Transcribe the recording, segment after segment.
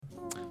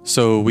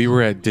So we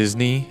were at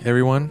Disney,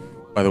 everyone.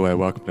 By the way,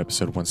 welcome to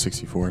episode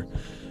 164.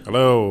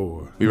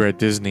 Hello. We were at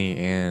Disney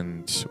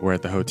and we're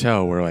at the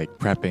hotel. We're like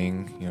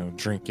prepping,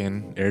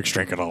 drinking. Eric's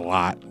drinking a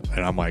lot.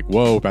 And I'm like,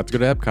 whoa, about to go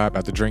to Epcot,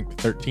 about to drink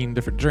 13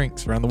 different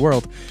drinks around the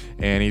world.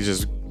 And he's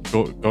just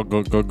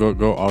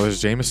go, all this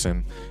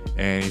Jameson.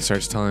 And he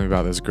starts telling me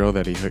about this girl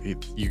that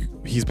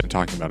he's been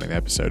talking about in the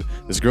episode.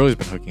 This girl he's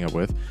been hooking up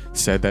with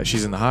said that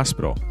she's in the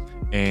hospital.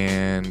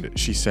 And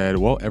she said,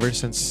 well, ever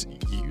since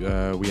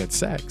we had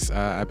sex,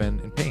 I've been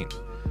in pain.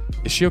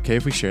 Is she okay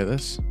if we share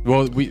this?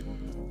 Well,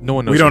 no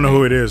one knows. We don't know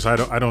who it is.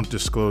 I don't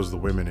disclose the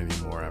women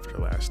anymore after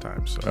last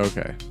time. So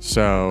okay.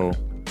 So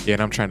yeah,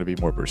 and I'm trying to be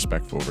more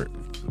respectful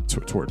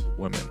toward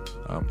women.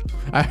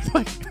 I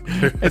like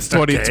it's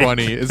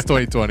 2020. Okay. It's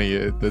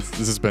 2020. This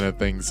has been a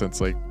thing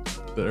since like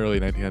the early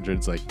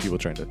 1900s. Like people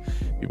trying to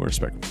be more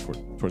respectful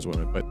towards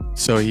women. But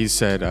so he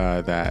said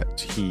that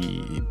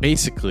he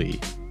basically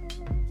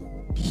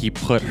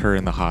put her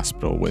in the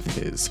hospital with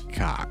his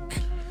cock.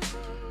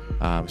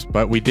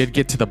 But we did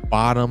get to the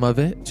bottom of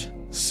it.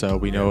 So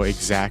we know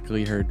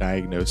exactly her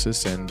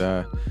diagnosis, and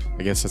I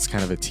guess that's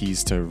kind of a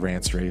tease to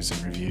Rants, Raves,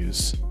 and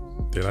Reviews.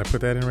 Did I put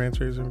that in Rants,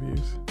 Raves, and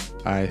Reviews?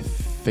 I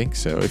think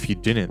so. If you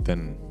didn't,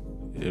 then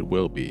it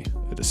will be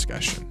a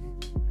discussion.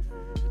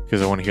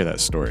 Because I want to hear that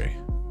story.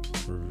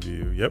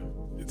 Review. Yep.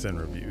 It's in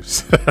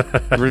Reviews.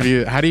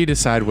 Review. How do you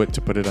decide what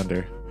to put it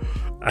under?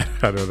 I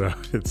don't know.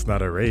 It's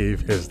not a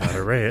rave. It's not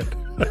a rant.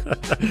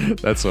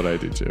 That's what I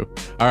do too.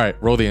 All right.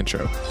 Roll the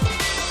intro.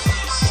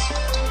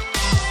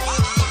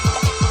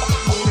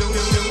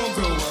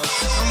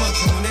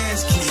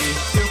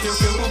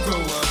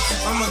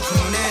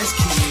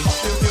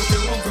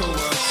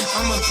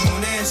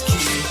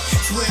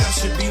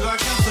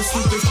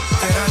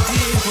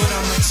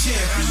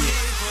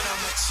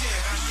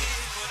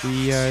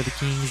 We are the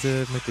kings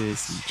of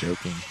Medicine.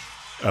 Joking.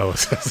 Oh,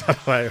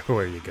 where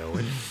are you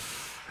going?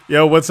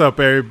 Yo, what's up,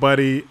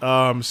 everybody?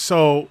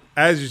 So,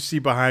 as you see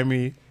behind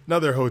me,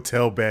 another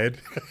hotel bed.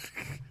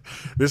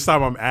 This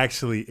time I'm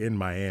actually in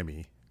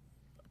Miami.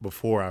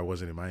 Before I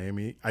wasn't in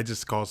Miami.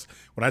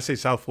 When I say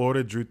South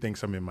Florida, Drew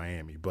thinks I'm in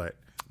Miami, but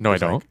no, I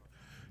don't. Like,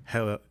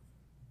 hella,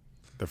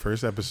 the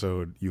first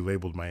episode you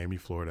labeled Miami,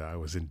 Florida. I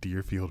was in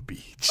Deerfield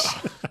Beach.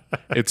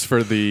 It's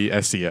for the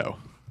SEO.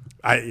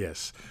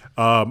 Yes.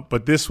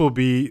 But this will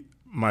be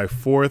my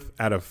 4th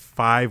out of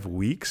 5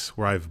 weeks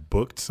where I've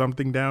booked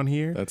something down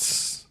here.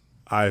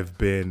 I've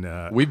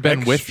been we've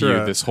been with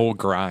you this whole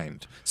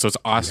grind, so it's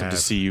awesome to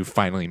see you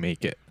finally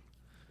make it.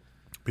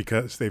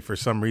 Because they, for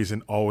some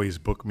reason, always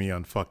book me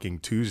on fucking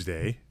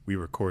Tuesday. We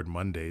record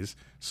Mondays,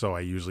 so I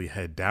usually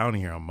head down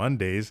here on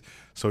Mondays.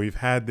 So we've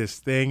had this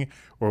thing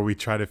where we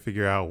try to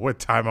figure out what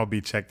time I'll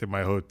be checked in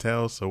my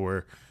hotel, so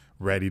we're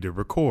ready to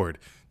record.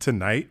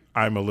 Tonight,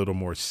 I'm a little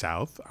more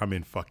south. I'm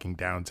in fucking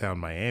downtown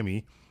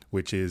Miami,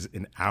 which is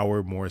an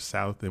hour more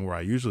south than where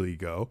I usually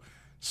go.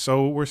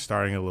 So we're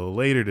starting a little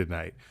later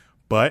tonight.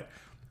 But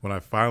when I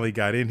finally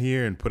got in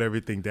here and put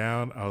everything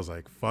down, I was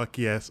like, fuck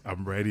yes,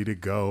 I'm ready to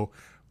go.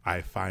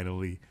 I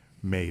finally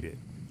made it.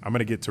 I'm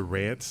gonna get to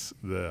rants,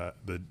 the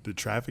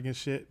traffic and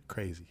shit.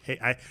 Crazy. Hey,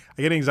 I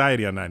get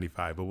anxiety on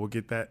 95, but we'll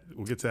get to that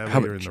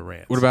later in the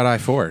rants. What about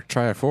I-4?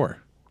 Try I-4.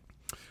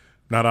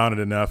 Not on it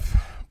enough.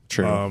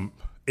 True.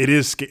 It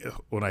is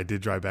when I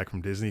did drive back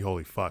from Disney.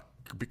 Holy fuck!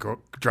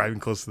 Driving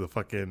close to the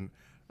fucking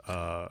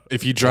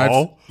if you drive,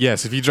 wall.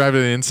 Yes, if you drive to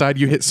the inside,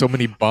 you hit so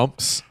many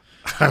bumps.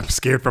 I'm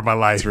scared for my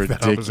life. It's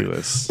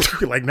ridiculous.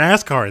 Like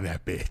NASCAR in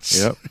that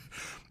bitch. Yep.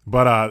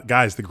 But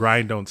guys, the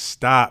grind don't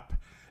stop.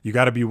 You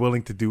got to be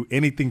willing to do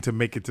anything to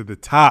make it to the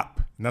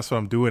top, and that's what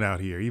I'm doing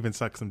out here. Even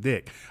suck some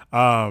dick.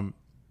 So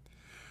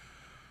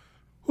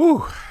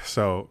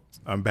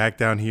I'm back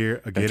down here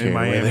again in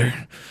Miami.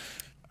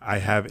 I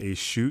have a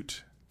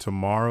shoot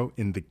tomorrow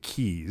in the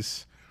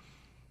Keys.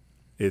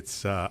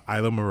 It's Isla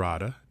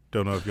Mirada.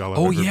 Don't know if y'all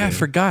have ever been. I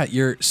forgot.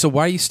 So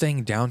why are you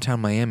staying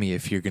downtown Miami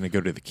if you're going to go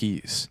to the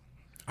Keys?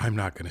 I'm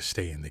not going to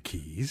stay in the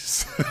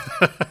Keys.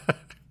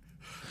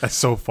 That's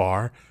so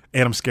far.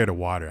 And I'm scared of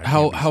water.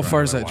 How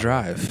far is that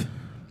drive?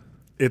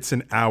 It's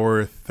an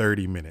hour,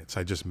 30 minutes.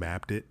 I just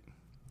mapped it.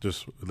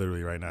 Just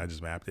literally right now, I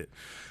just mapped it.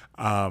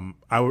 I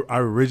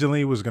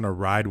originally was going to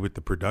ride with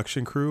the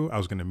production crew. I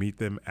was going to meet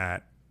them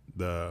at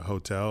the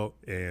hotel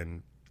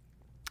and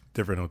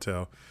different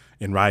hotel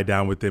and ride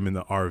down with them in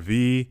the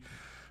RV.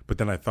 But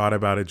then I thought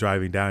about it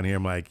driving down here.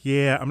 I'm like,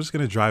 yeah, I'm just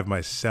going to drive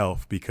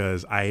myself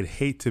because I'd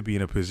hate to be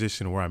in a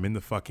position where I'm in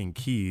the fucking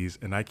Keys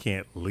and I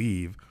can't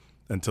leave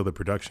until the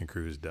production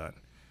crew is done.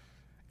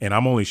 And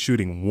I'm only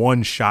shooting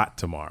one shot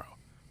tomorrow.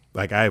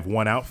 Like I have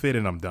one outfit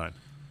and I'm done.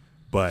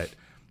 But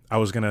I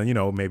was going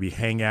to, maybe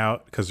hang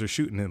out because they're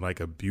shooting in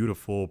like a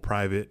beautiful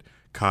private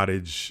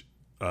cottage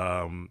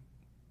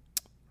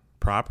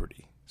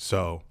property.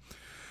 So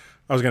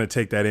I was going to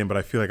take that in, but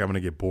I feel like I'm going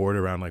to get bored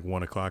around like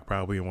 1 o'clock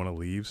probably and want to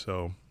leave.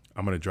 So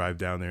I'm going to drive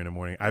down there in the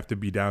morning. I have to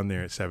be down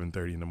there at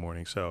 7:30 in the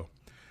morning. So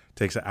it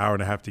takes an hour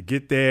and a half to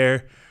get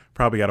there.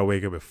 Probably got to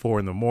wake up at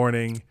 4 in the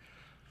morning.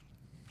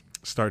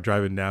 Start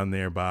driving down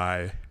there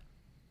by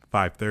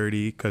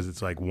 5:30 because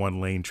it's like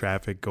one lane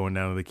traffic going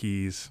down to the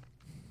Keys.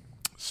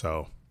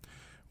 So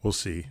we'll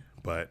see.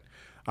 But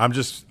I'm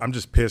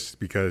just pissed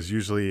because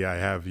usually I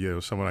have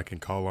someone I can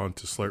call on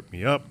to slurp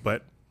me up,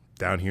 but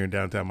down here in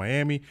downtown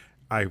Miami,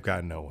 I've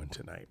got no one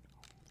tonight.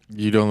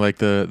 You don't like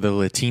the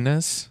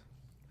Latinas?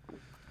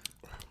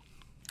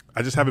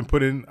 I just haven't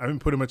put in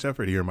much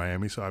effort here in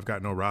Miami, so I've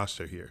got no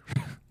roster here.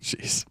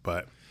 Jeez.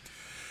 But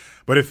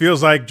it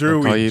feels like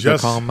Drew.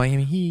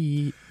 Miami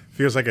Heat.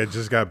 Feels like I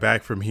just got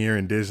back from here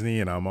in Disney,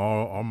 and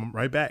I'm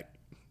right back.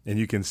 And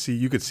you could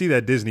see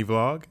that Disney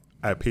vlog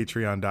at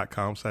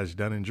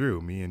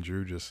patreon.com/DunandDrew. Me and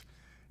Drew just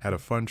had a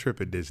fun trip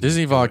at Disney.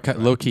 Disney vlog,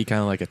 low key,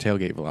 kind of like a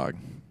tailgate vlog.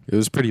 It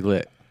was pretty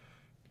lit,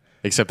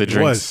 except the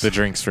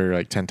drinks were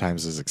like 10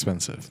 times as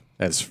expensive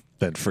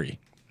than free.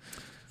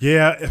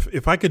 Yeah,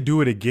 if I could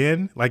do it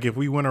again, like if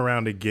we went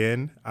around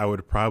again, I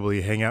would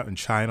probably hang out in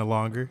China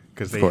longer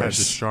because they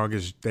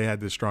had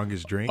the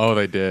strongest drink. Oh,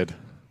 they did.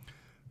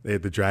 They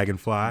had the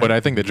Dragonfly. But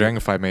I think the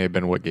Dragonfly may have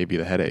been what gave you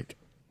the headache.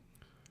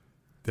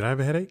 Did I have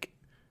a headache?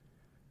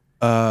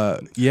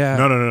 Yeah.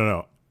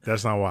 No.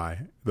 That's not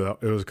why.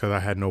 It was because I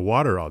had no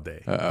water all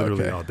day.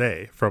 Literally all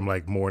day. From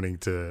like morning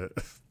to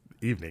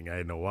evening, I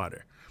had no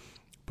water.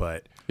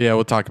 But yeah,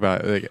 we'll talk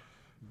about it.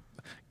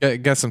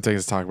 Got some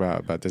things to talk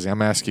about Disney. I'm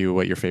going to ask you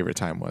what your favorite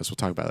time was. We'll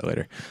talk about it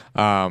later.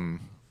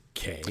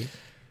 Okay.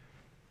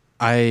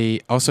 I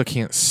also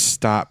can't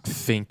stop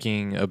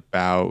thinking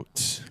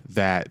about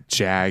that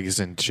Jags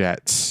and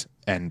Jets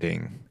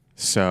ending.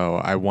 So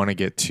I want to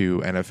get to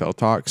NFL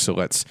talk. So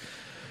let's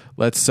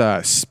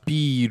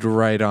speed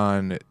right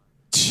on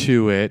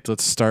to it.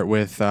 Let's start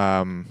with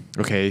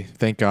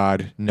thank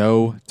God,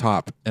 no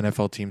top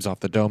NFL teams off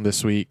the dome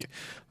this week.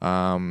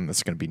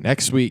 That's going to be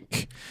next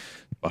week.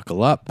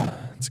 Buckle up.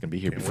 It's going to be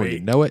here before you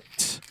know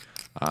it.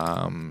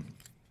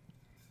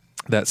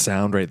 That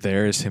sound right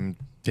there is him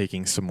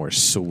taking some more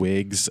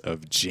swigs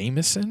of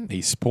Jameson.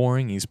 He's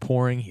pouring, and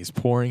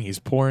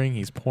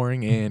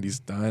he's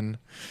done.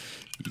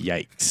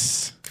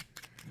 Yikes.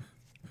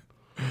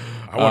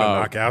 I want to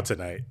knock out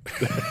tonight.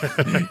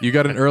 You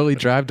got an early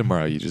drive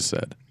tomorrow, you just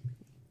said.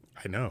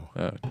 I know.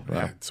 Wow.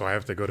 Yeah, so I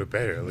have to go to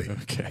bed early.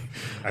 Okay.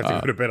 I have to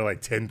go to bed at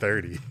like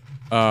 10:30.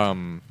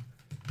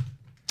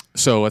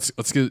 So let's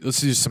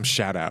do some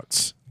shout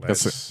outs.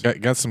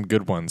 Got some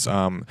good ones.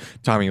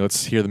 Tommy,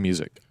 let's hear the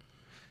music.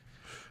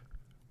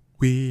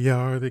 We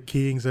are the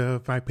kings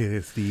of my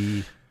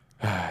pussy.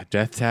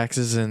 Death,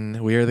 taxes,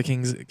 and we are the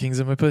kings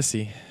of my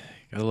pussy.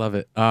 Gotta love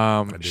it.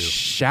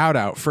 Shout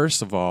out,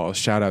 first of all,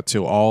 shout out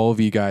to all of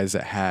you guys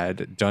that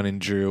had Dun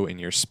and Drew in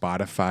your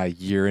Spotify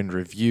year-end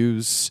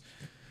reviews.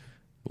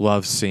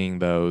 Love seeing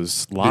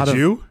those. Did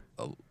you?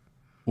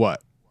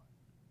 What?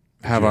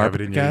 Have our it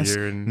in podcast?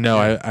 your year? No,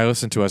 I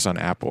listen to us on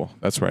Apple.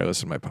 That's where I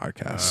listen to my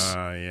podcasts.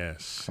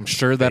 Yes. I'm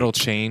sure that'll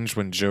change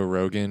when Joe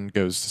Rogan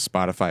goes to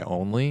Spotify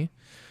only.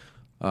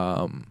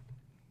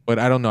 But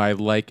I don't know. I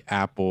like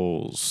how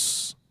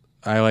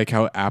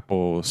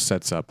Apple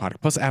sets up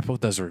podcast. Plus, Apple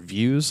does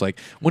reviews. Like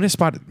when is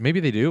maybe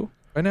they do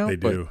right now. They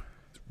do.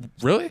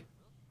 Really?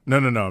 No.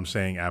 I'm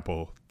saying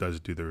Apple does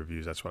do the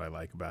reviews. That's what I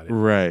like about it.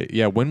 Right.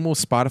 Yeah. When will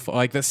Spotify?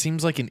 Like that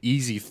seems like an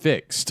easy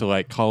fix to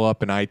like call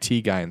up an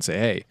IT guy and say,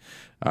 "Hey,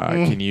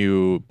 can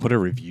you put a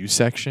review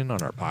section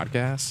on our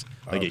podcast?"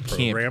 Like it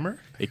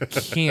programmer? It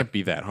can't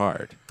be that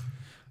hard.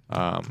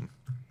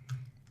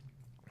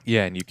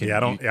 Yeah, and you can. Yeah,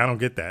 I don't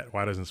get that.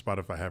 Why doesn't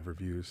Spotify have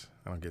reviews?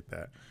 I don't get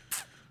that.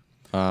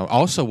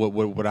 Also,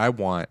 what I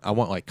want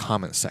like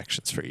comment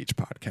sections for each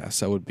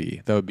podcast. That would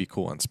be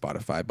cool on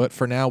Spotify. But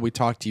for now, we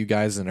talk to you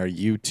guys in our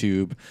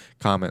YouTube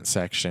comment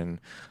section,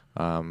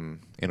 and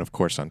of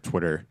course on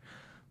Twitter.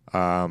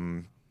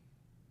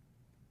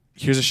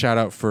 Here's a shout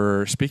out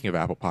for, speaking of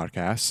Apple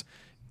Podcasts,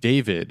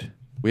 David.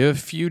 We have a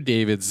few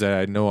Davids that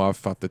I know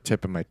off the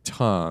tip of my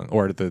tongue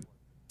or the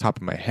top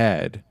of my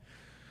head.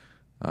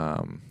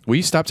 Will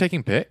you stop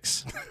taking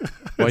pics?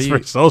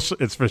 For social.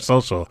 It's for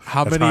social.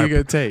 How many are you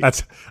gonna take?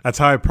 That's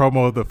how I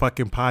promo the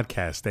fucking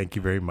podcast. Thank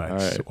you very much.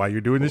 Right. While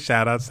you're doing the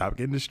shout out, stop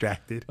getting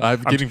distracted.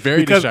 I'm getting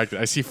very distracted.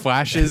 I see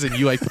flashes and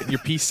you like putting your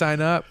peace sign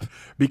up.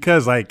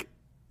 Because like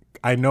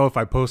I know if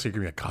I post it,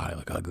 you're gonna be like, God, I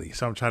look ugly.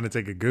 So I'm trying to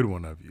take a good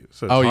one of you.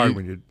 So it's hard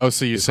when you're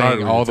so you're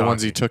saying all the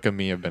ones you took of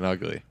me have been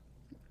ugly.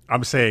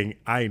 I'm saying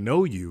I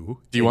know you.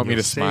 Do you want me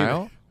to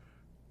smile?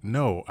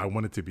 No, I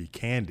want it to be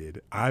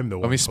candid. I'm the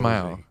one. Let me posing.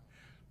 smile.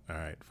 All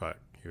right, fuck.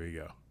 Here we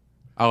go.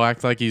 I'll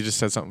act like you just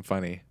said something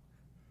funny.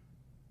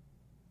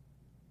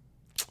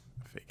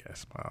 Fake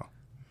ass smile.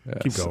 Yes,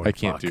 Keep going. I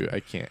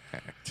can't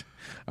act.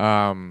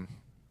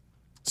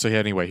 So yeah,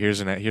 anyway,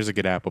 here's a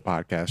good Apple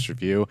Podcast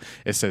review.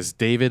 It says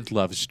David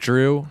loves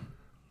Drew.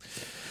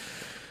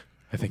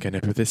 I think I know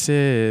who this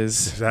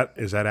is.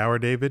 Is that our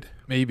David?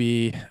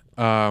 Maybe.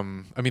 I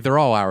mean, they're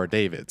all our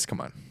Davids.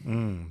 Come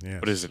on.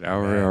 Yes. What is it?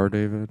 Our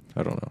David?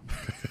 I don't know.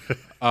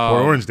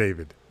 Or Orange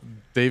David.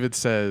 David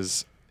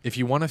says, if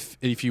you want a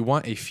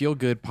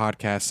feel-good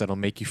podcast that'll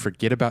make you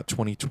forget about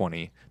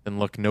 2020, then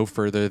look no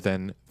further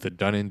than the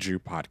Dun and Drew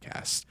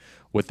podcast.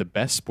 With the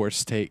best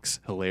sports takes,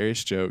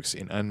 hilarious jokes,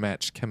 and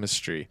unmatched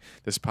chemistry,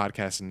 this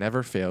podcast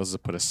never fails to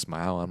put a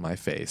smile on my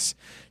face.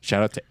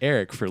 Shout out to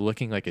Eric for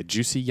looking like a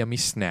juicy, yummy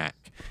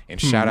snack.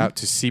 And shout out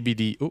to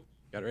CBD. Oh,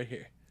 got it right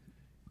here.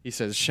 He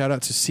says, shout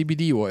out to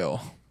CBD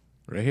oil.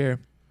 Right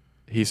here.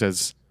 He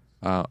says,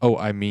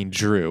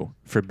 Drew,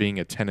 for being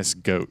a tennis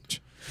goat.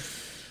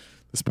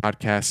 This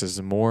podcast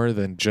is more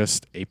than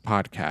just a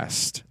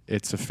podcast.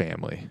 It's a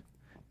family.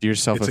 Do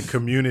yourself It's a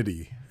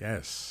community.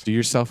 Yes. Do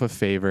yourself a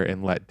favor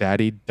and let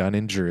Daddy, Dunn,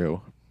 and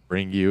Drew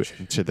bring you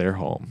into their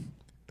home.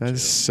 That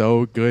is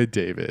so good,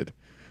 David.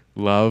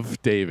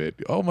 Love, David.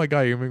 Oh, my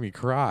God, you're going to make me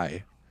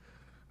cry.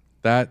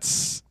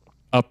 That's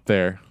up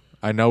there.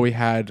 I know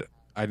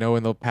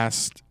in the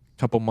past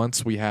couple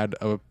months we had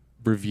a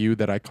review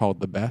that I called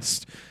the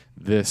best.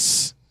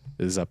 This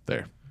is up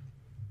there.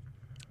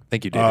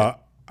 Thank you, David.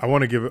 I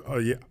want to give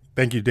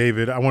thank you,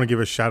 David. I want to give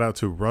a shout out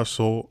to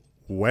Russell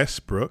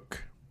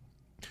Westbrook.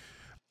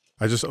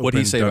 I just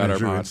opened Dunn and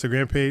Drew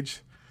Instagram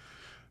page.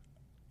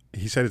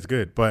 He said it's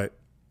good, but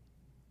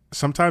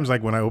sometimes,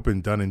 like when I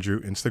open Dunn and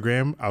Drew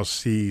Instagram, I'll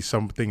see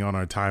something on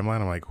our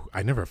timeline. I'm like,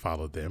 I never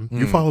followed them.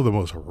 You follow the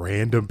most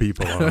random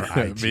people on our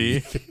IG.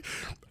 Me?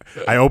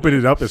 I open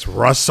it up. It's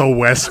Russell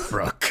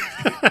Westbrook.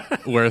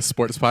 We're a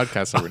sports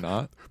podcast, are we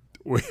not?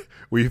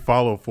 We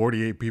follow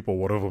 48 people.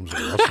 One of them's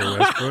Russell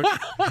Westbrook.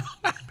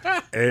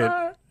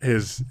 And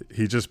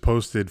he just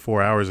posted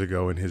 4 hours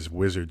ago in his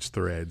Wizards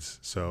threads.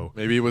 So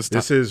maybe it was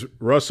this is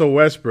Russell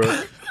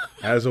Westbrook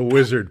as a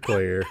Wizard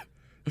player.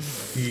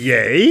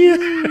 Yay!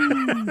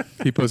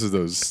 He posted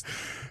those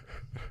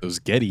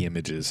Getty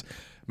images.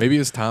 Maybe it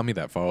was Tommy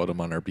that followed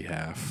him on our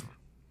behalf.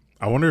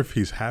 I wonder if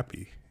he's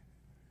happy.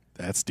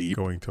 That's deep.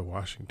 Going to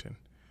Washington,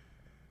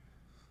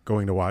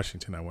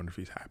 I wonder if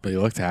he's happy. But he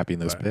looked happy in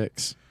those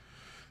pics.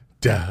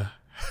 Duh.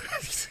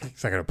 He's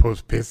not going to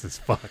post piss as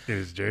fuck in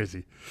his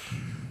jersey.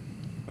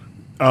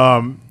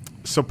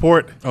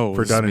 Support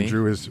for Dunn and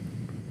Drew is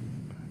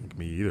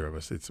me, either of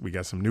us. We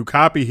got some new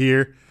copy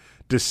here.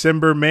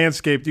 December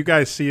Manscaped. You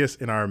guys see us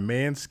in our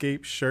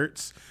Manscaped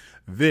shirts.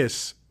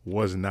 This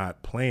was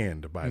not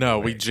planned, by the way. No,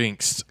 we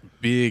jinxed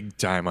big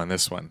time on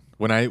this one.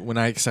 When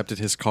I accepted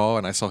his call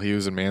and I saw he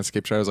was in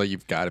Manscaped, I was like,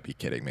 you've got to be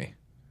kidding me.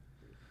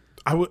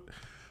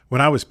 When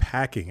I was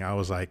packing, I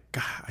was like,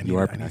 God, I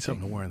need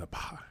something to wear in the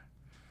pod.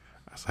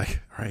 I was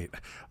like, all right. I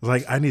was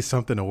like, I need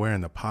something to wear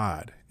in the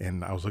pod.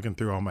 And I was looking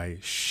through all my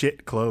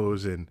shit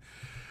clothes, and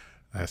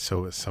it's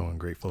so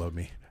ungrateful of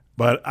me.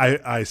 But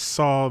I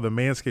saw the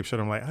Manscaped shirt.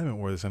 I'm like, I haven't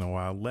worn this in a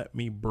while. Let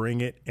me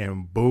bring it.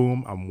 And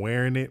boom, I'm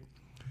wearing it.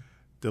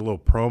 Did a little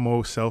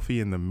promo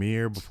selfie in the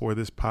mirror before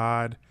this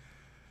pod.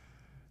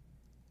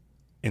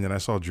 And then I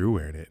saw Drew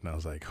wearing it. And I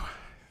was like,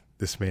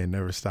 this man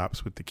never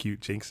stops with the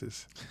cute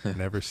jinxes.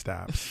 Never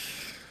stops.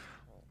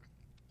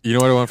 You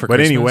know what I want for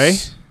Christmas? But anyway,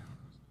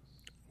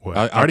 what?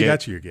 I already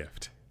got you your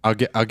gift. I'll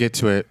get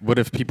to it. What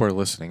if people are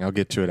listening? I'll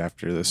get to it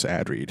after this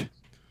ad read.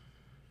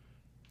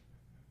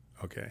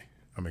 Okay.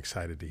 I'm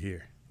excited to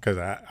hear. Because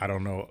I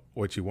don't know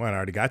what you want. I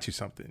already got you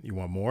something. You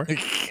want more?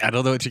 I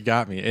don't know what you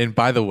got me. And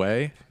by the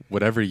way,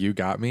 whatever you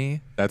got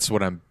me, that's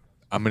what I'm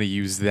going to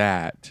use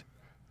that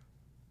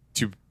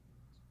to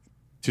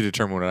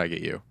determine what I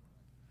get you.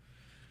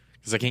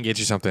 Because I can't get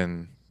you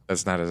something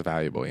that's not as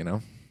valuable, you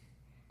know?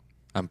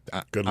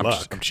 Good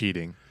luck. I'm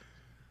cheating.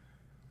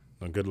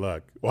 Well, good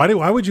luck.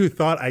 Why would you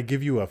thought I'd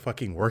give you a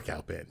fucking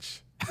workout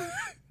bench?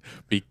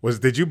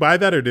 Did you buy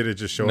that or did it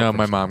just show up? No,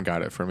 my mom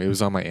got it for me. It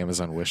was on my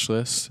Amazon wish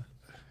list.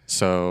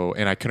 So,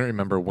 and I couldn't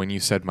remember when you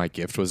said my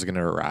gift was going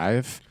to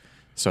arrive.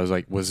 So I was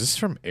like, was this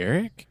from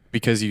Eric?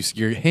 Because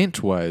your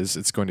hint was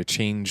it's going to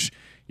change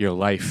your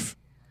life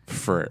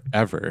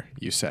forever,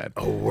 you said.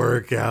 A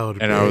workout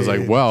bench. And I was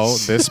like, well,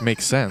 this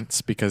makes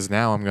sense because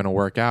now I'm going to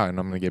work out and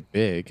I'm going to get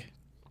big.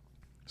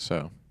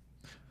 So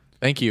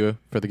thank you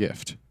for the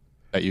gift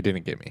that you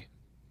didn't get me.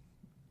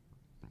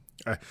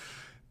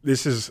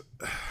 This is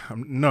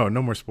no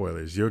more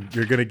spoilers. You're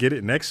gonna get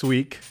it next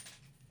week,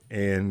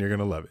 and you're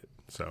gonna love it.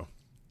 So,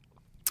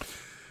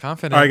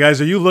 confident. All right, guys,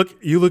 are you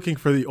looking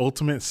for the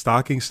ultimate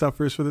stocking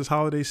stuffers for this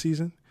holiday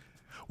season?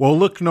 Well,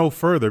 look no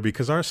further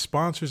because our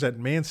sponsors at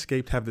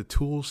Manscaped have the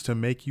tools to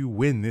make you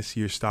win this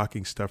year's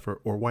stocking stuffer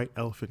or white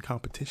elephant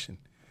competition.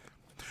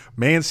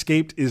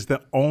 Manscaped is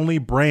the only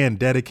brand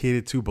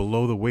dedicated to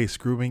below-the-waist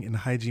grooming and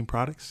hygiene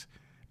products.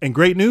 And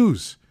great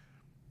news,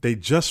 they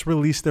just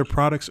released their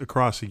products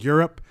across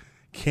Europe,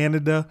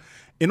 Canada,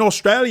 and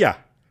Australia.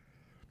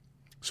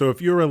 So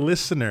if you're a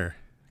listener,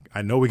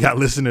 I know we got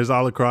listeners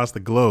all across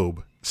the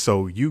globe,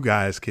 so you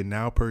guys can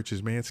now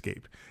purchase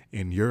Manscaped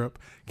in Europe,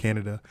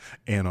 Canada,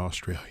 and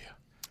Australia.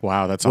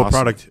 Wow, that's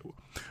awesome.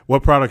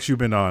 What products you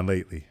been on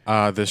lately?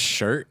 This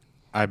shirt.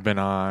 I've been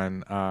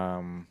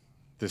on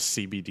this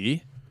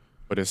CBD.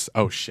 But it's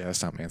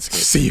that's not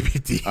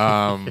Manscaped.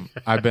 CBD.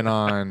 I've been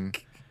on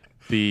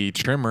the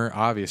trimmer,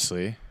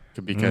 obviously,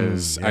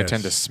 because yes. I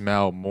tend to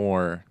smell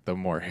more the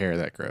more hair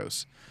that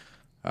grows.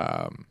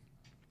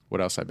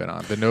 What else I've been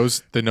on?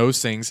 The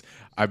nose things.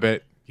 I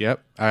bet.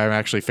 Yep, I'm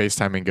actually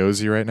FaceTiming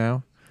Gozy right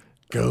now.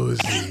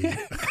 Gozy.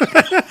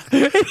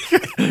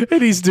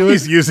 And he's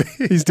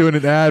doing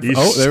an ad.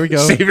 Oh, there we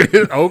go.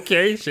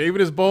 Shaving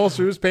his balls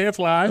through his pants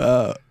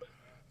live.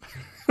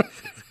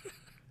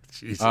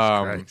 Jesus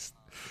Christ.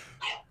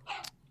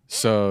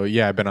 So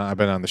yeah, I've been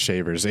on the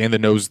shavers and the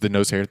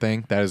nose hair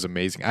thing. That is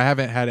amazing. I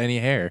haven't had any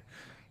hair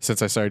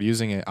since I started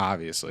using it,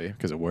 obviously,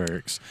 because it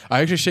works.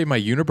 I actually shaved my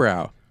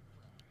unibrow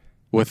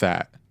with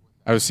that.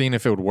 I was seeing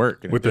if it would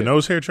work. With the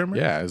nose hair trimmer?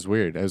 Yeah, it was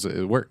weird.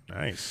 It worked.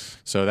 Nice.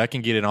 So that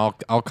can get in all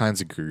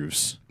kinds of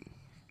grooves.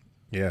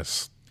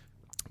 Yes.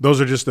 Those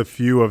are just a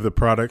few of the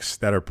products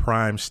that are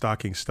prime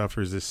stocking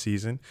stuffers this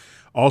season.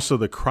 Also,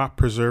 the Crop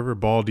Preserver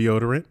Ball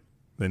Deodorant.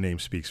 The name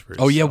speaks for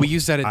itself. Oh, yeah, we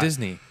used that at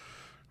Disney.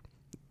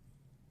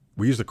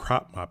 We use the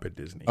Crop Mop at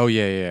Disney. Oh,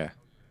 yeah.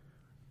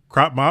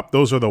 Crop Mop,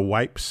 those are the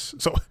wipes.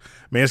 So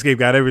Manscaped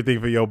got everything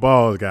for your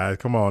balls, guys.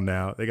 Come on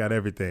now. They got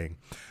everything.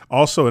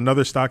 Also,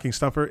 another stocking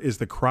stuffer is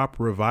the Crop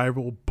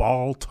Revival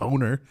Ball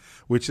Toner,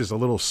 which is a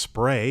little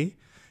spray.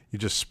 You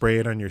just spray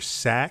it on your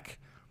sack,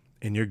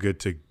 and you're good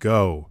to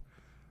go.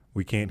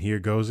 We can't hear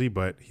Gozy,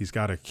 but he's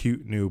got a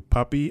cute new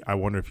puppy. I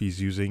wonder if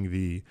he's using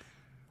the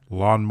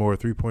Lawnmower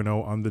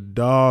 3.0 on the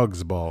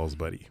dog's balls,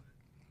 buddy.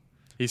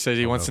 He says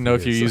he wants to know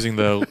if you're using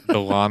the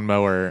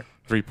Lawnmower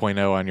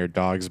 3.0 on your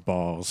dog's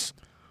balls.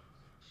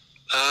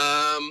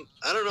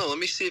 I don't know. Let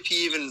me see if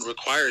he even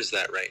requires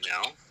that right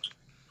now.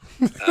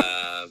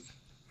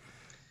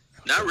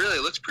 Not really.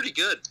 It looks pretty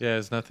good. Yeah,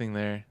 there's nothing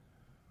there.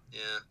 Yeah.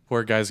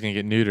 Poor guy's going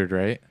to get neutered,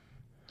 right?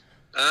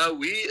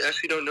 We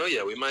actually don't know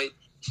yet. We might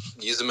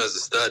use him as a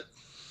stud.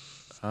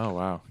 Oh,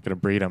 wow. Going to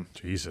breed him.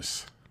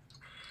 Jesus.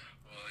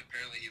 Well,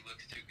 apparently he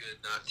looks too good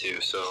not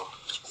to, so.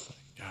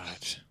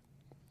 God.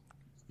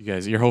 You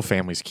guys, your whole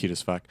family's cute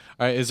as fuck.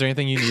 All right, is there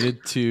anything you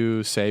needed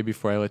to say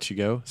before I let you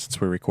go,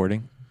 since we're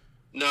recording?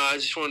 No, I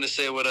just wanted to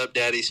say what up,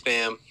 Daddy's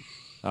fam.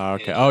 Oh,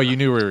 okay. Oh, you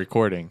knew we were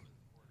recording.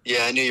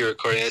 Yeah, I knew you were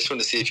recording. I just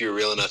wanted to see if you were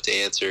real enough to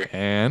answer.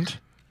 And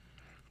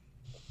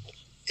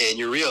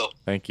you're real.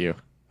 Thank you.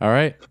 All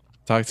right.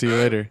 Talk to you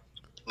later.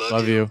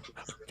 Love you.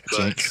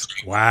 Jinx.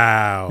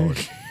 Wow.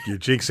 You're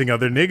jinxing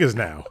other niggas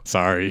now.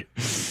 Sorry.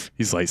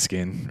 He's light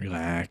skinned.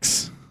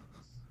 Relax.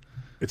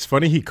 It's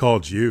funny he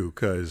called you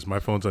because my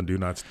phone's on Do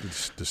Not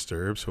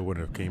Disturb, so it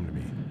wouldn't have came to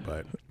me.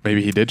 But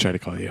maybe he did try to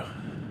call you.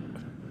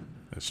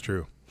 That's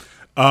true.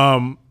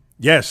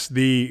 Yes,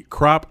 the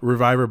Crop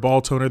Reviver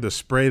Ball Toner, the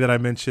spray that I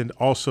mentioned,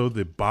 also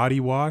the body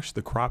wash,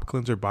 the Crop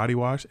Cleanser body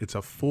wash. It's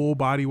a full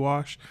body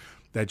wash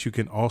that you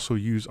can also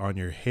use on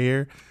your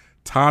hair.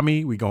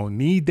 Tommy, we gonna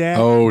need that.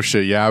 Oh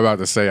shit! Yeah, I'm about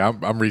to say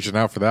I'm reaching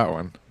out for that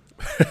one.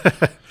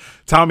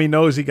 Tommy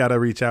knows he got to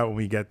reach out when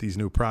we get these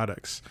new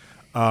products.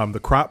 The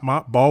Crop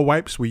Mop ball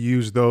wipes, we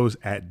use those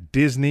at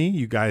Disney.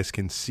 You guys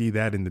can see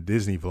that in the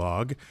Disney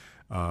vlog.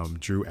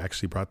 Drew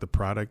actually brought the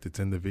product. It's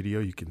in the video.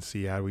 You can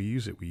see how we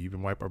use it. We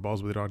even wipe our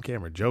balls with it on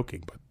camera.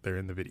 Joking, but they're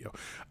in the video.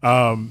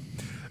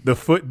 The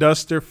Foot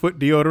Duster, foot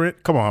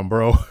deodorant. Come on,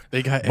 bro.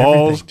 They got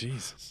balls. Everything.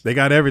 Jesus. They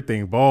got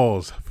everything.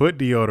 Balls, foot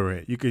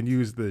deodorant. You can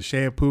use the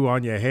shampoo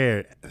on your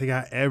hair. They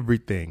got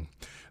everything.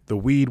 The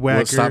weed whacker.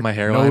 Will it stop my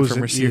hairline nose from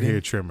and receding? ear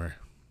hair trimmer.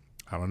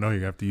 I don't know.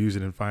 You have to use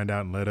it and find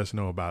out and let us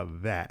know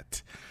about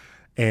that.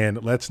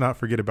 And let's not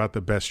forget about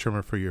the best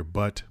trimmer for your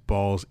butt,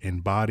 balls,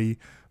 and body.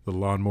 The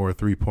Lawnmower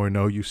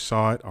 3.0. You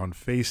saw it on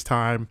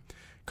FaceTime.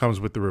 Comes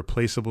with the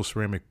replaceable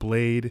ceramic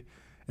blade,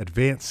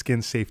 advanced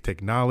skin-safe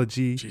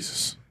technology.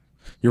 Jesus,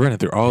 you're running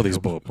through all these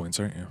bullet points,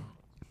 aren't you?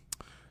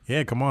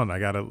 Yeah, come on. I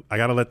gotta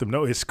let them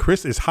know. It's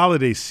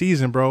holiday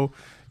season, bro.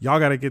 Y'all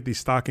gotta get these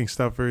stocking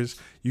stuffers.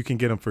 You can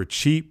get them for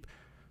cheap,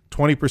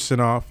 20%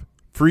 off,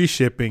 free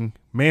shipping.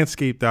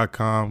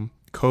 Manscaped.com.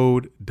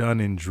 Code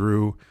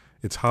Dunn&Drew.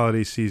 It's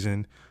holiday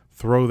season.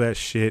 Throw that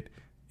shit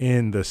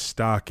in the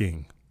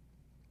stocking.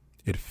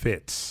 It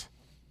fits.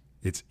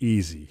 It's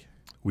easy.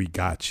 We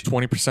got you.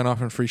 20%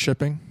 off and free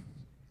shipping?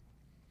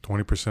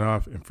 20%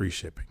 off and free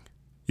shipping.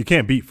 You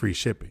can't beat free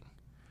shipping.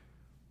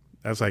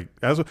 That's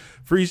what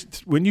free.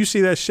 When you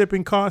see that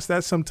shipping cost,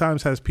 that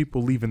sometimes has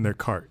people leaving their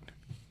cart.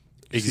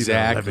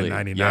 Exactly.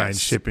 $11.99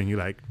 shipping. You're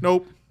like,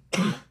 nope.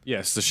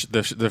 Yes,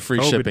 the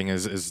free shipping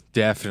is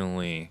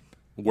definitely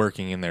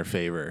working in their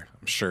favor.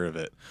 I'm sure of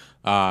it.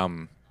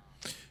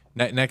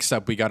 Next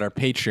up, we got our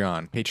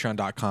Patreon,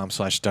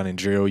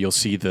 patreon.com/Dunn&Drew. You'll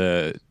see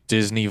the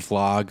Disney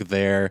vlog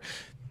there.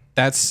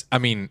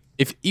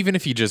 Even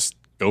if you just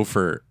go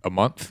for a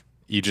month,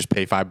 you just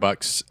pay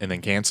 $5 and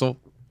then cancel.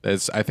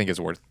 I think it's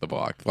worth the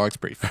vlog. Vlog's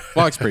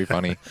pretty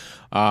funny.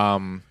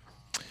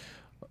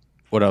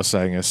 What else was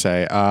I going to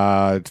say?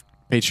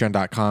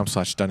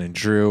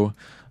 Patreon.com/Dunn&Drew.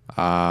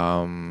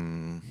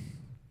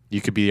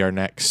 You could be our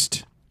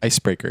next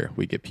icebreaker.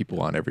 We get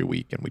people on every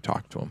week and we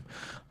talk to them.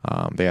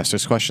 They ask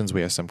us questions.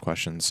 We ask them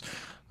questions.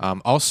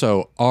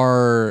 Also,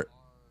 our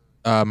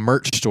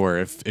merch store.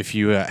 If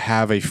you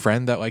have a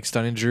friend that likes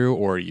Dunn&Drew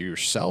or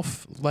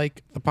yourself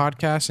like the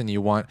podcast and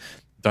you want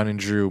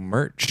Dunn&Drew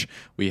merch,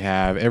 we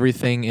have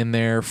everything in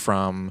there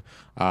from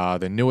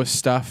the newest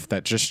stuff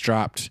that just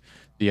dropped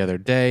the other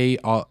day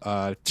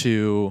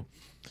to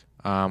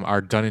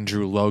our Dunn and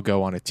Drew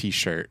logo on a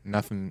T-shirt.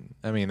 Nothing.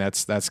 I mean,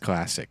 that's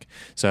classic.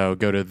 So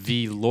go to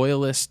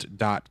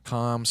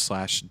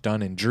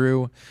theloyalist.com/Dunn and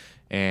Drew,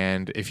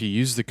 and if you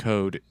use the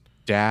code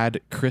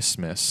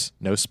DADChristmas,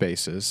 no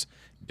spaces,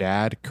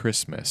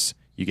 DADChristmas,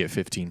 you get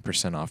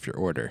 15% off your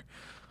order.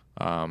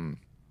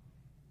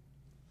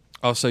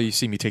 Also, you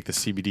see me take the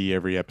CBD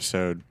every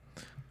episode.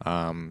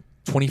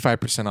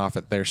 25% off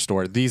at their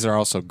store. These are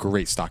also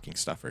great stocking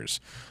stuffers.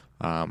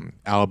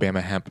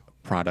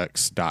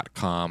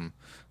 AlabamaHempProducts.com.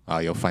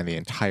 You'll find the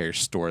entire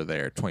store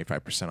there,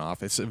 25%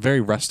 off. It's a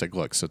very rustic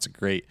look, so it's a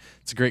great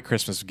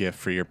Christmas gift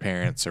for your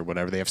parents or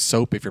whatever. They have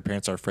soap if your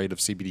parents are afraid of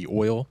CBD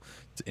oil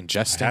to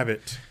ingest. I have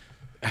it.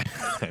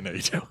 I know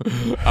you do.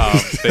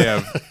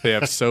 They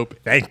have soap.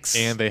 Thanks.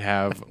 And they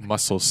have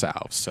muscle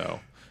salve. So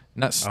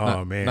not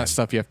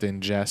stuff you have to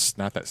ingest.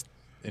 Not that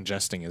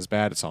ingesting is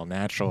bad. It's all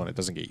natural and it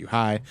doesn't get you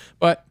high.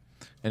 But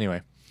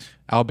anyway,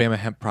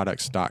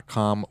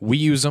 AlabamaHempProducts.com. We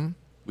use them.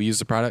 We use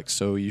the product,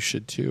 so you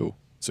should too.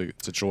 It's a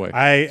joy.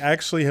 I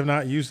actually have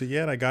not used it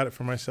yet. I got it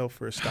for myself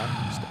for a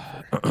stocking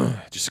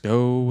stuffer. Just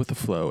go with the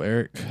flow,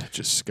 Eric.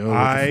 Just go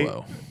with the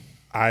flow.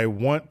 I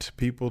want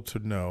people to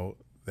know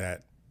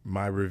that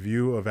my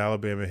review of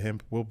Alabama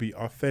hemp will be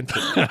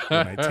authentic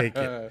when I take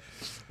it.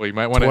 Well, you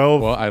might want to.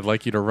 Well, I'd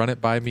like you to run it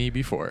by me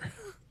before.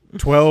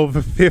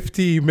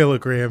 1250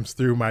 milligrams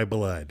through my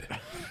blood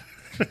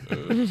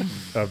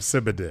of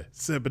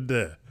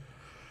CBD.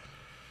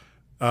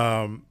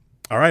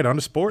 All right, on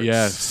to sports.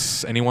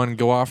 Yes. Anyone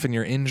go off in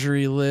your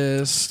injury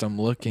list? I'm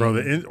looking.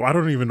 Bro, I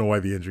don't even know why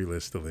the injury list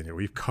is still in here.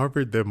 We've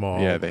covered them all.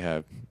 Yeah, they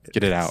have.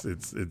 Get it out.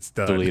 It's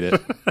done. Delete it.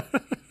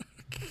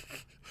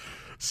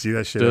 See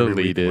that shit every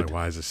week. My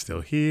Wise is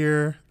still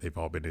here. They've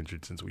all been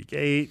injured since week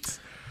 8.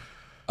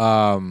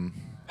 How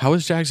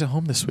was Jags at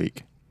home this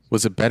week?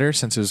 Was it better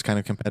since it was kind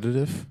of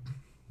competitive?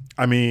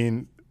 I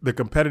mean, the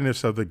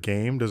competitiveness of the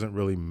game doesn't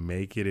really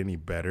make it any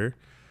better.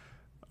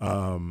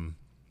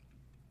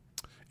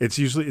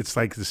 It's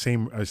like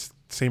the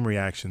same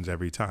reactions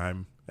every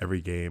time,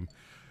 every game.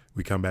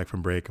 We come back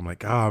from break. I'm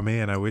like, oh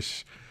man, I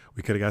wish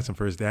we could have got some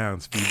first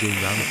downs. Feed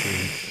James Robinson,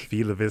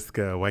 feed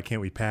LaVisca. Why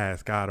can't we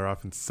pass? God, our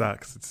offense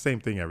sucks. It's the same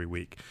thing every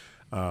week.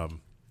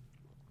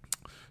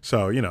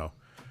 So you know,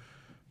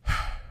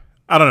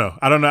 I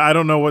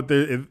don't know what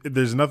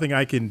there's nothing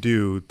I can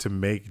do to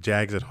make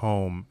Jags at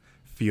home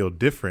feel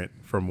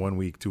different from one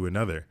week to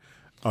another,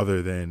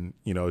 other than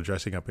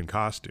dressing up in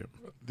costume.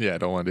 Yeah, I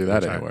don't want to do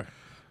that anymore.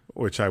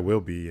 Which I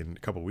will be in a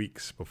couple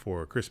weeks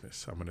before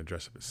Christmas. I'm going to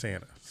dress up as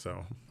Santa.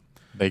 So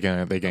they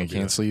gonna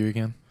cancel you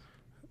again?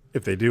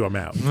 If they do, I'm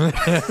out.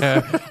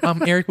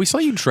 Eric, we saw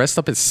you dressed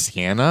up as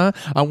Santa.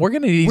 We're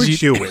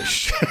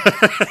Jewish.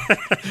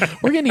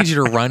 We're gonna need you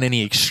to run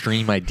any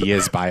extreme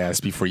ideas by us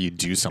before you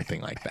do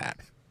something like that.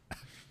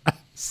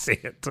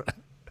 Santa,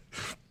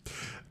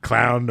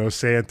 clown, no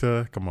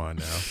Santa. Come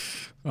on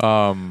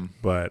now.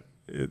 But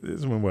it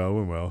went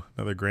well.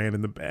 Another $1,000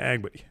 in the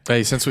bag. But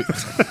hey, since we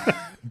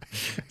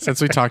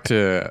talked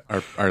to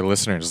our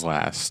listeners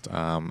last,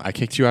 I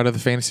kicked you out of the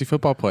fantasy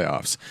football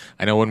playoffs.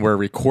 I know when we're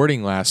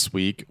recording last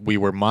week, we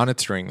were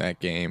monitoring that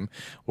game.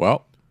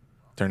 Well,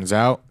 turns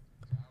out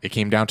it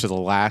came down to the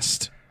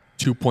last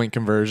 2-point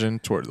conversion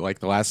toward like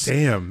the last.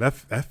 Damn, that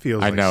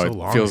feels. I know, so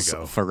long it feels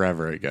ago.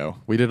 Forever ago.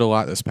 We did a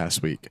lot this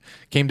past week.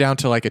 Came down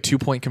to like a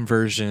 2-point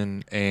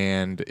conversion,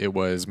 and it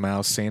was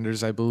Miles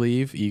Sanders, I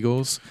believe,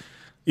 Eagles.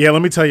 Yeah,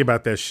 let me tell you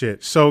about that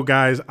shit. So,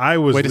 guys, I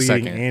was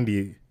leading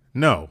Andy.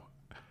 No.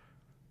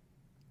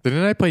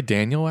 Didn't I play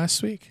Daniel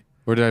last week?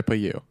 Or did I play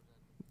you?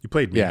 You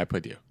played me. Yeah, I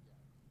played you.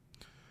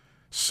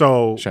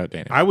 So, shout out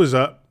Daniel. I was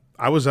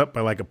up by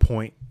like a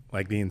point,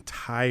 like the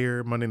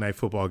entire Monday Night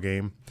Football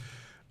game.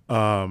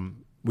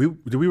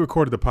 We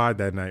recorded the pod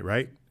that night,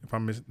 right? If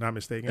I'm not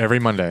mistaken. Every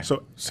Monday.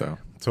 So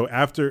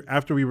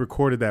after we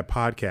recorded that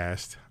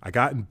podcast, I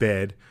got in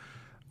bed.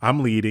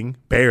 I'm leading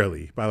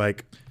barely by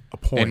like a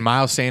point. And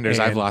Miles Sanders,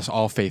 I've lost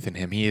all faith in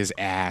him. He is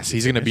ass.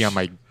 He's going to be on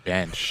my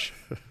bench.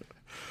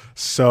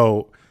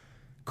 So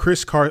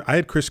I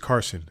had Chris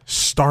Carson,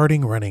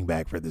 starting running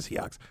back for the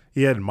Seahawks.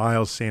 He had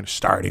Miles Sanders,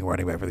 starting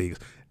running back for the Eagles.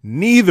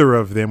 Neither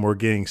of them were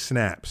getting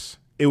snaps.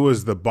 It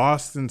was the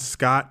Boston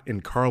Scott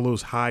and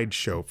Carlos Hyde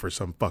show for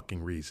some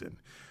fucking reason.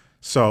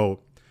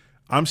 So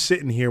I'm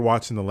sitting here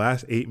watching the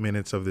last 8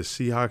 minutes of the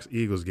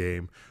Seahawks-Eagles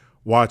game,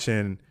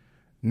 watching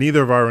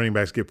neither of our running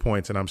backs get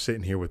points, and I'm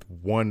sitting here with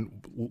one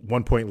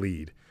point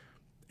lead.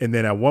 And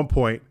then at one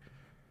point,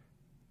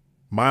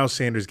 Miles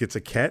Sanders gets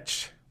a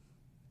catch,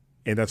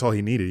 and that's all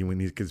he needed. When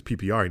he gets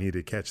PPR, he needed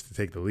a catch to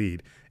take the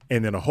lead.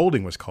 And then a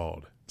holding was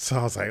called. So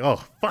I was like,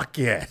 oh, fuck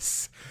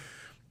yes.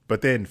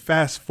 But then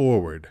fast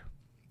forward,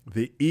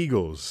 the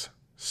Eagles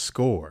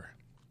score,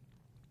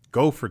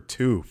 go for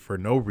 2 for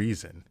no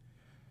reason.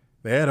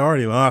 They had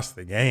already lost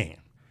the game.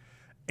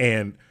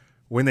 And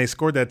when they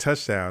scored that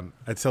touchdown,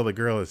 I tell the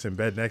girl that's in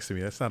bed next to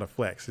me, that's not a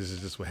flex. This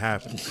is just what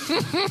happened.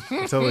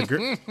 I tell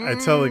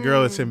the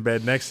girl that's in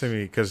bed next to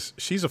me, because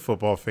she's a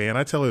football fan.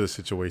 I tell her the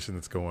situation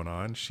that's going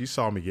on. She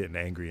saw me getting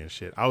angry and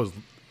shit. I was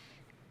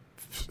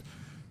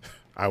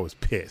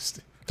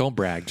pissed. Don't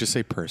brag. Just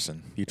say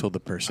person. You told the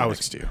person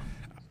next to you.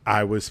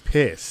 I was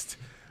pissed.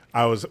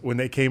 When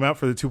they came out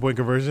for the 2-point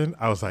conversion,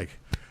 I was like,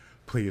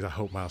 please, I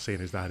hope Miles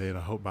Sanders not in.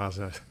 I hope Miles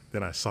not.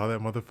 Then I saw that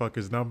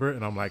motherfucker's number,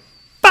 and I'm like,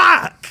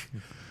 fuck!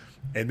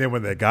 And then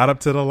when they got up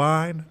to the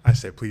line, I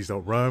said, please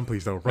don't run.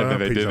 Please don't run.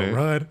 Please don't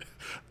run.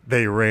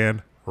 They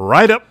ran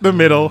right up the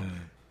middle,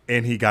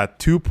 and he got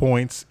 2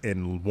 points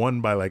and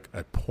won by like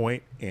a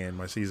point, and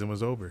my season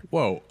was over.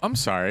 Whoa, I'm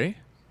sorry.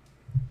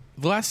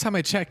 The last time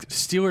I checked,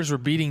 Steelers were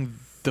beating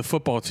the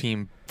football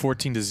team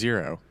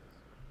 14-0.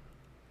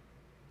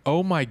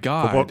 Oh, my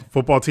God.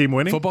 Football team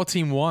winning? Football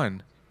team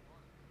won.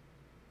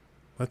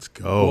 Let's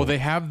go. Well, they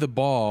have the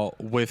ball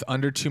with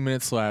under 2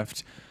 minutes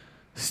left.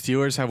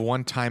 Steelers have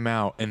one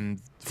timeout,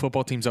 and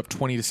football team's up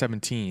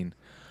 20-17.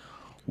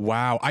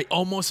 Wow. I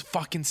almost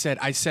fucking said,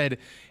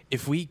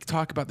 if we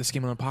talk about this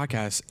game on the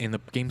podcast and the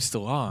game's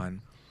still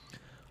on,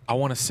 I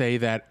want to say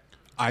that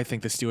I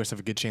think the Steelers have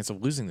a good chance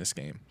of losing this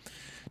game.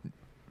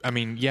 I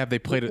mean, yeah, they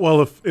played it.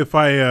 Well, if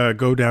I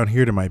go down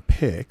here to my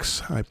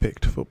picks, I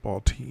picked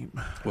football team.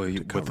 Well,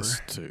 with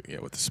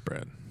the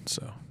spread,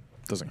 so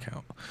it doesn't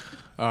count.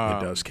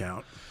 It does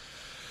count.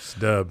 It's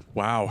dub.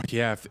 Wow,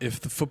 yeah.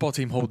 If the football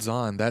team holds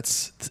on,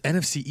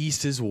 NFC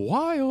East is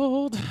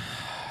wild.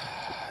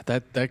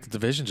 That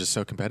division's just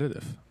so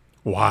competitive.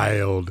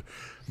 Wild,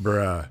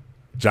 bruh.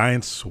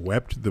 Giants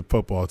swept the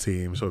football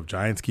team, so if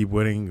Giants keep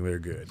winning, they're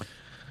good.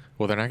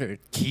 Well, they're not going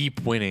to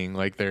keep winning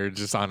like they're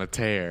just on a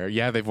tear.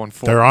 Yeah, they've won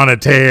 4. They're on a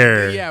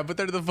tear. Yeah, but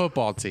they're the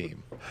football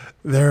team.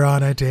 They're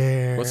on a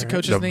tear. What's the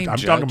coach's name? I'm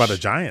talking about the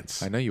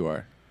Giants. I know you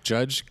are.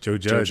 Joe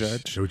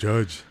Judge. Joe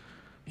Judge.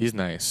 He's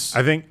nice.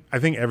 I think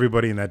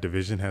everybody in that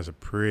division has a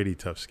pretty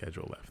tough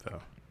schedule left,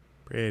 though.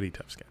 Pretty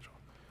tough schedule.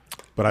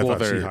 But I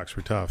thought Seahawks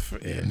were tough.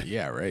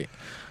 Yeah, right.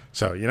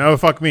 So,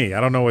 fuck me.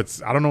 I don't know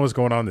what's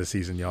going on this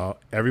season, y'all.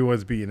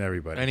 Everyone's beating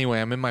everybody. Anyway,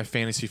 I'm in my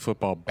fantasy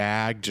football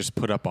bag. Just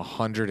put up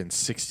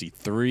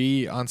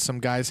 163 on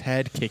some guy's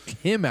head. Kicked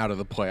him out of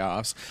the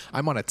playoffs.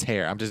 I'm on a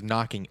tear. I'm just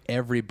knocking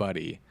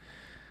everybody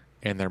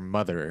and their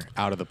mother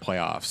out of the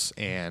playoffs.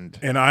 And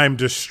I'm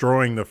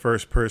destroying the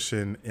first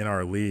person in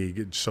our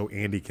league so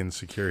Andy can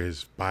secure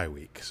his bye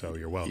week. So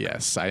you're welcome.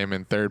 Yes, I am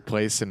in third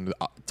place, and the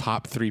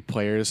top 3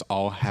 players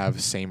all have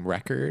same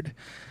record.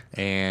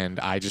 And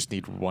I just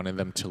need one of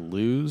them to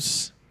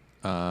lose.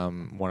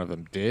 One of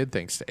them did,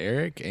 thanks to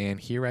Eric. And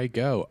here I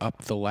go,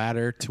 up the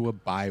ladder to a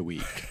bye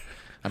week.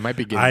 I might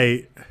be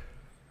getting...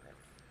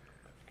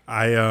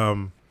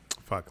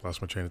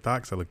 lost my train of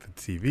thought because I looked at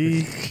the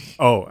TV.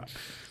 Oh,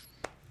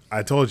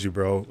 I told you,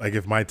 bro. Like,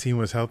 if my team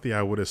was healthy,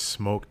 I would have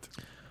smoked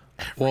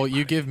everybody. Well,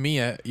 you give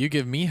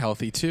me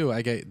healthy, too.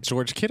 I get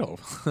George Kittle.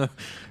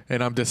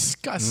 And I'm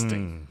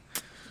disgusting.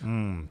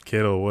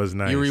 Kittle was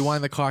nice. You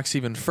rewind the clocks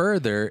even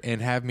further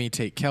and have me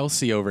take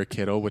Kelsey over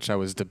Kittle, which I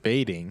was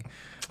debating.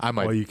 I'm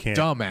a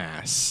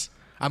dumbass.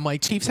 I'm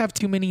like, Chiefs have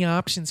too many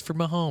options for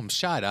Mahomes.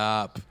 Shut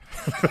up.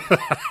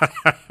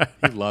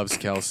 He loves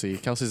Kelsey.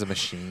 Kelsey's a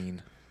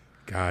machine.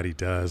 God, he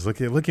does.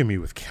 Look at me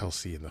with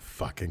Kelsey in the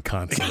fucking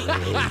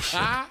consolation.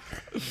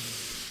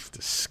 It's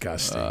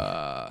disgusting.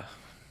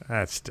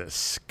 That's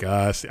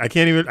disgusting. I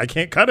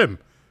can't cut him.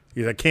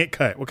 I can't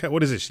cut.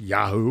 What is this?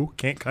 Yahoo?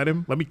 Can't cut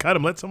him? Let me cut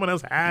him. Let someone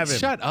else have him.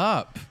 Shut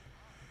up.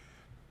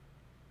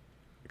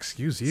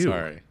 Excuse you.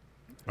 Sorry.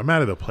 I'm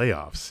out of the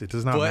playoffs. It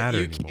does not matter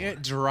anymore. You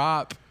can't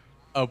drop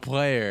a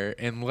player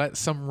and let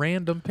some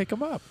random pick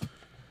him up.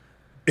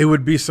 It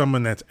would be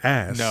someone that's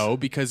ass. No,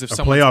 because if a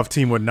playoff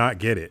team would not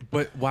get it.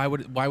 But why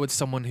would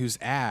someone who's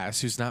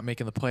ass, who's not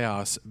making the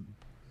playoffs,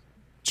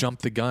 jump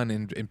the gun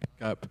and pick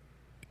up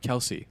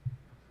Kelsey?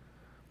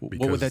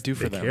 What would that do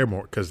for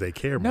them? Because they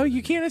care more. No,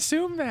 you can't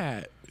assume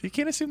that. You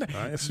can't assume that.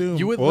 I assume.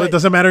 It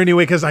doesn't matter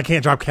anyway because I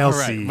can't drop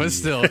Kelsey. Right, but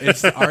still,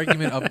 it's the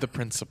argument of the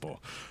principle.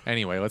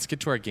 Anyway, let's get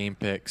to our game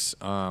picks.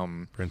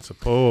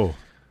 Principle.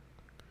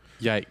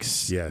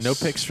 Yikes. Yes. No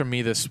picks from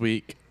me this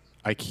week.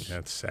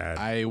 That's sad.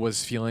 I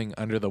was feeling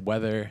under the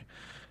weather,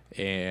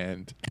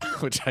 and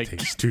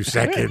takes 2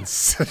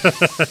 seconds.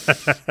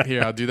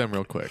 Here, I'll do them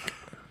real quick.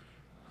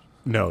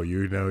 No,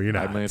 you're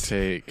not. I'm going to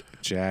take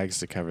Jags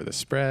to cover the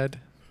spread.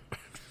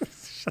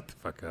 Shut the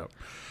fuck up.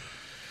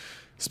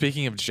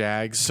 Speaking of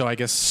Jags, so I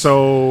guess...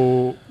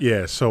 So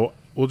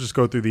we'll just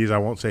go through these. I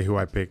won't say who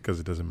I picked because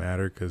it doesn't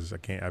matter because I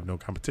have no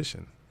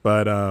competition.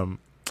 But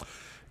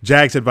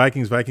Jags at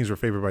Vikings. Vikings were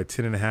favored by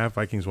 10.5.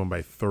 Vikings won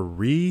by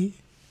 3.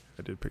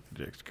 I did pick the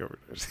Jags to cover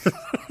this.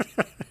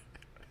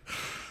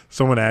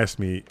 Someone asked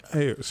me,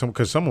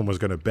 because someone was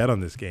going to bet on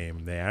this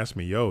game. They asked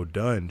me,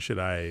 Dunn, should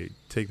I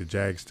take the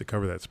Jags to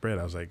cover that spread?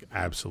 I was like,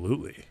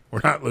 absolutely.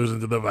 We're not losing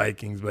to the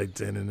Vikings by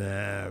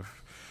 10.5.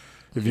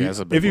 If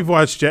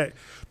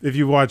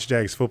you've watched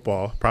Jags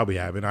football, probably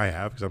haven't. I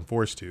have because I'm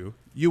forced to.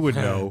 You would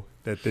know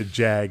that the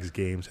Jags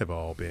games have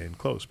all been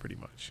close, pretty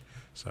much.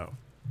 So,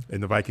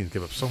 and the Vikings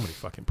give up so many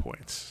fucking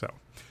points. So,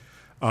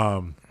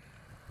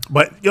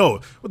 but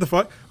what the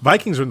fuck?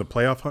 Vikings are in the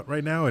playoff hunt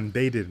right now, and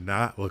they did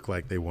not look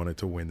like they wanted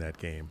to win that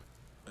game.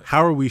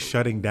 How are we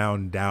shutting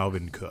down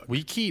Dalvin Cook?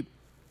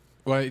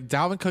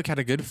 Dalvin Cook had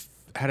a good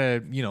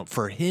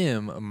for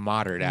him a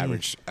moderate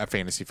average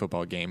fantasy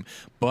football game,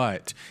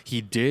 but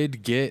he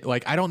did get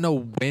I don't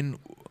know when.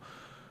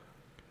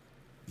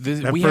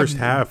 That first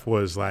half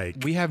was like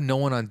we have no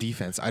one on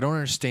defense. I don't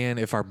understand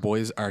if our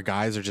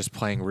guys are just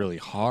playing really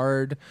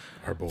hard.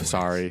 Our boys.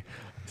 Sorry.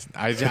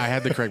 I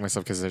had to correct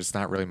myself because it's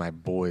not really my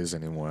boys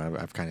anymore.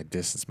 I've kind of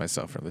distanced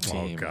myself from the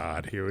team. Oh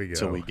God, here we go.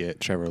 Until we get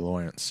Trevor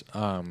Lawrence.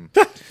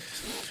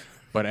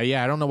 But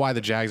I don't know why the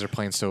Jags are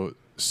playing so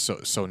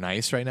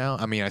nice right now.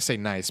 I mean, I say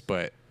nice,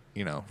 but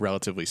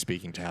relatively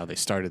speaking to how they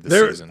started the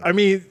season. I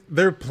mean,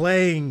 they're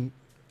playing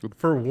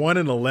for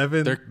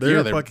 1-11.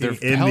 They're fucking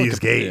in these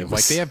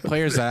games. They have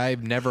players that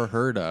I've never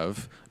heard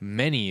of,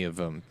 many of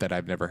them that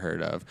I've never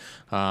heard of,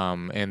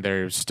 and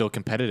they're still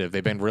competitive.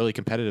 They've been really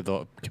competitive.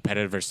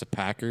 Competitive versus the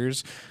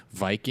Packers,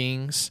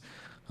 Vikings.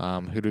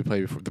 Who do we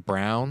play before? The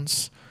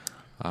Browns,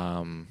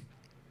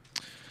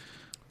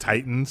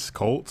 Titans,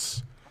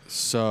 Colts.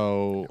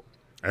 So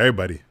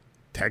everybody,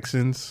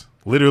 Texans,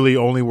 literally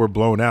only were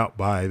blown out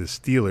by the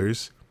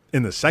Steelers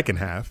in the second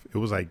half. It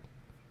was like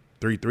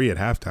 3-3 at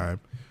halftime.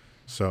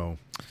 So,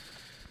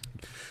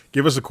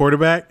 give us a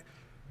quarterback.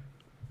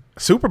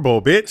 Super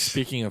Bowl, bitch.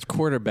 Speaking of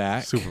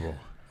quarterback, Super Bowl.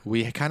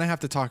 We kind of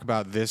have to talk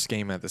about this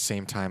game at the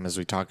same time as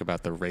we talk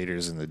about the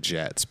Raiders and the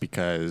Jets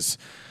because,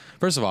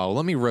 first of all,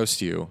 let me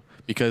roast you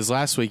because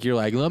last week you're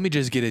like, let me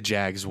just get a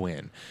Jags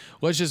win.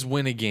 Let's just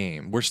win a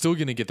game. We're still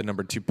going to get the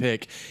number 2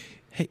 pick.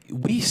 Hey,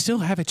 we still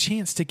have a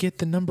chance to get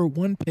the number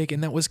 1 pick,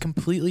 and that was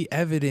completely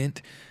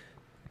evident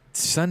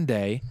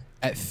Sunday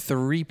at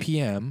 3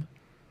 p.m.,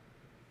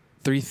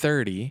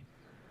 3:30.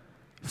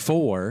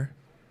 4,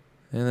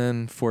 and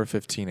then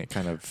 4:15. It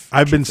kind of.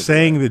 I've been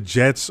saying the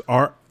Jets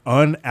are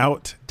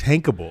unout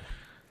tankable,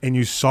 and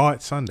you saw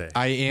it Sunday.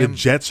 The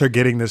Jets are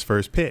getting this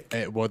first pick.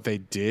 What they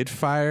did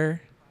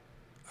fire,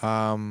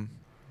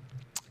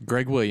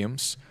 Greg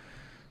Williams,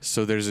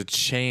 so there's a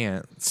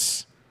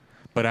chance,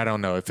 but I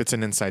don't know if it's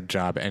an inside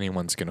job.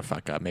 Anyone's gonna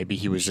fuck up. Maybe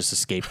he was just a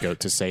scapegoat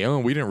to say, "Oh,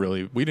 we didn't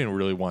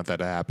really want that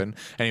to happen."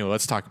 Anyway,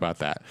 let's talk about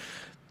that.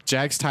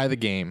 Jags tie the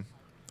game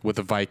with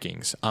the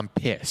Vikings. I'm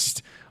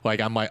pissed.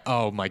 I'm like,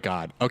 oh my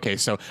God. Okay,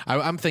 so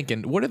I'm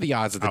thinking, what are the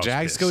odds that the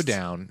Jags go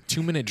down,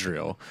 2-minute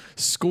drill,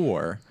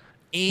 score,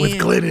 and,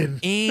 with Glennon,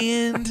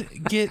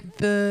 and get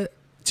the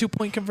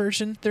 2-point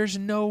conversion? There's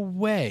no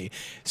way.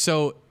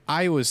 So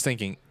I was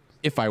thinking,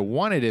 if I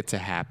wanted it to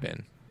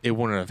happen, it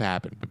wouldn't have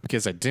happened. But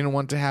because I didn't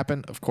want it to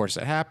happen, of course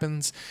it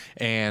happens.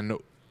 And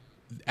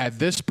at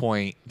this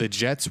point, the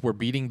Jets were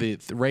beating the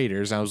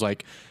Raiders. And I was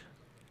like,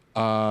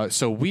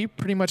 so we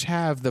pretty much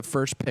have the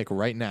first pick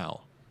right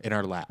now in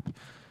our lap.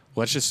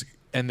 Let's just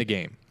end the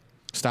game.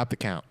 Stop the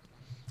count.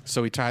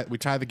 So we tie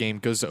the game,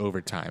 goes to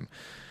overtime.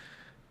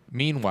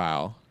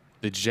 Meanwhile,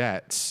 the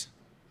Jets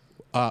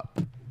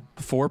up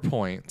 4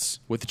 points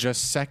with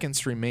just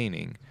seconds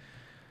remaining,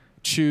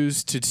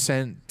 choose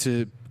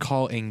to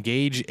call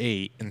engage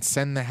 8 and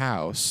send the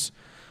house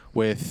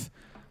with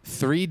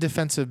 3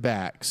 defensive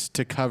backs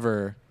to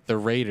cover the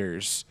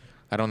Raiders.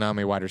 I don't know how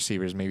many wide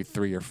receivers, maybe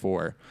 3 or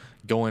 4,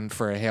 going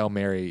for a Hail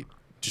Mary,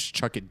 just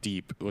chuck it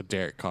deep with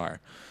Derek Carr.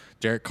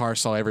 Derek Carr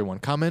saw everyone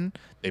coming.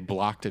 They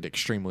blocked it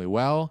extremely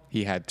well.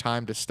 He had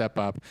time to step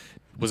up.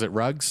 Was it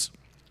Ruggs?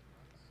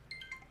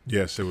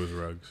 Yes, it was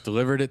Ruggs.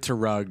 Delivered it to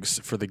Ruggs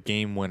for the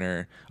game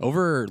winner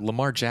over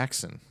Lamar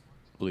Jackson,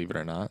 believe it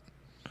or not.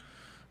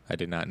 I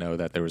did not know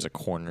that there was a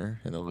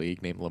corner in the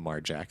league named Lamar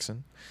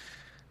Jackson.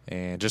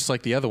 And just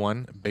like the other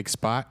one, big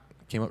spot,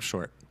 came up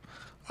short.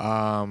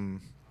 So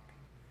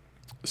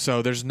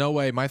there's no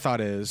way. My thought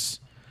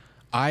is,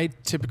 I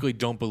typically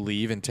don't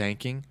believe in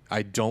tanking.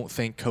 I don't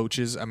think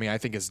coaches, I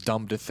think it's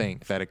dumb to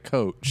think that a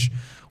coach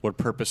would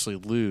purposely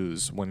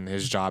lose when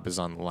his job is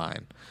on the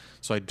line.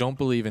 So I don't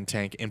believe in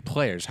tank in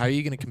players. How are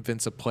you going to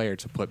convince a player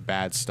to put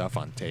bad stuff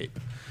on tape?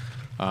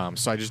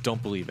 So I just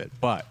don't believe it.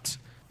 But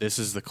this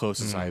is the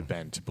closest I've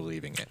been to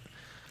believing it.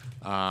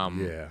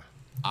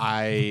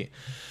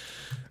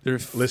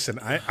 Listen,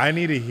 I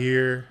need to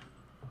hear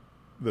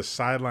the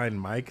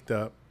sideline mic'd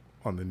up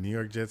on the New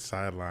York Jets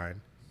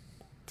sideline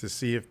to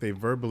see if they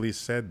verbally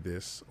said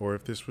this or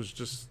if this was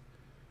just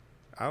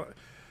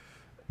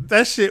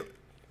that shit,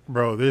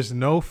 bro. There's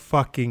no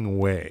fucking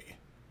way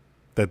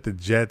that the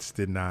Jets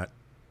did not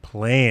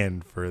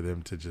plan for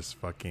them to just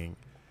fucking.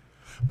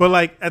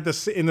 But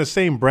in the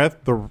same breath,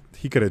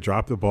 he could have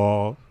dropped the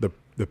ball. The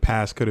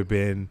pass could have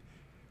been,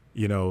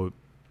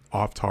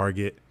 off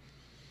target.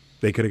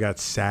 They could have got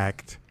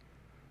sacked.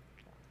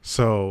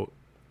 So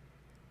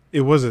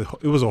it was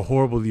a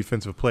horrible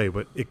defensive play,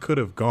 but it could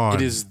have gone.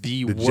 It is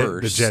the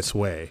worst the Jets'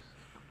 way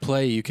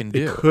play you can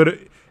do.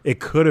 It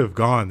could have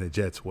gone the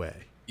Jets'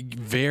 way.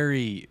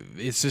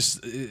 It's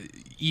just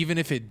even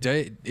if it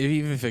did,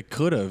 even if it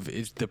could have,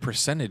 the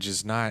percentage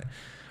is not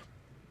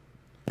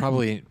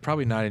probably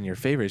not in your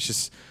favor. It's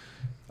just,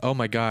 oh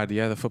my God,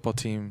 yeah, the football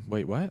team.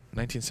 Wait, what?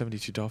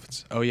 1972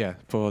 Dolphins. Oh yeah,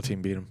 football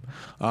team beat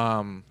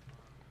them.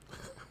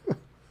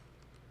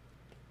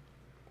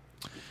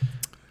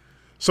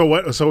 So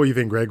what? So you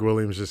think Greg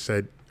Williams just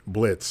said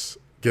blitz,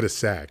 get a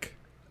sack?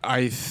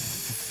 I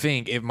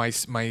think if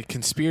my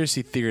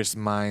conspiracy theorist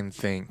mind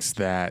thinks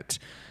that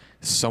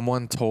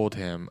someone told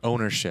him,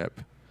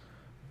 ownership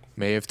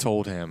may have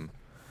told him,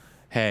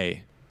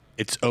 hey,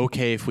 it's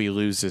okay if we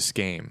lose this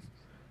game.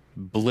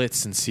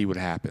 Blitz and see what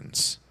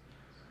happens.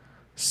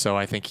 So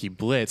I think he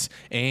blitzed.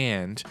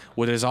 And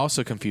what is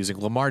also confusing,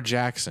 Lamar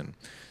Jackson.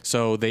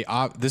 So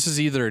this is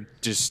either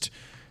just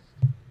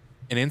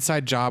an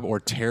inside job or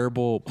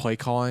terrible play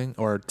calling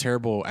or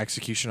terrible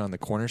execution on the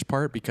corner's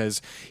part,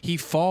 because he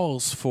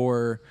falls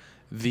for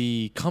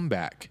the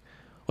comeback.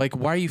 Like,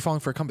 why are you falling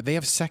for a comeback? They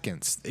have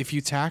seconds. If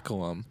you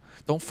tackle them,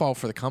 don't fall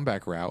for the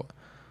comeback route,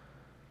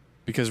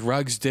 because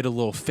Ruggs did a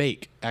little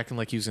fake, acting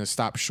like he was going to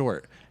stop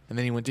short, and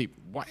then he went deep.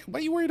 Why are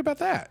you worried about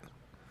that?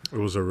 It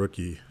was a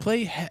rookie.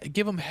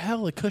 Give him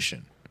hell a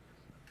cushion.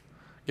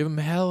 Give him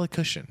hell a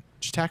cushion.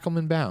 Just tackle him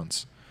in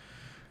bounds.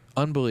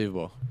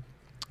 Unbelievable.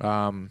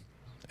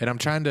 And I'm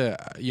trying to,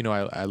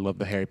 I love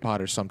the Harry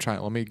Potter, so I'm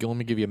trying. Let me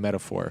give you a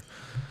metaphor.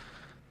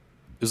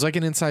 It was like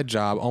an inside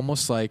job,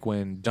 almost like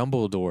when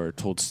Dumbledore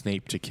told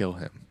Snape to kill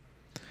him.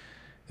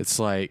 It's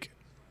like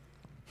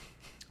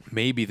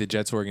maybe the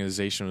Jets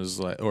organization was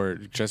like,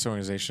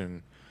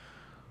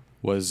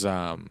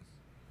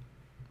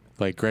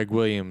 like, Greg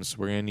Williams,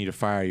 we're gonna need to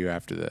fire you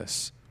after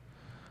this,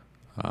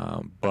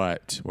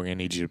 but we're gonna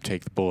need you to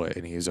take the bullet.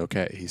 And he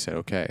said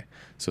okay.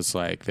 So it's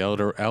like the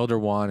elder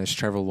one is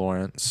Trevor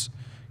Lawrence.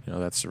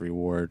 That's the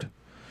reward.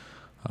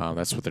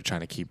 That's what they're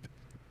trying to keep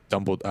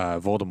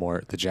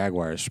Voldemort, the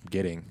Jaguars, from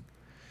getting.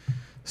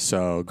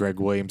 So Greg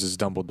Williams is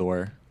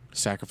Dumbledore,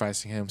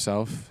 sacrificing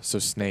himself so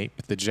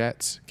Snape, the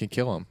Jets, can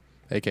kill him,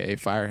 a.k.a.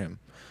 fire him,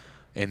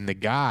 in the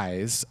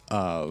guise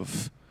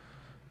of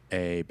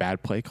a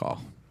bad play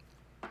call.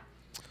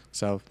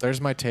 So there's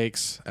my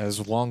takes.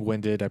 As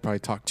long-winded, I probably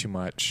talked too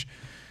much.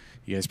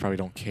 You guys probably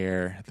don't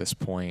care at this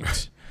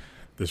point.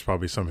 There's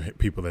probably some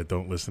people that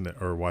don't listen to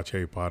or watch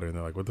Harry Potter, and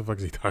they're like, what the fuck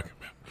is he talking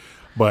about?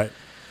 But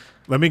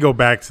let me go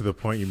back to the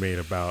point you made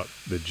about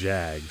the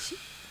Jags.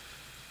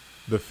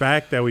 The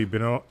fact that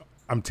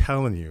I'm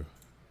telling you,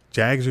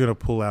 Jags are going to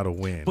pull out a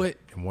win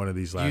in one of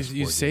these last 4 games.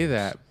 You say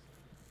that.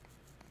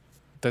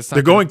 That's not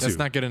They're going to. That's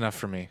not good enough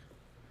for me.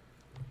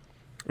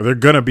 They're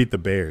going to beat the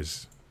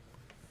Bears.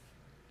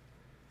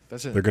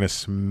 That's it. They're gonna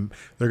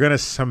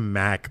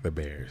smack the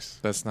Bears.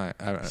 That's not.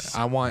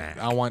 I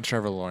want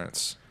Trevor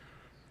Lawrence,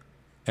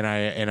 and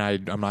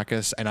I'm not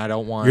gonna. And I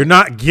don't want. You're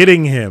not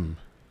getting him.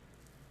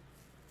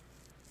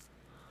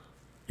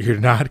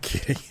 You're not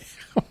getting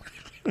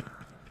him.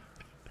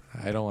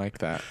 I don't like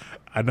that.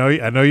 I know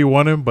you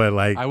want him, but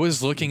like I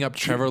was looking up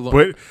Trevor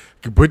Lawrence.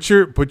 Put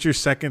your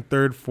second,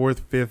 third,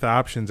 fourth, fifth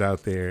options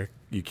out there.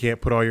 You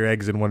can't put all your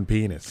eggs in one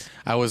penis.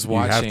 I was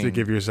watching. You have to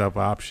give yourself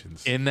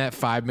options. In that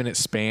 5-minute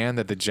span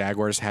that the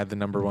Jaguars had the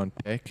number 1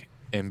 pick,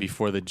 and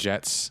before the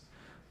Jets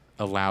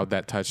allowed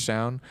that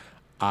touchdown,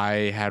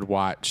 I had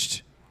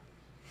watched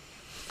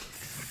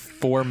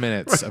 4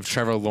 minutes of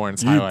Trevor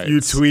Lawrence highlights. You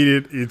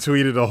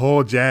tweeted a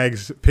whole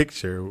Jags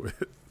picture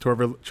with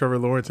Trevor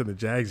Lawrence and the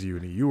Jags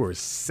uni. You were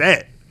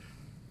set.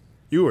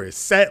 You were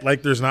set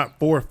like there's not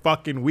 4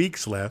 fucking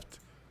weeks left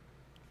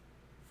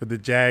for the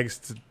Jags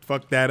to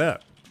fuck that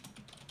up.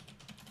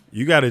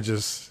 You got to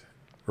just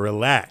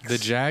relax. The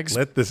Jags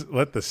let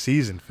the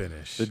season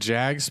finish. The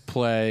Jags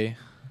play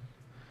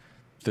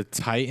the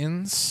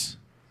Titans.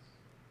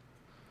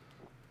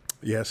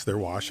 Yes, they're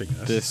washing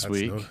us this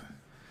week.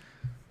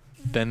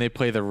 Then they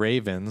play the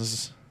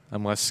Ravens.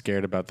 I'm less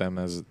scared about them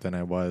than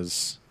I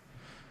was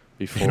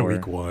before. In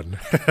week 1.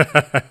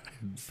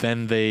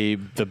 Then the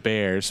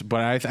Bears,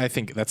 but I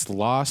think that's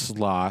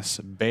loss.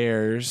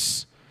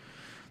 Bears.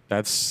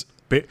 That's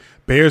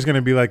Bears going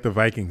to be like the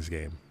Vikings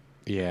game.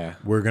 Yeah,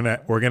 we're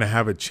gonna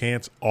have a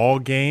chance all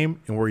game,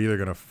 and we're either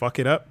gonna fuck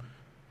it up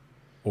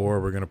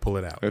or we're gonna pull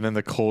it out. And then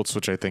the Colts,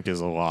 which I think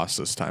is a loss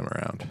this time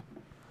around.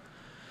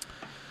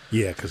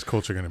 Yeah, because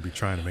Colts are gonna be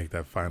trying to make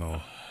that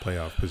final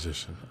playoff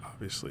position.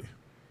 Obviously,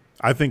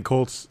 I think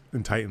Colts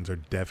and Titans are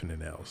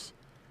definite L's.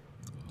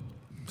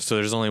 So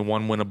there's only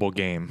one winnable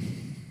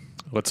game.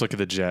 Let's look at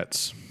the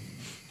Jets.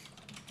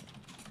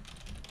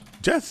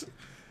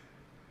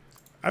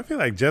 I feel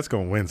like Jets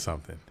gonna win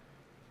something.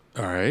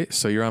 All right,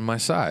 so you're on my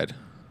side.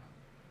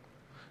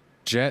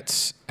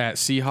 Jets at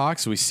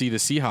Seahawks. We see the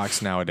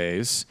Seahawks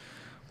nowadays.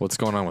 What's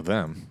going on with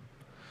them?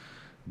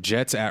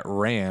 Jets at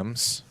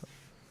Rams.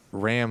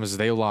 Rams,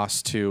 they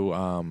lost to...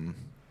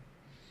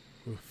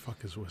 Who the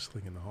fuck is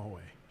whistling in the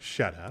hallway?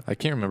 Shut up. I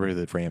can't remember who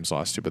the Rams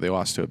lost to, but they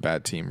lost to a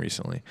bad team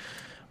recently.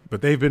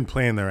 But they've been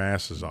playing their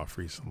asses off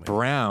recently.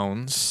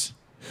 Browns,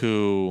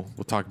 who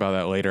we'll talk about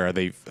that later.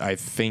 I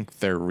think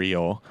they're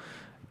real,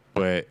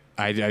 but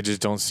I just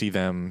don't see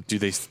them. Do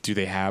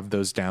they have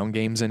those down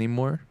games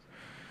anymore,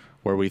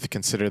 where we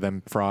consider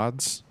them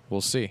frauds? We'll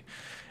see.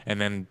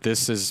 And then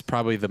this is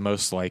probably the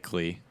most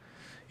likely,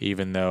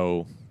 even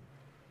though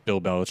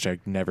Bill Belichick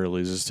never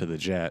loses to the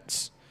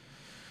Jets.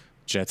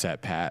 Jets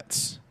at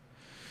Pats.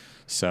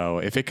 So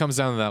if it comes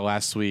down to that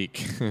last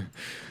week,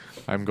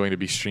 I'm going to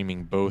be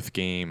streaming both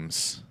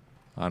games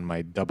on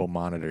my double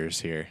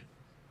monitors here.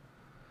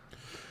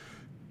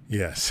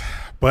 Yes.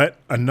 But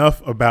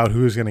enough about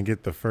who's going to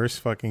get the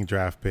first fucking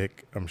draft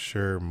pick. I'm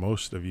sure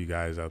most of you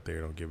guys out there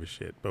don't give a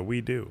shit, but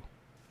we do.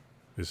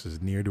 This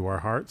is near to our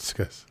hearts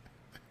because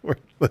we're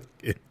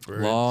looking for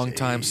Long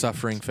time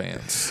suffering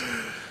fans.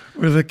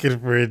 We're looking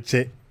for a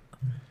change.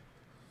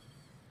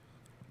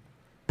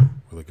 We're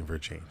looking for a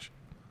change.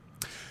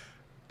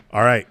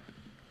 All right.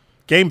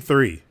 Game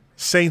 3.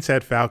 Saints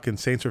at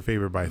Falcons. Saints are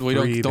favored by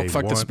 3. Don't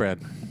fuck won. the spread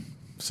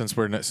since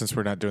we're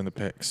not doing the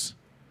picks.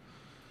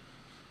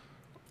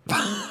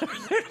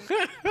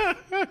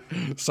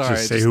 Sorry.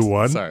 Just say who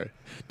won? Sorry.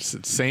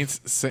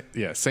 Saints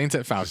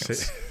at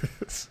Falcons.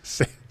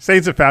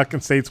 Saints at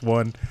Falcons. Saints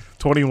won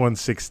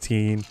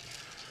 21-16.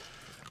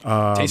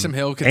 Taysom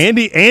Hill.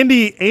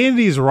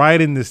 Andy's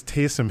riding this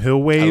Taysom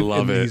Hill wave. I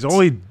love and it.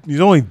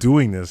 He's only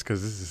doing this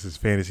because this is his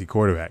fantasy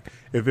quarterback.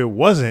 If it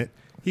wasn't,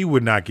 he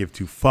would not give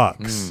two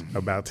fucks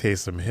about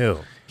Taysom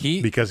Hill.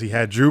 Because he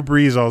had Drew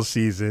Brees all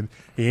season.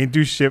 He ain't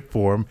do shit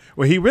for him.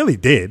 Well, he really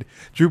did.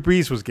 Drew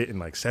Brees was getting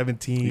like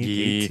 17,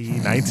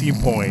 18, 19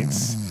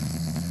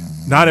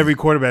 points. Not every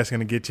quarterback's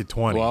going to get you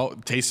 20. Well,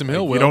 Taysom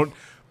Hill will.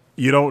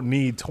 You don't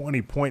need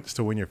 20 points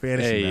to win your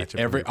fantasy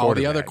matchup. All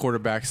the other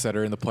quarterbacks that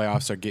are in the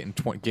playoffs are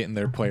getting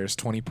their players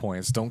 20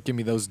 points. Don't give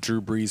me those Drew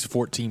Brees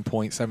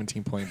 14-point,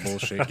 17-point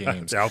bullshit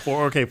games.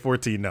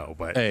 14 no,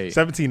 but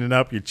 17 and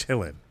up, you're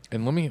chilling.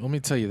 And let me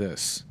tell you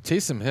this: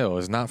 Taysom Hill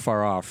is not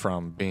far off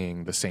from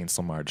being the Saints'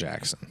 Lamar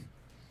Jackson.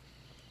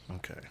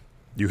 Okay,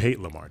 you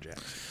hate Lamar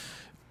Jackson.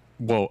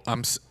 Well,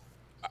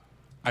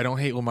 I don't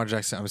hate Lamar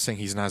Jackson. I'm saying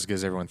he's not as good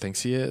as everyone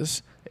thinks he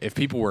is. If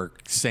people were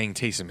saying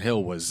Taysom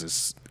Hill was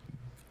this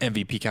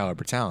MVP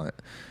caliber talent,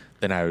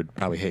 then I would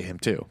probably hate him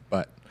too.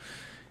 But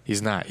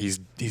he's not. He's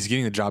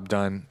getting the job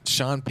done.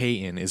 Sean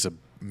Payton is a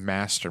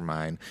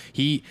mastermind.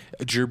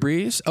 Drew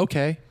Brees,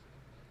 okay,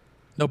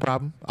 no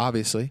problem.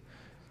 Obviously,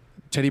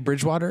 Teddy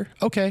Bridgewater,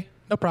 okay,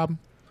 no problem.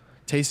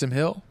 Taysom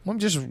Hill, let me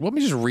just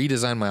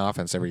redesign my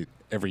offense every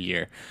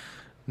year.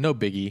 No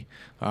biggie.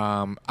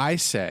 I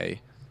say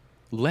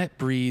let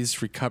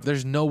Brees recover.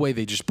 There's no way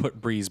they just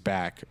put Brees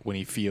back when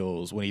he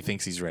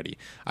thinks he's ready.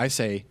 I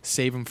say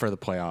save him for the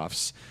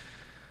playoffs.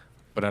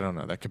 But I don't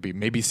know. That could be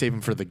maybe save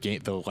him for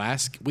the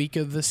last week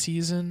of the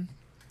season.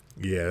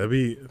 Yeah, that'd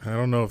be. I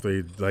don't know if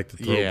they'd like to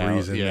throw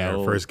Brees in there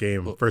first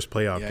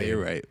playoff game. Yeah,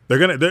 you're right. They're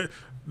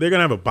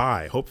gonna have a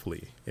bye.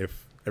 Hopefully,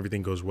 if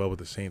everything goes well with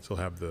the Saints, they'll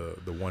have the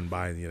one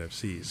bye in the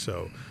NFC.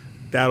 So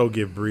that'll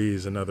give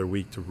Brees another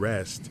week to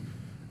rest.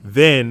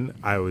 Then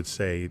I would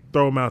say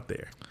throw him out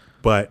there.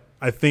 But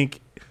I think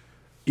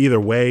either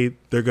way,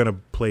 they're going to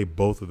play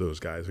both of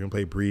those guys. They're going to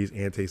play Brees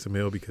and Taysom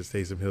Hill because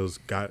Taysom Hill's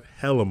got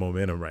hella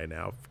momentum right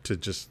now to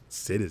just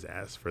sit his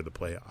ass for the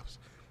playoffs.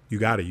 You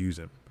got to use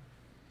him,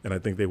 and I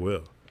think they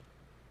will.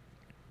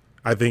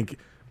 I think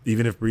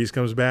even if Brees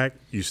comes back,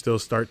 you still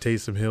start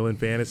Taysom Hill in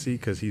fantasy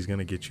because he's going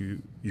to get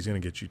you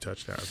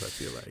touchdowns, I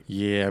feel like.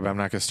 Yeah, but I'm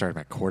not going to start him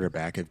at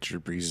quarterback if Drew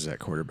Brees is at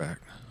quarterback.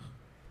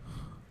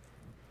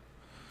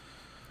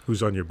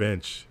 Who's on your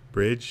bench?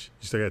 Bridge?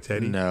 You still got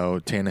Teddy? No,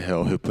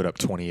 Tannehill, who put up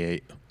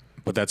 28.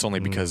 But that's only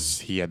because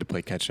he had to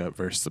play catch-up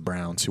versus the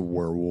Browns, who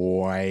were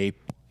wiping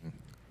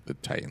the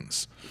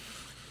Titans.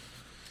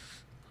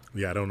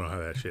 Yeah, I don't know how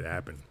that shit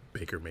happened.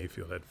 Baker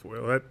Mayfield had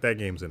 4. Well, that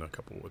game's in a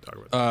couple. We'll talk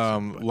about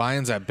that.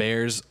 Lions at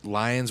Bears.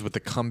 Lions with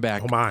the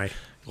comeback. Oh, my.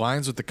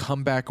 Lions with the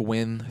comeback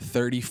win,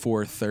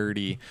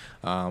 34-30.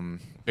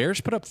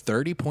 Bears put up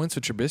 30 points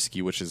with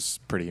Trubisky, which is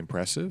pretty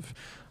impressive.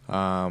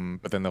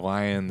 But then the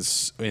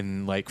Lions,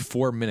 in like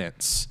 4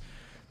 minutes,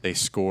 they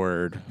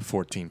scored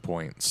 14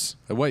 points.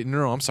 Wait,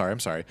 no, I'm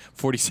sorry.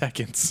 40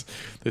 seconds,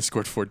 they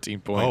scored 14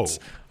 points.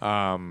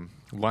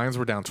 Lions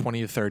were down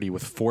 20-30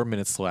 with 4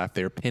 minutes left.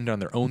 They were pinned on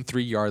their own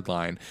 3-yard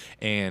line,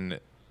 and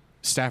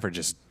Stafford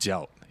just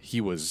dealt. He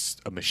was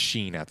a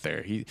machine out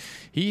there.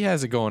 He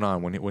has it going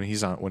on when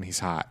he's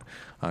hot.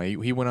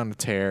 He went on a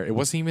tear. It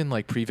wasn't even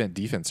like prevent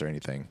defense or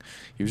anything.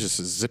 He was just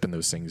zipping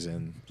those things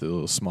in the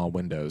little small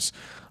windows.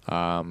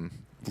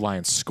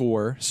 Lions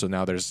score, so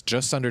now there's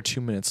just under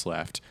 2 minutes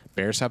left.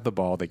 Bears have the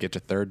ball. They get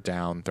to third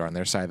down. They're on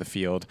their side of the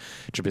field.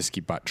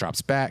 Trubisky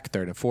drops back,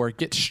 3rd and 4,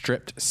 gets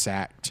stripped,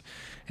 sacked,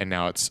 and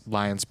now it's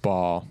Lions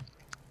ball.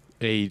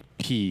 Adrian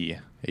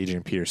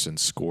Peterson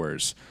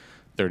scores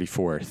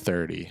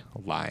 34-30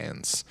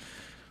 Lions.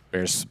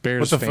 Bears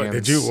what the fans.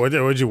 Fuck?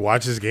 Did you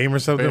watch this game or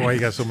something? Why you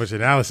got so much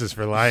analysis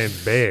for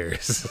Lions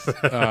Bears?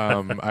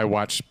 I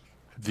watched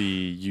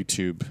the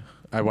YouTube.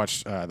 I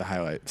watched the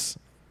highlights.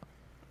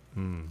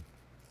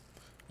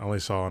 I only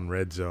saw on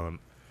Red Zone.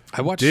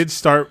 I watched. Did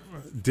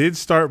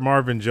start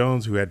Marvin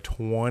Jones, who had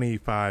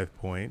 25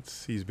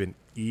 points. He's been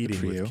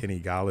eating with Kenny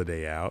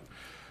Galladay out.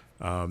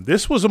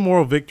 This was a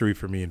moral victory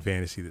for me in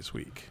fantasy this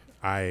week.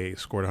 I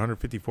scored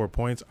 154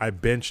 points. I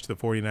benched the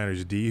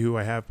 49ers D, who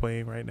I have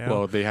playing right now.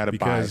 Well, they had a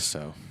bye,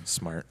 so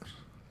smart.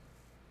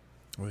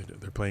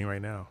 They're playing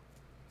right now.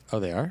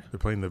 Oh, they are? They're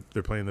playing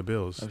the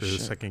Bills. There's a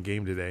second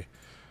game today.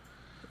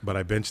 But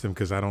I benched them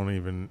because I don't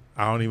even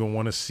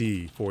want to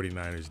see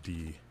 49ers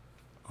D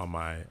on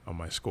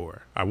my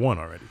score. I won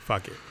already.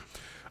 Fuck it.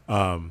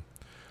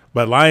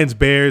 But Lions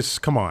Bears,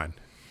 come on.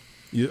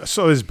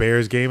 So this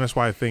Bears game, that's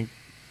why I think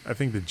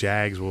the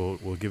Jags will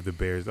give the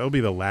Bears. That'll be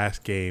the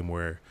last game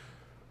where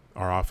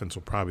our offense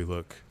will probably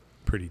look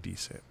pretty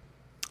decent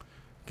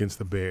against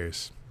the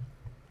Bears.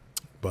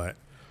 But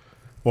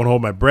won't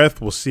hold my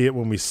breath. We'll see it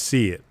when we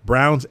see it.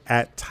 Browns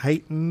at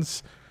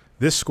Titans.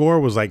 This score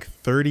was like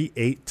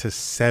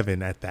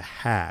 38-7 at the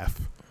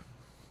half.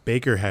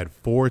 Baker had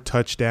 4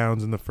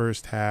 touchdowns in the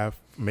first half,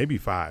 maybe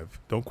 5.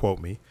 Don't quote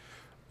me.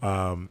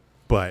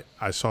 But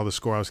I saw the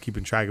score. I was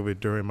keeping track of it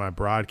during my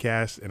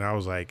broadcast, and I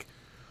was like,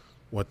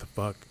 what the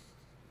fuck?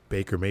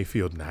 Baker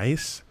Mayfield,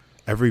 nice.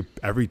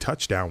 Every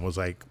touchdown was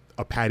like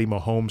a Patty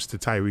Mahomes to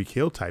Tyreek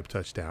Hill type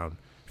touchdown,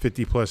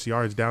 50-plus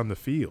yards down the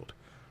field.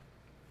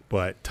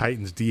 But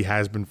Titans D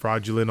has been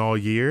fraudulent all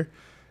year,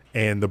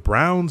 and the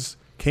Browns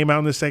came out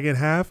in the second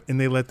half, and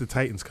they let the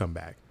Titans come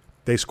back.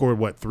 They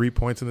scored, 3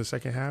 points in the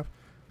second half?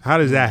 How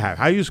does that happen?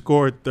 How you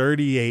scored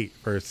 38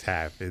 first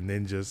half, and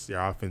then just your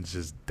offense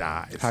just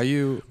dies? How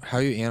you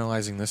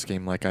analyzing this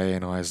game like I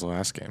analyzed the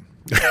last game?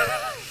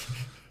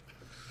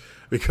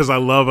 Because I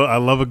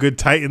love a good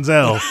Titans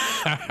L.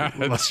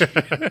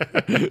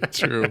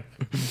 True.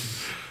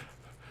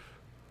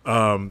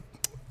 I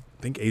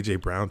think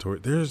AJ Brown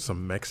there's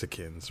some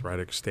Mexicans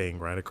staying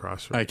right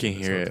across from I can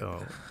hear it.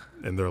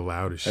 And they're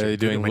loud as shit. Are they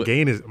doing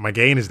my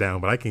gain is down,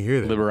 but I can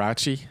hear them.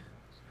 Liberace?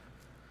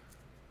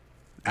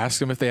 Ask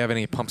them if they have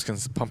any pumpkin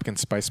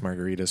spice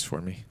margaritas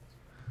for me.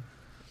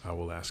 I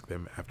will ask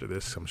them after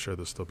this. I'm sure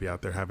they'll still be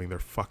out there having their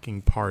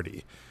fucking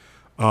party.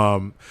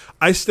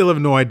 I still have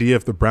no idea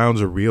if the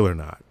Browns are real or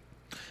not.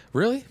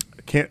 Really?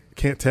 I can't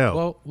tell.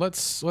 Well,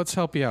 let's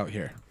help you out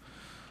here.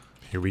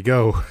 Here we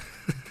go.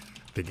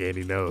 The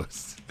Andy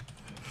knows.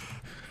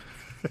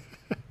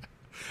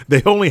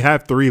 They only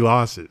have 3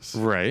 losses.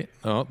 Right.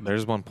 Oh,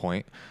 there's one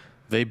point.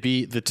 They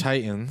beat the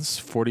Titans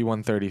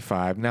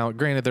 41-35. Now,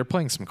 granted, they're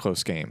playing some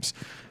close games.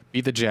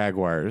 Beat the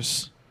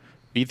Jaguars.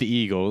 Beat the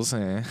Eagles.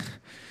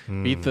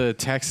 Beat the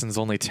Texans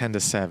only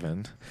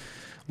 10-7.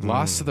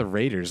 Lost to the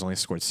Raiders, only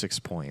scored 6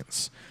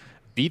 points.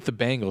 Beat the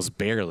Bengals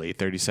barely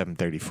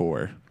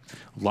 37-34.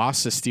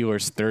 Lost to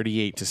Steelers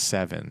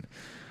 38-7.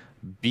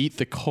 Beat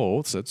the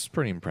Colts. That's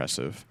pretty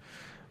impressive.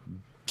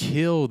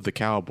 Killed the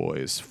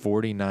Cowboys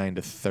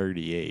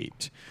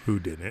 49-38. Who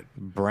didn't?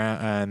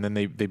 And then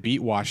they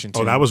beat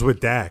Washington. Oh, that was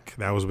with Dak.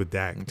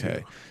 Okay.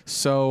 Too.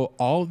 So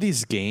all of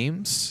these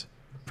games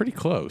pretty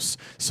close.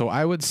 So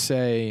I would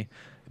say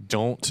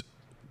don't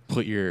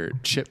put your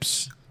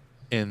chips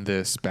in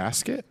this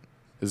basket.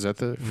 Is that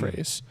the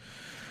phrase?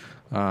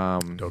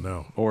 Don't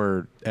know.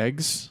 Or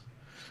eggs.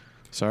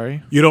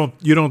 Sorry. You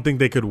don't think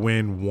they could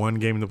win one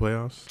game in the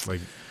playoffs? Like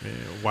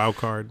wild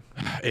card?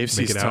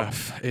 AFC's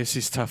tough.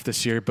 AFC's tough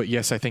this year, but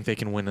yes, I think they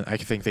can win. I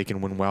think they can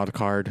win wild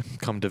card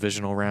come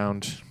divisional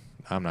round.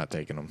 I'm not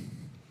taking them.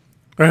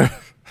 I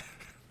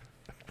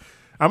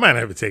might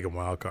have to take a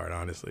wild card,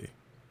 honestly.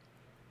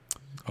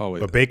 Oh,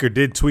 but Baker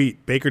did tweet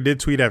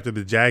after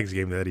the Jags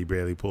game that he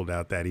barely pulled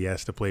out that he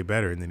has to play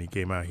better, and then he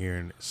came out here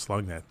and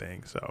slung that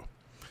thing. So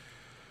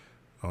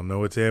I don't know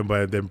what's in,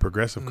 but then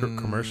progressive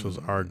commercials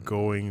are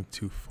going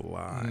to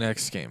fly.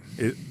 Next game.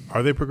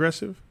 Are they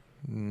progressive?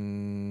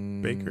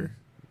 Baker?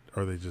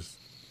 Or are they just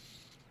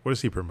 – what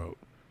does he promote?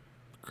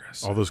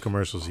 Progressive. All those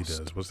commercials he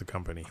does. What's the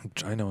company?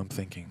 I know I'm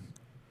thinking.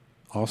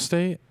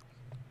 Allstate?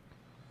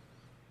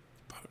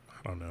 I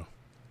don't know.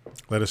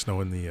 Let us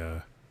know in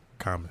the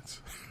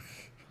comments.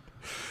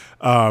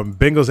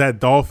 Bengals at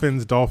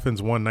Dolphins.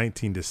 Dolphins won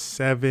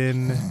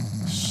 19-7.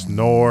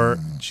 Snore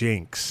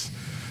jinx.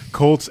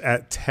 Colts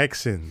at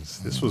Texans.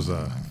 This was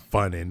a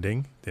fun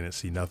ending. Didn't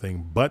see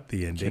nothing but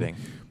the ending.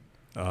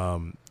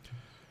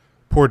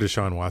 Poor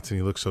Deshaun Watson.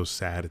 He looked so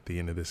sad at the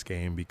end of this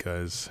game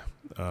because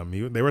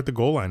they were at the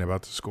goal line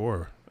about to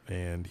score,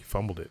 and he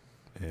fumbled it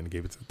and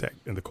gave it to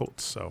the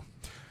Colts. So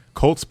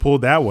Colts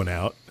pulled that one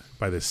out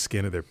by the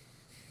skin of their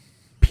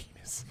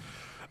penis.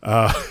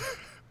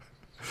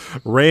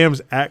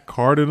 Rams at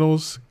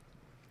Cardinals.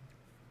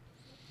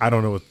 I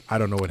don't know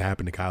what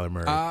happened to Kyler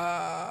Murray.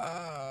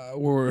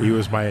 He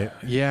was my.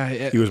 Yeah,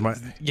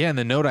 and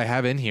the note I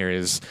have in here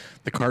is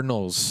the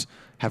Cardinals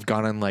have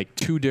gone on like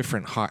 2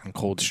 different hot and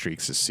cold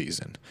streaks this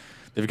season.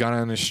 They've gone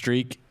on a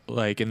streak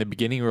like in the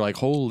beginning. We're like,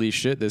 holy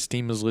shit, this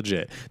team is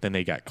legit. Then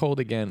they got cold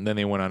again. Then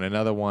they went on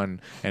another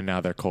one, and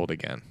now they're cold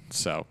again.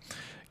 So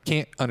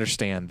can't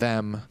understand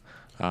them.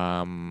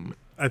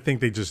 I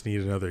think they just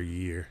need another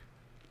year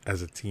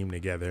as a team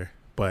together.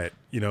 But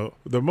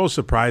the most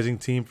surprising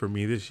team for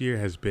me this year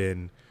has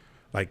been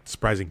like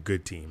surprising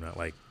good team, not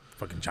like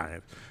fucking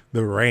Giants.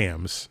 The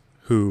Rams,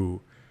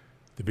 who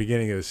the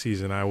beginning of the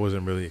season I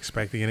wasn't really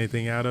expecting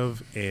anything out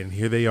of, and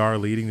here they are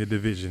leading the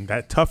division.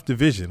 That tough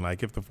division.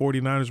 Like if the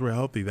 49ers were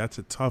healthy, that's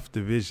a tough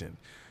division.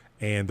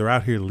 And they're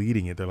out here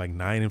leading it. They're like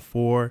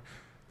 9-4.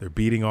 They're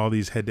beating all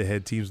these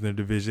head-to-head teams in their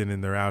division,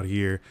 and they're out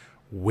here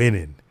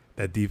winning.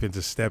 That defense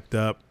has stepped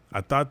up. I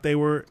thought they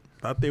were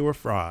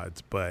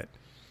frauds, but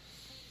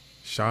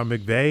Sean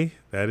McVay,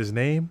 that his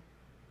name.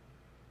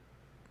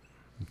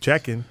 I'm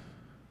checking.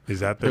 Is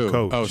that their Who?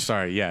 coach? Oh,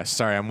 sorry. Yes.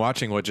 Sorry. I'm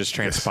watching what just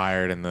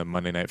transpired in the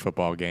Monday Night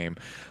Football game.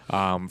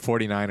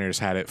 49ers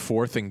had it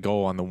 4th and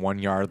goal on the 1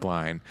 yard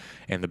line,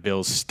 and the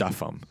Bills stuff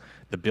them.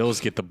 The Bills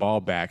get the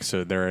ball back,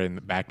 so they're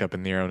backed up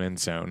in their own end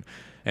zone.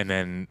 And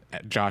then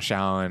Josh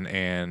Allen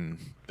and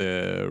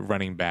the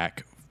running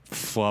back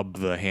flub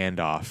the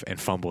handoff and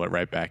fumble it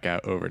right back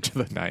out over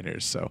to the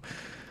Niners. So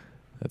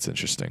that's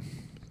interesting.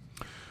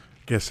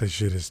 Guess I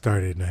should have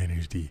started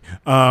Niners D.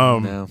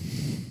 No.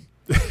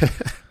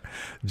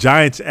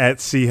 Giants at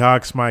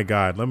Seahawks. My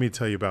God, let me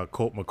tell you about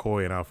Colt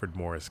McCoy and Alfred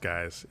Morris,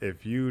 guys.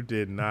 If you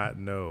did not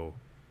know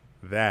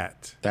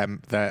that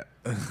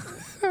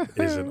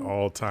is an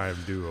all-time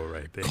duo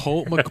right there.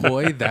 Colt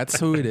McCoy, that's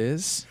who it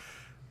is?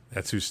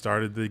 That's who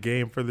started the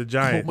game for the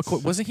Giants.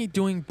 Colt McCoy, wasn't he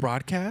doing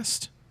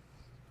broadcast?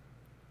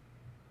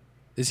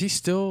 Is he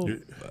still?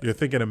 You're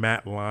thinking of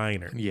Matt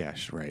Leinart.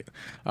 Yes, right.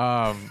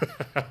 Wow.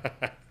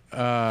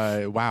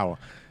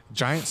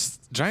 Giants,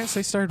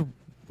 they started.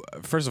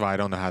 First of all, I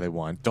don't know how they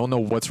won. Don't know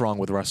what's wrong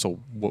with Russell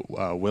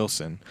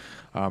Wilson.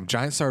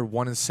 Giants started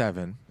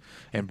 1-7,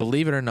 and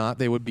believe it or not,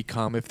 they would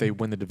become if they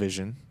win the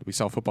division. We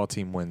saw a football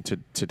team win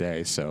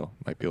today, so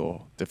might be a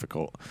little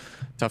difficult.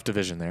 Tough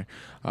division there.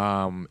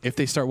 If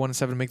they start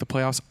 1-7 and make the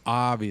playoffs,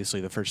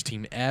 obviously the first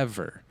team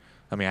ever.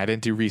 I mean, I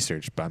didn't do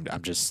research, but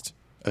I'm just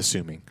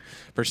assuming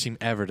first team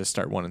ever to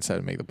start 1-7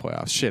 and make the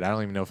playoffs. Shit, I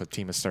don't even know if a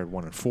team has started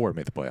 1-4 and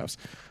made the playoffs.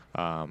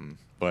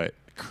 But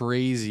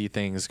crazy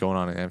things going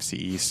on in NFC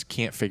East.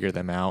 Can't figure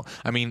them out.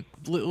 I mean,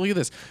 look at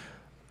this.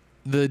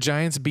 The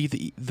Giants beat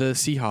the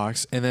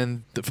Seahawks, and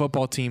then the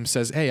football team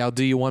says, hey, I'll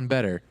do you one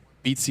better.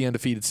 Beats the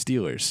undefeated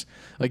Steelers.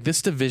 Like,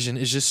 this division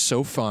is just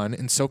so fun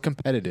and so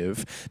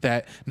competitive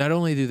that not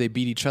only do they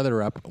beat each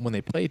other up when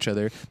they play each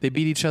other, they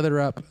beat each other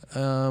up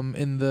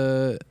in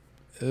the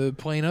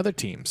playing other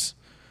teams.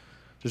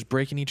 Just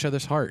breaking each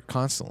other's heart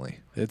constantly.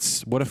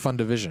 What a fun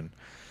division.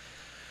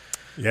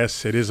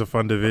 Yes, it is a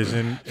fun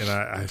division, and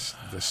I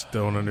just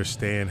don't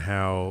understand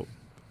how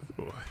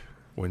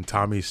when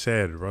Tommy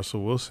said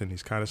Russell Wilson,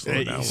 he's kind of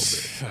slowing down a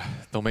little bit.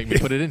 Don't make me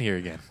put it in here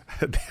again.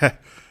 I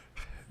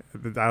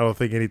don't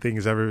think anything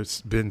has ever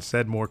been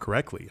said more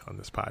correctly on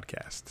this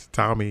podcast.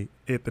 Tommy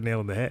hit the nail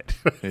on the head.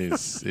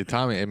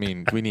 Tommy, I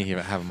mean, we need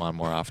to have him on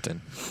more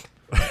often.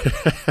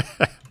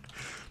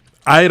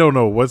 I don't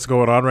know what's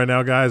going on right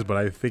now, guys, but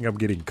I think I'm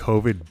getting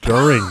COVID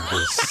during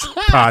this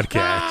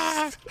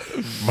podcast.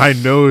 My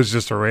nose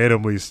just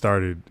randomly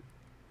started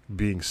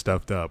being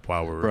stuffed up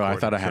while we're recording. Bro, I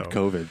thought I had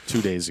COVID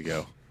 2 days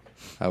ago.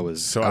 I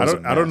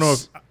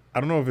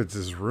don't know if it's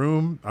his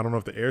room. I don't know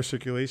if the air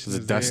circulation is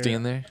it dusty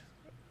in there,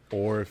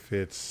 or if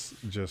it's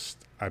just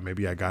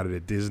maybe I got it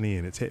at Disney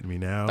and it's hitting me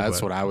now.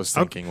 That's what I was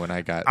thinking when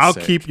I got. I'll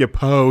sick. keep you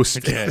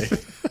posted. Okay.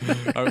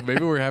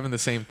 Maybe we're having the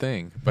same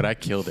thing, but I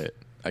killed it.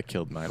 I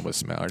killed mine with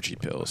some allergy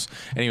pills.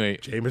 Anyway,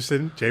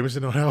 Jameson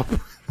don't help.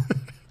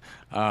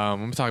 I'm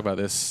going to talk about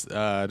this.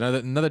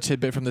 Another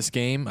tidbit from this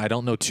game. I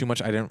don't know too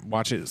much. I didn't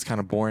watch it. It's kind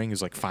of boring. It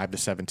was like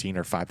 5-17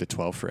 or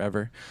 5-12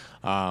 forever.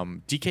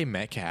 DK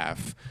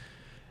Metcalf.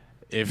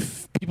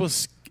 If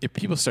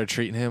people start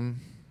treating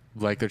him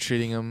like they're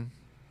treating him,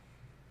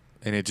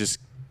 and it just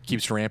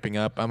keeps ramping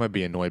up, I'm gonna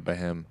be annoyed by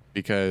him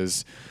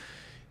because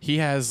he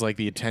has like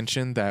the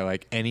attention that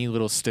like any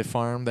little stiff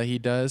arm that he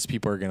does,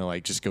 people are gonna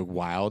like just go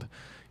wild.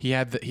 He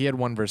had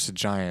one versus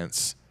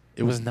Giants.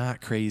 It was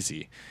not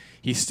crazy.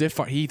 He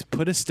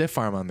put a stiff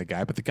arm on the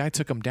guy, but the guy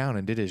took him down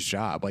and did his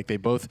job. Like they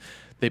both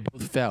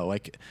fell.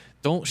 Like,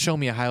 don't show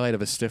me a highlight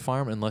of a stiff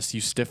arm unless you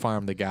stiff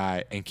arm the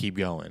guy and keep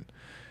going.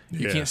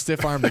 You can't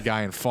stiff arm the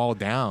guy and fall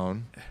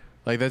down.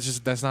 Like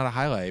that's not a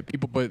highlight.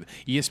 But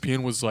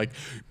ESPN was like,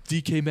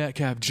 DK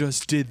Metcalf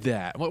just did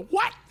that. I'm like,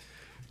 what?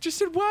 Just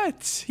did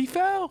what? He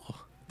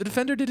fell. The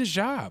defender did his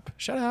job.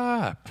 Shut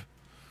up.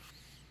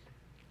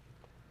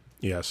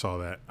 Yeah, I saw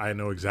that. I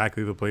know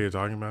exactly the play you're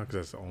talking about because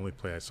that's the only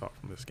play I saw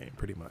from this game,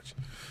 pretty much.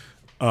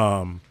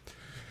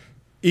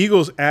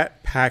 Eagles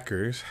at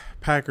Packers.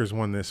 Packers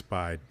won this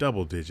by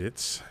double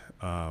digits.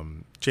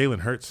 Jalen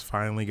Hurts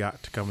finally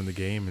got to come in the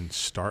game and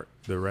start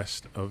the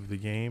rest of the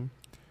game.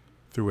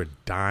 Threw a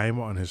dime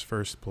on his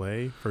first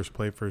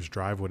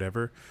drive,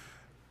 whatever.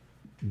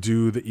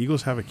 Do the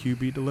Eagles have a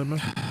QB dilemma?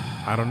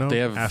 I don't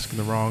know. Asking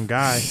the wrong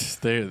guy.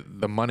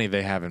 The money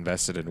they have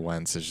invested in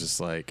Wentz is just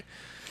like,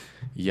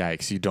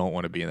 yikes, you don't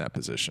want to be in that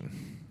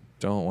position.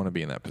 Don't want to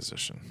be in that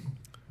position.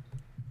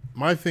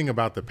 My thing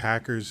about the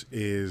Packers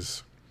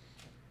is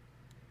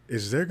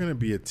there going to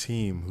be a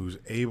team who's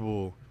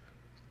able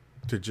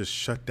to just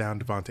shut down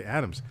Devontae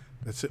Adams?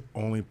 That's the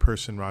only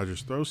person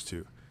Rodgers throws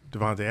to.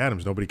 Devontae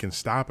Adams. Nobody can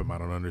stop him. I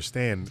don't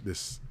understand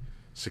this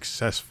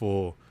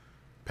successful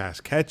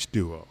pass-catch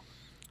duo.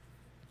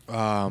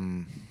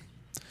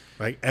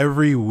 Like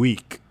every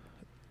week,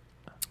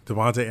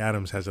 Devontae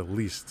Adams has at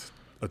least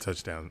a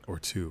touchdown or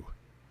two.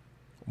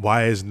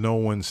 Why is no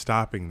one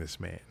stopping this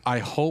man? I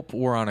hope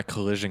we're on a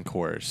collision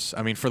course.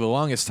 I mean, for the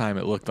longest time,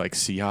 it looked like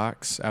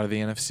Seahawks out of the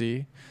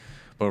NFC.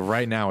 But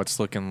right now, it's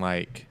looking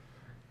like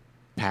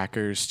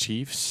Packers,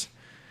 Chiefs,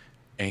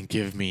 and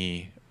give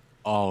me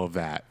all of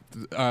that.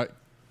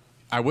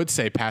 I would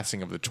say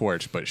passing of the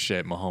torch, but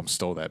shit, Mahomes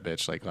stole that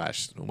bitch like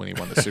last when he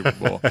won the Super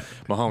Bowl.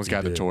 Mahomes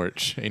got the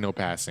torch. Ain't no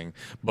passing.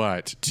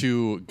 But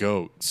 2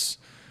 GOATs.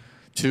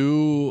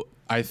 2,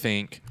 I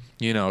think,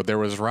 there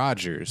was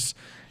Rodgers,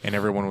 and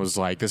everyone was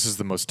like, this is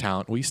the most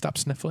talent. Will you stop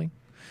sniffling?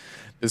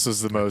 This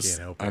was the most.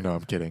 I know,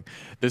 I'm kidding.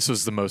 This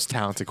was the most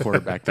talented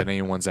quarterback that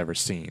anyone's ever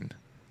seen.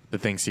 The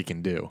things he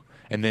can do.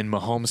 And then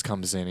Mahomes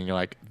comes in, and you're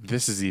like,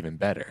 this is even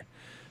better.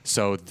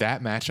 So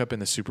that matchup in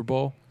the Super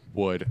Bowl,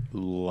 would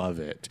love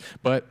it.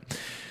 But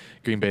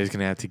Green Bay is going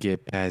to have to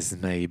get past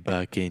my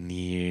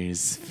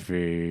Buccaneers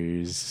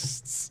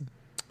first.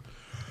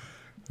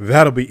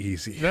 That'll be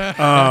easy.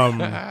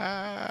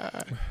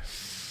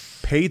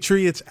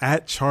 Patriots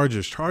at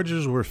Chargers.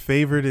 Chargers were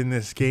favored in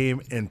this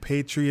game, and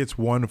Patriots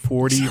won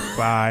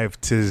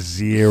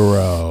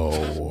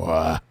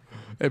 45-0.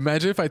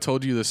 Imagine if I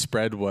told you the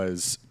spread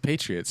was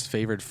Patriots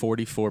favored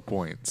 44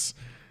 points.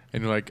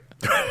 And you're like,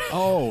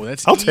 oh,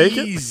 that's I'll take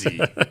easy.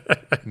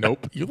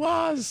 Nope, you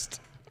lost.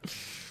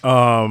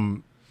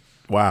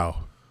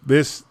 Wow.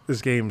 This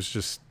game's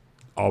just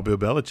all Bill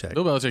Belichick.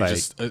 Bill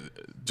Belichick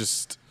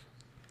just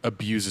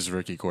abuses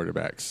rookie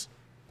quarterbacks.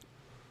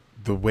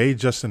 The way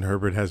Justin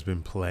Herbert has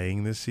been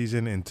playing this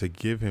season, and to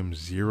give him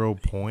 0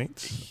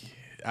 points.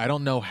 I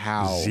don't know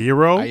how.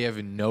 0? I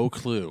have no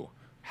clue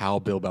how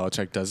Bill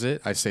Belichick does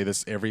it. I say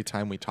this every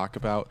time we talk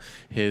about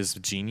his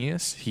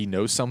genius. He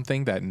knows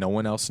something that no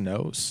one else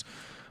knows,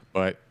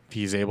 but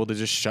he's able to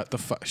just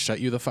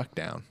shut you the fuck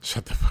down.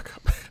 Shut the fuck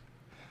up.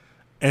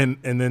 And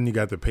then you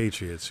got the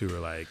Patriots who are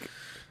like,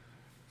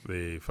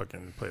 they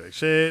fucking play like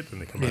shit,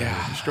 and they come out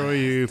and destroy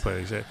you, play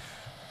like shit.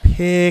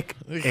 Pick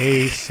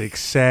a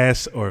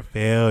success or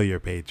failure,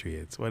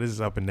 Patriots. What is this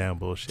up and down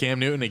bullshit? Cam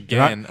Newton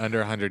again under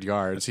 100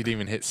 yards. He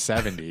didn't even hit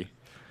 70.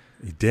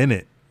 He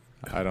didn't.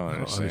 I don't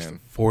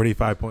understand.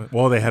 45 points.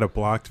 Well, they had a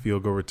blocked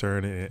field goal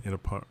return and a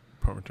punt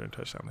return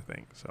touchdown, I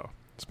think. So,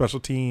 special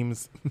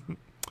teams.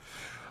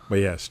 But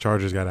yes,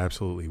 Chargers got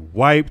absolutely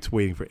wiped,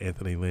 waiting for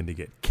Anthony Lynn to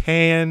get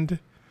canned.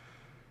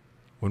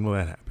 When will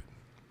that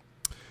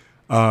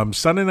happen?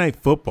 Sunday Night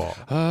Football.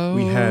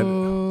 We had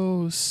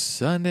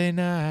Sunday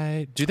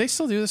night. Do they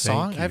still do the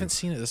song? I haven't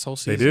seen it this whole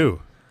season.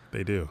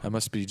 They do. I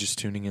must be just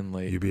tuning in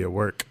late. You be at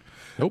work.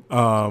 Nope.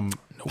 Don't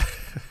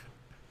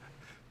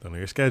know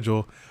your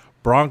schedule.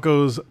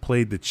 Broncos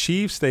played the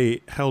Chiefs.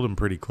 They held them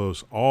pretty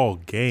close all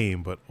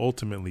game, but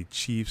ultimately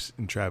Chiefs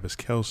and Travis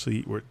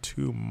Kelce were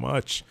too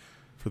much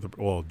for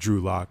Drew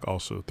Lock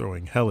also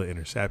throwing hella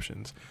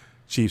interceptions.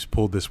 Chiefs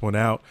pulled this one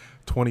out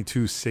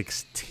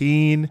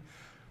 22-16.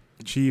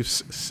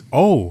 Chiefs.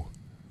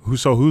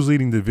 Who's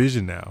leading the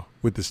division now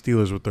with the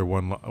Steelers with their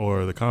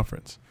or the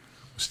conference?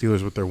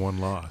 Steelers with their one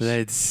loss.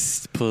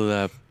 Let's pull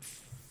up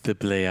the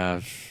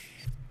playoff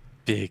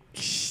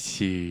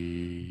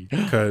picture.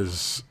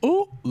 Because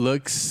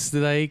looks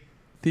like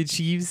the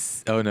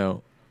Chiefs. Oh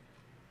no,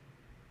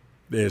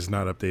 it's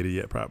not updated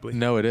yet. Probably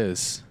no, it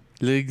is.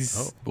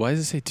 Why does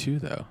it say 2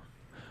 though?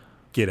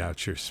 Get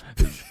out your.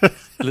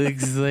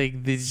 Looks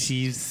like the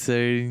Chiefs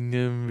are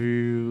number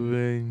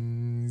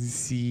 1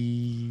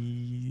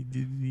 seed.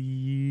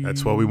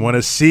 That's what we want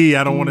to see.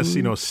 I don't want to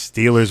see no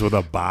Steelers with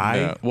a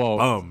bye. No. Well,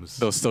 bums.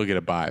 They'll still get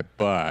a bye,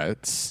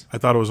 but I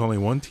thought it was only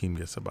one team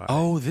gets a bye.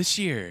 Oh, this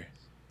year.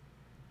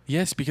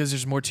 Yes, because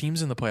there's more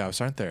teams in the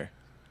playoffs, aren't there?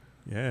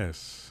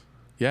 Yes.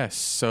 Yes.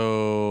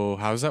 So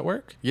how does that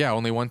work? Yeah,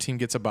 only one team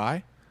gets a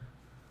bye?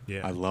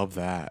 Yeah. I love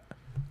that.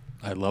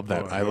 I like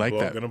that. I'm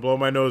going to blow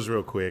my nose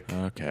real quick.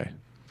 Okay.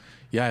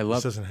 Yeah, I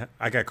love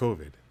I got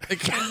COVID.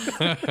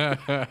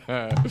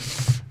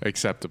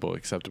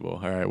 Acceptable.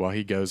 All right, while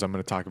he goes, I'm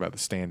going to talk about the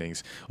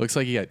standings. Looks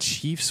like you got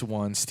Chiefs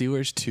 1,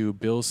 Steelers 2,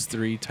 Bills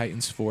 3,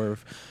 Titans 4,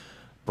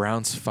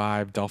 Browns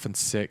 5, Dolphins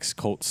 6,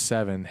 Colts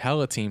 7.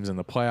 Hella teams in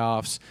the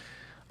playoffs.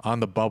 On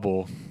the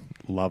bubble,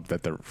 love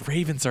that the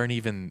Ravens aren't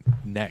even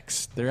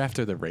next. They're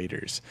after the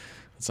Raiders.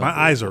 My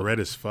eyes are red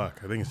as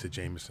fuck. I think it's the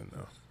Jameson,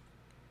 though.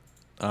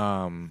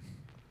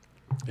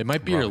 It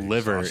might be your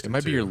liver. It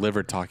might be your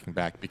liver talking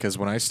back, because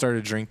when I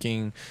started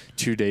drinking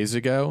 2 days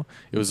ago,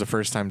 it was the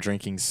first time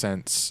drinking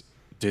since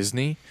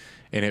Disney,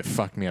 and it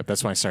fucked me up.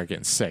 That's when I started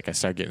getting sick. I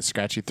started getting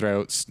scratchy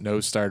throats,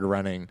 nose started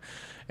running,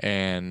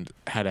 and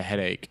had a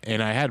headache.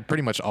 And I had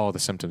pretty much all the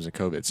symptoms of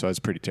COVID, so I was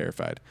pretty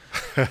terrified.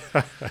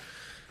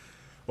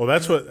 Well,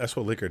 that's what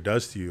liquor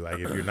does to you. Like,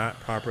 if you're not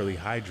properly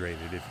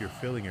hydrated, if you're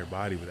filling your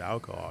body with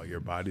alcohol, your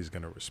body's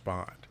going to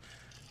respond.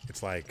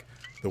 It's like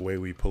the way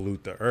we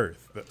pollute the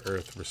earth. The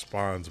earth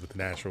responds with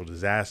natural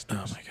disasters.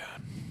 Oh, my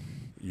God.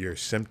 Your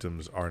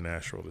symptoms are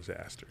natural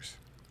disasters.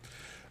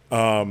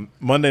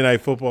 Monday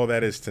Night Football,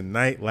 that is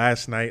tonight,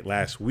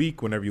 last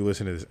week, whenever you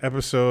listen to this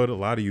episode. A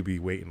lot of you be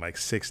waiting like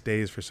 6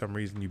 days for some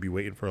reason. You be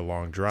waiting for a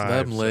long drive.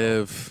 Let them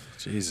live.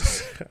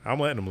 Jesus. I'm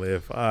letting them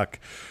live. Fuck.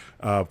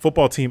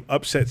 Football team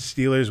upset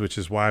Steelers, which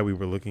is why we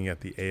were looking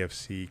at the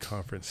AFC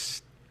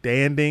conference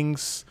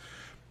standings.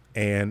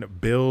 And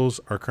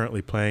Bills are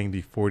currently playing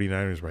the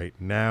 49ers right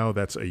now.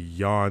 That's a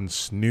yawn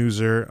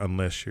snoozer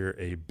unless you're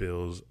a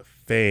Bills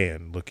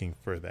fan looking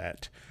for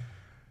that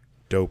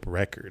dope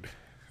record.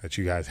 that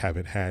you guys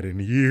haven't had in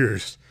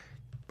years,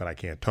 but I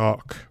can't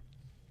talk.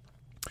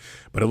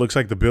 But it looks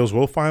like the Bills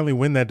will finally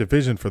win that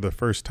division for the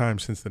first time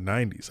since the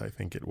 90s, I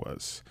think it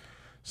was.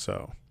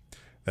 So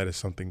that is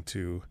something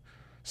to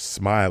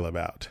smile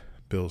about,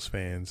 Bills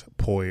fans.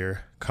 Poyer,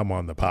 come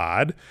on the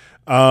pod.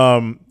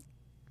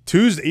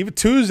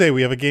 Tuesday,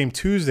 we have a game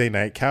Tuesday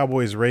night.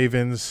 Cowboys,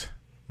 Ravens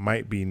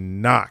might be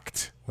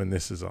knocked when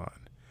this is on.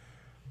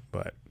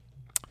 But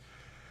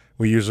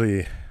we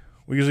usually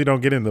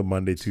don't get into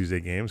Monday, Tuesday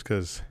games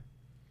because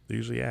they're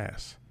usually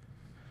ass.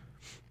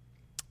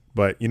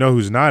 But you know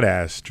who's not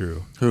ass,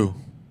 Drew? Who?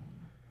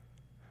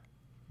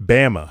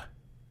 Bama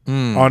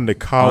on the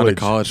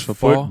college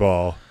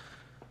football.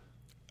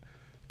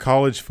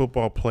 College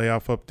football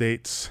playoff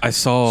updates. I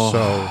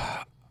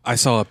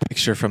saw a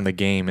picture from the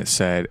game. It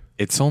said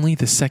it's only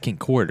the second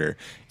quarter,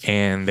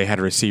 and they had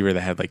a receiver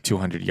that had like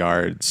 200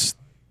 yards,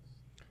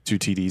 2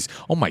 TDs.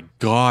 Oh my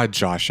God,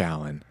 Josh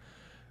Allen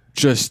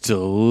just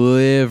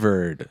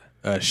delivered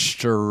a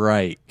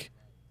strike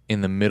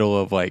in the middle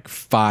of like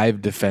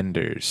 5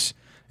 defenders.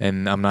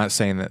 And I'm not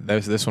saying that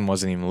this one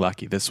wasn't even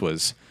lucky. This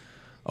was,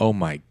 oh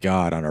my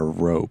God, on a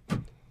rope.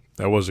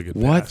 That was a good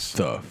pass.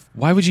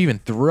 Why would you even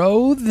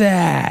throw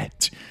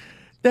that?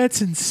 That's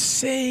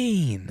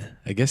insane.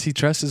 I guess he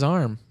trusts his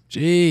arm.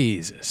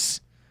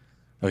 Jesus.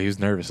 Oh, he was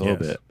nervous a little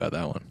bit about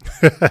that one.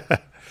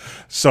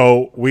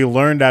 So we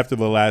learned after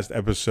the last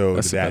episode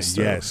That's the that, best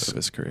yes, of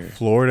his career.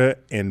 Florida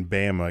and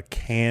Bama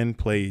can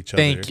play each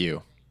other. Thank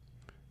you.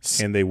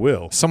 And they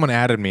will. Someone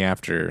added me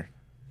after,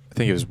 I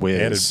think it was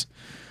Wiz.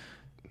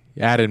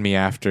 Added me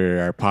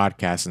after our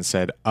podcast and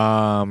said,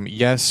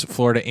 yes,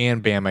 Florida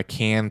and Bama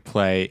can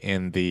play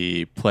in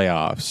the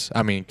playoffs.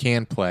 I mean,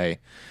 can play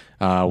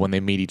when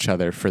they meet each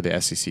other for the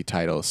SEC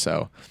title.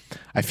 So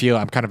I feel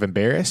I'm kind of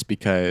embarrassed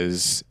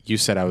because you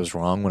said I was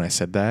wrong when I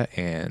said that.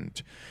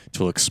 And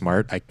to look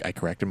smart, I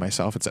corrected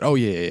myself and said, oh,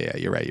 yeah,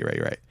 you're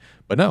right.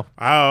 But no.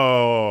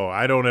 Oh,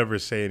 I don't ever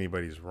say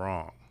anybody's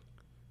wrong.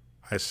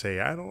 I say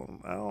I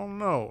don't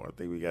know. I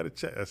think we got to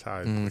check. That's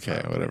how.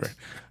 Whatever.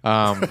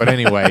 But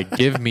anyway,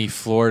 give me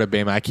Florida,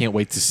 Bama. I can't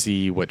wait to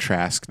see what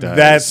Trask does.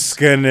 That's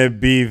gonna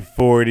be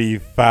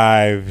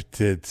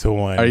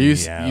 45-20. Are you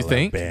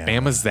think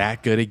Bama's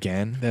that good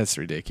again? That's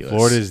ridiculous.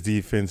 Florida's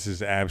defense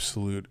is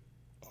absolute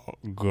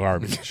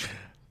garbage.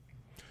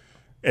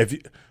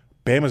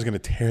 Bama's gonna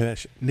tear that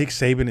shit. Nick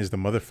Saban is the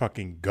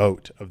motherfucking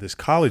GOAT of this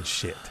college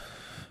shit.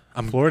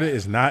 Florida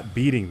is not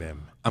beating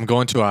them. I'm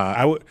going to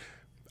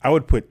I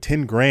would put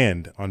 10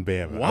 grand on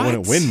Bama. What? I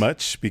wouldn't win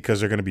much because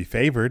they're going to be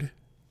favored.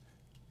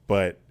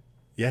 But,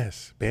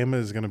 yes, Bama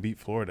is going to beat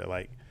Florida.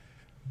 Like,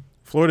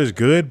 Florida's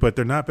good, but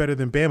they're not better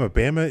than Bama.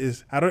 Bama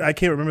is – I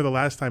can't remember the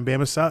last time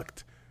Bama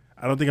sucked.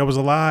 I don't think I was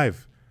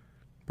alive.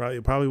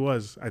 Probably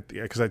was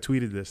because I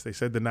tweeted this. They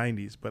said the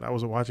 90s, but I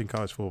wasn't watching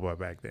college football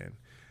back then.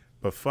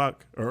 But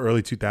fuck – or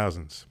early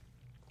 2000s.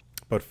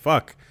 But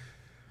fuck.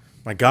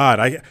 My God,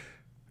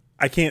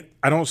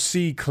 I don't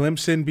see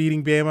Clemson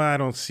beating Bama. I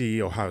don't see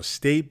Ohio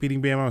State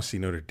beating Bama. I don't see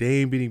Notre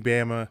Dame beating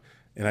Bama.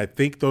 And I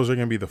think those are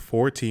going to be the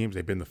 4 teams.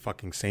 They've been the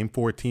fucking same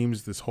 4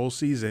 teams this whole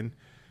season,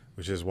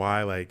 which is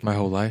why, like, my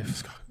whole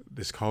life,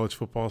 this college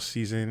football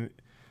season,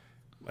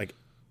 like,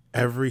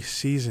 every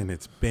season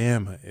it's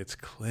Bama, it's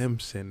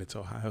Clemson, it's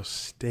Ohio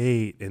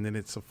State, and then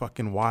it's a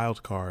fucking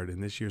wild card.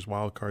 And this year's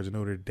wild card is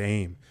Notre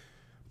Dame.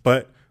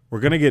 But we're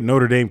going to get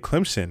Notre Dame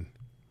Clemson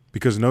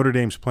because Notre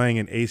Dame's playing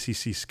an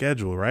ACC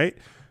schedule, right?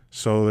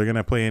 So they're going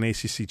to play an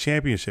ACC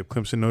championship,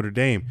 Clemson, Notre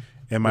Dame.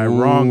 Am I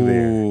wrong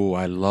there? Ooh,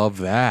 I love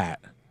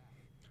that.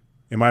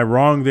 Am I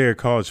wrong there,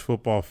 college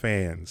football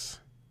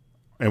fans?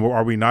 And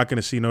are we not going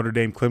to see Notre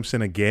Dame,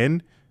 Clemson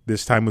again,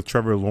 this time with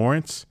Trevor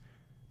Lawrence?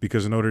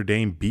 Because Notre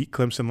Dame beat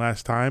Clemson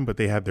last time, but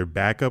they had their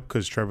backup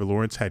because Trevor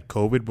Lawrence had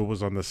COVID but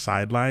was on the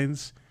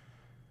sidelines.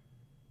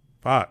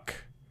 Fuck.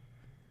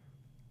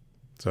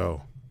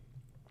 So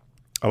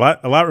a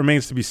lot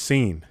remains to be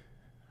seen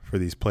for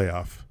these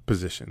playoff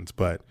positions,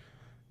 but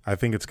I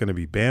think it's going to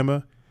be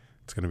Bama,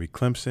 it's going to be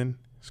Clemson,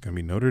 it's going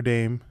to be Notre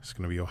Dame, it's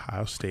going to be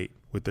Ohio State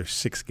with their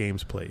 6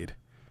 games played.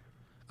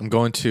 I'm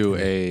going to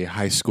a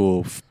high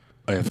school,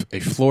 a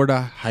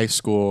Florida high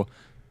school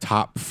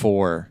top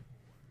 4.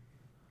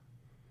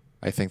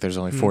 I think there's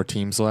only 4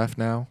 teams left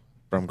now,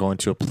 but I'm going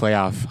to a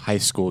playoff high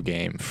school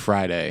game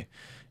Friday,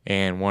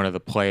 and one of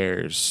the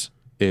players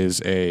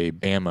is a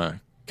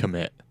Bama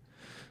commit,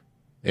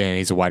 and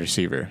he's a wide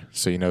receiver.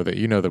 So you know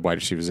the wide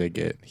receivers they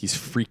get. He's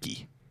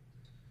freaky.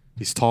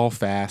 He's tall,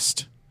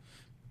 fast,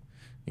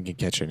 and can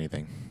catch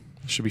anything.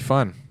 Should be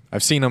fun.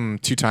 I've seen him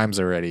 2 times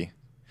already.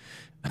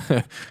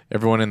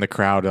 Everyone in the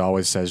crowd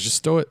always says,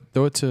 just throw it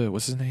to,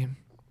 what's his name?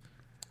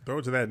 Throw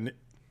it to that.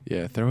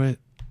 Yeah, throw it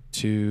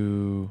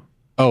to,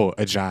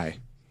 Ajay.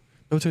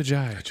 Throw it to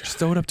Ajay. Just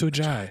throw it up to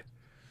Ajay.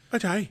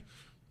 Ajay.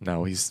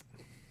 No,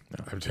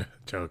 I'm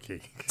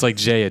joking. It's like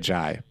Jay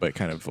Ajay, but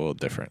kind of a little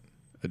different.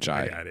 Ajay.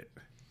 I got it.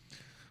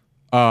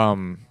 All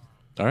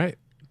right.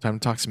 Time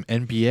to talk some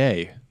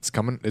NBA. It's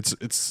coming.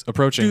 It's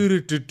approaching.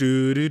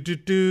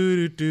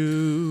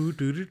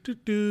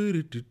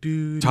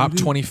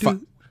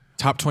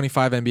 top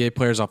 25 NBA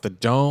players off the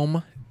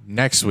dome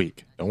next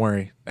week. Don't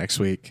worry, next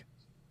week.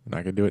 I'm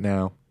not gonna do it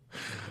now.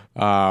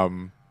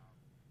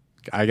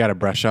 I gotta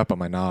brush up on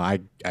my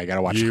knowledge. I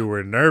gotta watch. You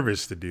were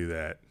nervous to do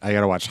that. I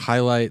gotta watch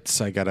highlights.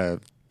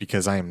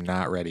 Because I am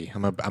not ready.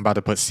 I'm about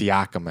to put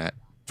Siakam at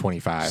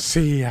 25.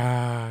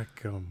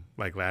 Siakam,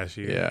 like last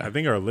year. Yeah. I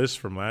think our list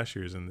from last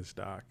year is in this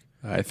doc.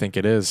 I think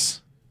it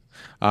is.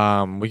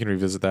 We can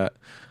revisit that.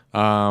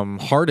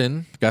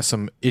 Harden got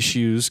some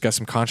issues, got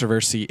some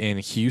controversy in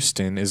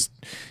Houston. Is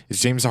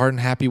James Harden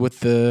happy with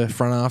the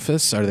front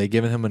office? Are they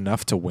giving him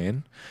enough to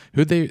win?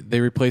 Who'd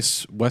they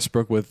replace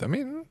Westbrook with? I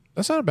mean,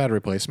 that's not a bad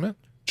replacement.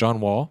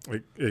 John Wall.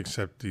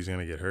 Except he's going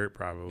to get hurt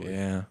probably.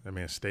 Yeah. That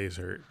man stays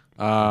hurt,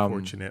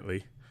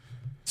 unfortunately.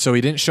 So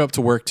he didn't show up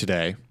to work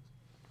today.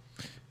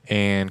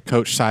 And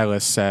Coach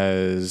Silas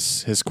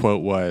says his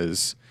quote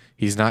was,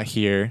 "He's not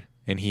here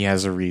and he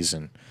has a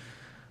reason."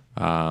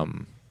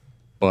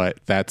 But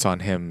that's on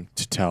him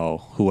to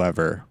tell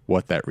whoever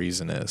what that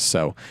reason is.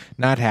 So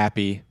not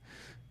happy.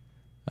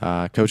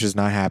 Coach is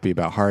not happy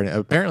about Harden.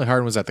 Apparently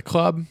Harden was at the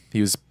club. He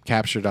was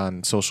captured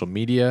on social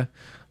media.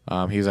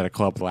 He was at a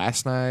club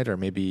last night or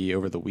maybe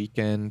over the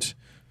weekend,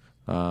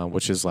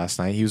 which is last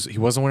night. He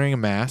wasn't wearing a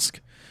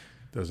mask.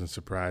 Doesn't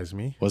surprise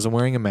me. Wasn't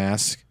wearing a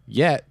mask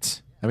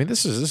yet. I mean,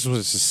 this is what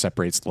just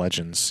separates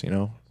legends, you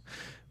know.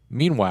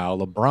 Meanwhile,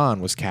 LeBron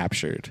was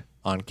captured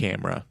on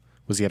camera.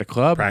 Was he at a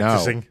club?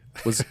 Practicing?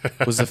 No.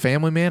 Was the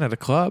family man at a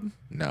club?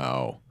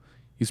 No.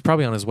 He was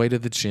probably on his way to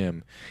the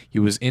gym. He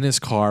was in his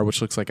car,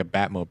 which looks like a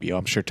Batmobile.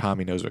 I'm sure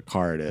Tommy knows what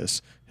car it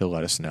is. He'll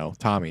let us know.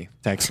 Tommy,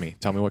 text me.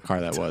 Tell me what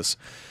car that was.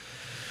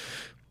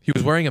 He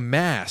was wearing a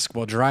mask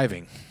while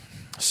driving.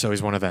 So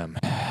he's one of them.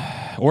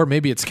 Or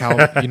maybe it's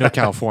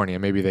California.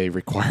 Maybe they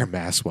require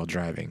masks while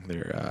driving.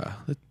 They're a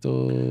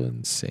little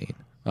insane.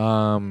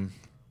 But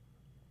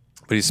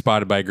he's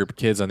spotted by a group of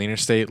kids on the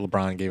interstate.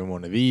 LeBron gave him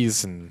one of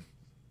these and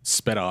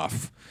sped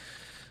off.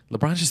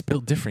 LeBron's just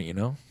built different, you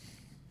know?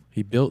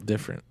 He built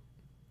different.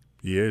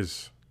 He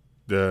is.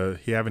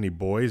 He have any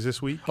boys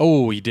this week?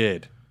 Oh, he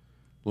did.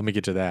 Let me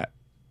get to that.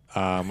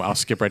 I'll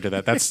skip right to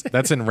that.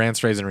 That's in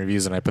Rants, Raves, and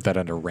Reviews, and I put that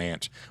under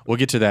rant. We'll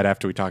get to that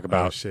after we talk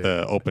about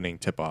the opening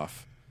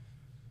tip-off.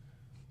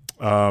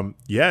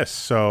 Yes.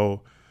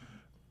 So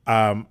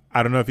I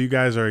don't know if you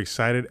guys are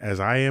excited as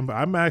I am, but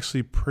I'm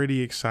actually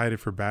pretty excited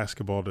for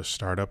basketball to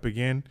start up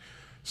again.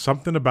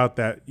 Something about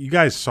that. You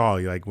guys saw,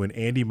 like when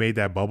Andy made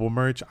that bubble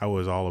merch, I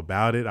was all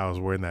about it. I was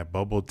wearing that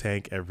bubble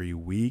tank every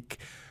week.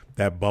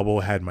 That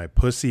bubble had my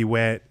pussy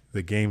wet.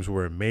 The games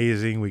were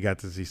amazing. We got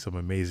to see some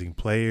amazing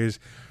players.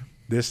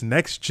 This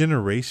next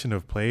generation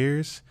of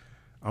players,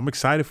 I'm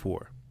excited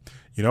for.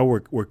 You know,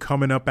 we're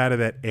coming up out of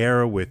that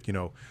era with, you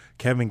know,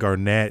 Kevin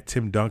Garnett,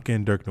 Tim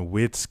Duncan, Dirk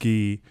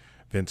Nowitzki,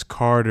 Vince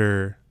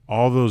Carter,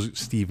 all those,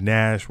 Steve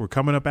Nash. We're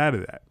coming up out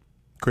of that.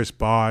 Chris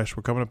Bosh,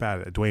 we're coming up out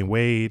of that. Dwayne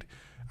Wade.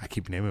 I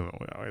keep naming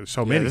them.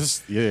 So many. It's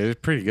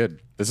pretty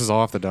good. This is all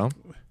off the dome.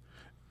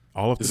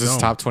 All of the dome. This is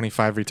top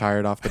 25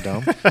 retired off the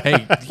dome.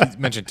 Hey, he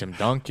mentioned Tim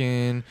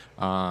Duncan.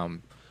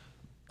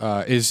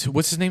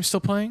 What's his name still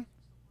playing?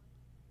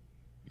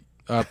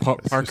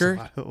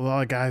 Parker? A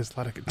lot of guys.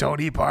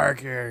 Tony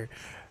Parker.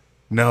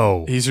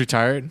 No. He's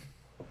retired?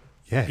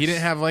 Yes. He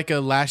didn't have like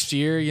a last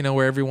year, you know,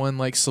 where everyone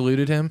like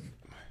saluted him?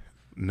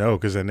 No,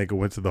 because that nigga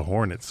went to the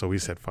Hornets, so we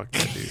said, fuck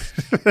that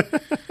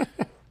dude.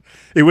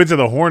 He went to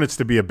the Hornets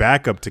to be a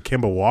backup to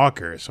Kemba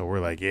Walker, so we're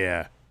like,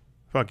 yeah,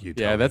 fuck you,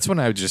 Tony. Yeah, that's when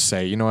I would just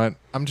say, you know what,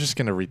 I'm just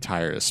going to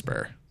retire a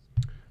Spur.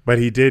 But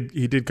he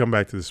did come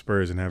back to the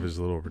Spurs and have his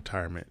little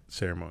retirement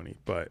ceremony.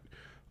 But,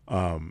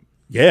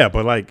 yeah,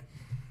 but like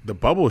the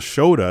bubble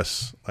showed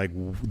us like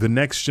the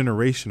next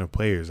generation of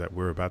players that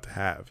we're about to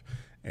have.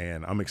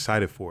 And I'm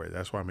excited for it.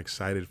 That's why I'm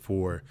excited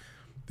for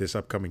this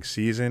upcoming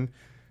season.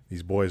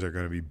 These boys are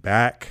going to be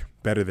back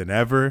better than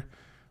ever.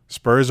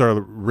 Spurs are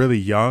really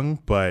young,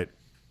 but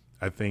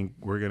I think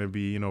we're going to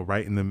be, you know,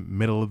 right in the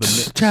middle of the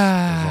mix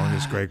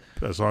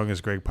as long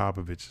as Greg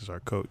Popovich is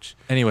our coach.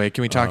 Anyway,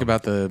 can we talk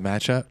about the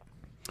matchup?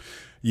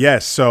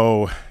 Yes.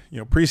 So, you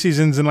know,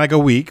 preseason's in like a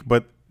week,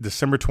 but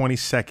December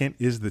 22nd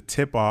is the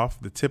tip-off.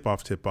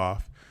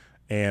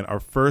 And our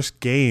first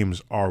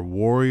games are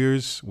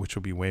Warriors, which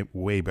will be way,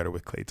 way better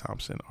with Klay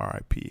Thompson,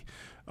 RIP.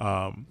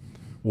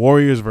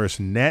 Warriors versus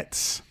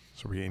Nets.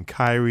 So we're getting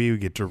Kyrie, we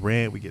get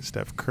Durant, we get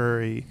Steph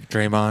Curry.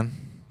 Draymond.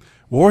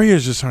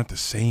 Warriors just aren't the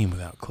same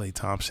without Klay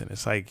Thompson.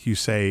 It's like you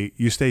say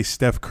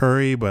Steph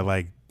Curry, but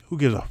like who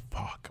gives a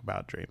fuck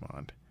about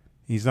Draymond?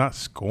 He's not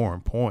scoring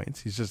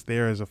points. He's just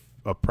there as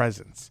a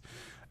presence.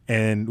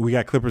 And we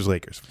got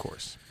Clippers-Lakers, of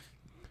course.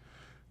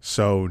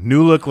 So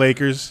new look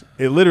Lakers.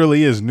 It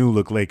literally is new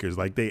look Lakers.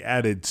 Like they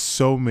added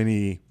so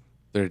many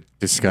They're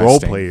disgusting. role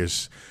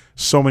players.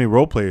 So many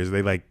role players.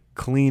 They like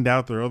cleaned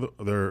out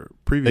their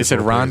previous. They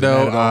said role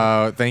players.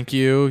 Rondo, thank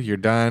you, you're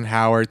done.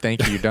 Howard,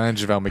 thank you, you're done.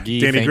 JaVale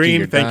McGee, Danny thank Green, you,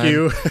 you're thank done.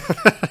 you.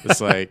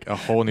 It's like a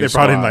whole new They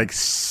brought in squad. like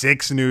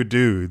 6 new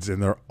dudes,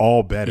 and they're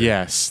all better.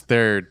 Yes,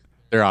 they're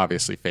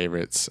obviously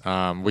favorites.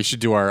 We should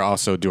do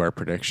our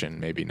prediction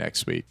maybe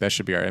next week. That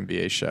should be our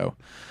NBA show.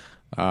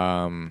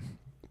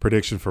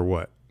 Prediction for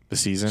what? The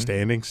season?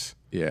 standings.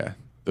 Yeah.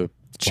 The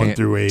 1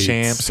 through 8.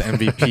 champs,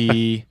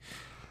 MVP,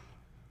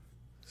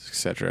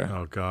 etc.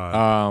 Oh God.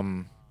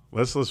 Um.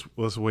 Let's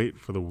wait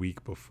for the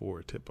week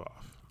before tip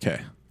off.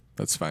 Okay.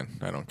 That's fine.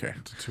 I don't care.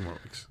 2 more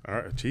weeks. All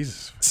right.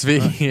 Jesus.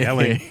 Speaking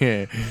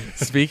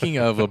Speaking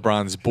of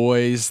LeBron's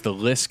boys, the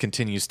list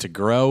continues to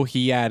grow.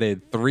 He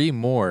added 3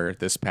 more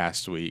this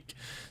past week.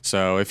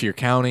 So if you're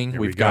counting,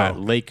 we've got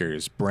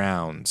Lakers,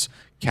 Browns,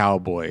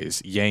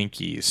 Cowboys,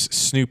 Yankees,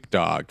 Snoop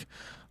Dogg,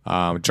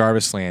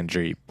 Jarvis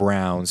Landry,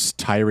 Browns,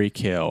 Tyreek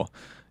Hill,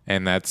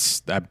 and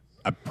I'm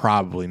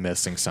probably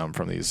missing some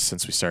from these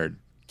since we started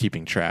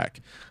keeping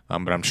track.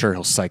 But I'm sure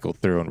he'll cycle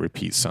through and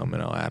repeat some,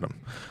 and I'll add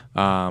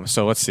them.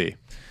 So let's see.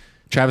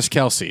 Travis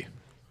Kelce,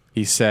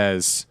 he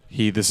says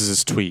this is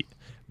his tweet.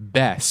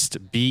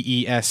 Best,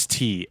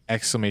 BEST,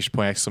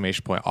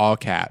 exclamation point, all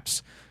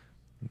caps.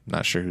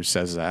 Not sure who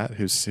says that.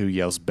 Who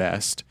yells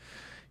best?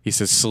 He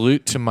says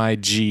salute to my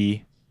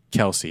G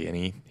Kelce,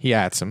 and he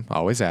adds him,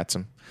 always adds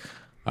him.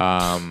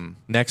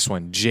 Next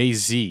one,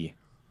 Jay-Z.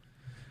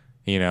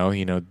 You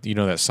know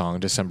that song,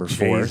 December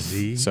 4th.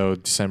 Jay-Z? So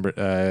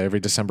every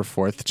December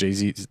 4th,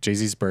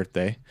 Jay-Z's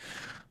birthday.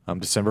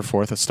 December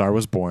 4th, a star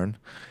was born.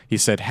 He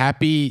said,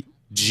 "Happy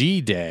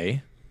G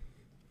Day."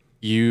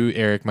 You,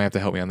 Eric, might have to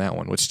help me on that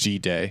one. What's G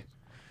Day?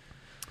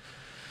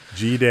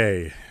 G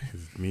Day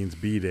means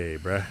B Day,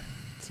 bruh.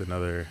 It's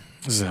another.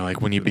 Is that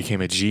like when you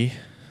became a G?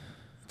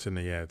 It's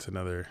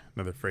another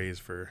phrase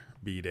for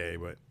B Day,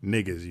 but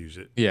niggas use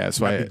it. Yeah, that's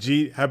why.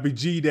 Happy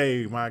G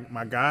Day, my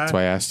guy. That's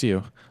why I asked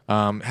you.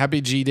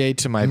 Happy G Day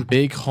to my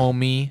big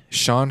homie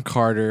Sean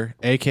Carter,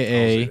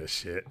 aka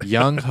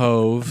Young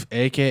Hove,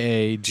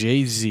 aka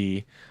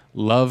Jay-Z.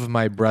 Love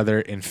my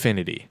brother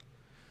Infinity.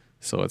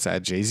 So let's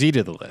add Jay-Z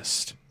to the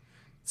list.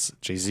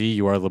 Jay-Z,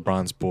 you are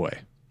LeBron's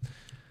boy.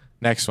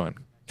 Next one,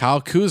 Kyle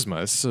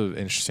Kuzma. This is an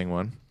interesting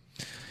one.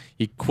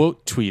 He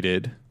quote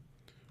tweeted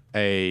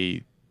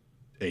a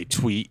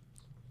tweet.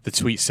 The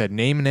tweet said,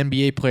 "Name an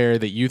NBA player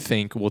that you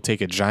think will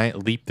take a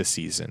giant leap this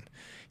season."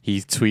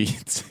 He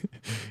tweets,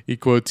 he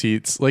quote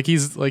tweets like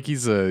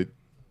he's a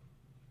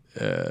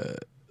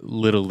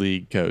little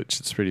league coach.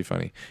 It's pretty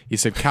funny. He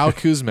said, "Kyle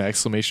Kuzma!"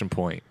 exclamation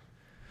point.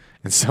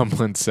 And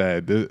someone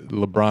said,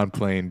 LeBron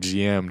playing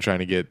GM trying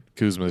to get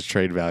Kuzma's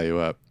trade value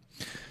up.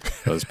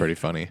 That was pretty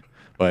funny.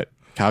 But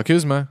Kyle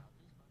Kuzma,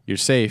 you're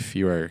safe.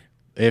 You are,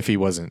 if he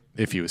was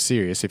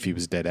serious, if he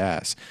was dead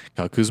ass.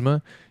 Kyle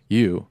Kuzma,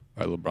 you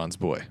are LeBron's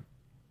boy.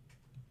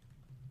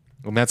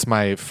 And that's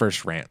my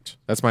first rant.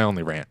 That's my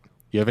only rant.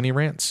 You have any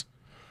rants?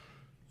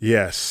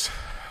 Yes.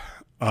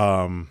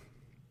 My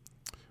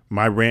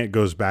rant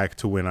goes back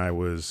to when I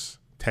was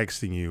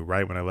texting you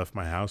right when I left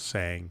my house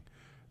saying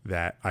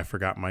that I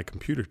forgot my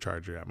computer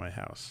charger at my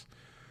house.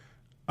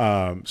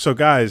 So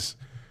guys,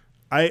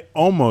 I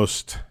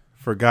almost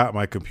forgot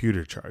my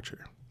computer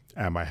charger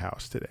at my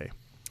house today.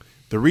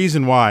 The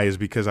reason why is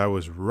because I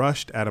was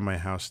rushed out of my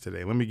house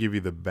today. Let me give you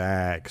the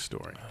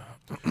backstory.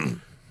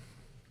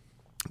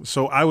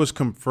 So I was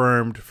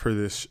confirmed for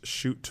this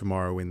shoot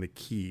tomorrow in the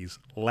Keys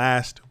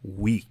last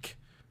week.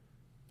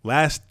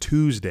 Last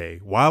Tuesday,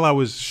 while I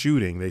was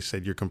shooting, they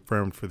said, "You're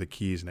confirmed for the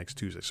Keys next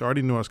Tuesday." So I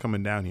already knew I was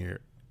coming down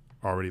here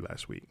already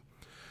last week.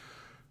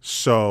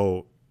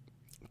 So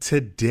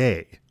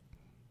today,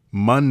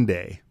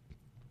 Monday,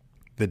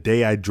 the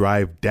day I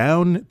drive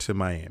down to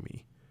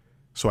Miami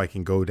so I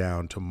can go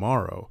down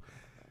tomorrow,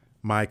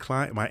 my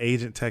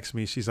agent texts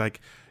me. She's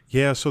like,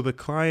 "Yeah, so the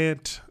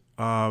client,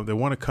 they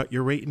want to cut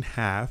your rate in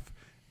half,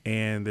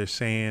 and they're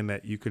saying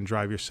that you can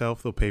drive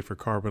yourself. They'll pay for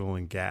car rental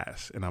and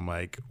gas." And I'm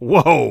like,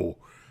 whoa,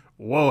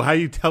 how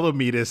you telling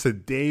me this a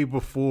day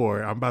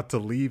before? I'm about to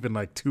leave in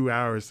like 2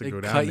 hours to go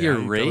down there. Cut your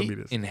rate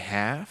in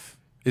half?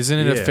 Isn't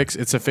it a fix?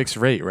 It's a fixed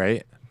rate,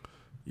 right?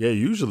 Yeah,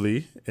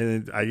 usually.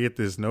 And I get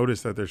this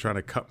notice that they're trying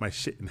to cut my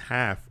shit in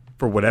half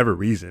for whatever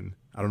reason.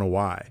 I don't know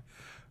why.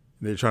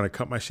 They're trying to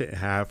cut my shit in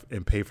half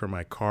and pay for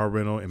my car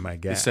rental and my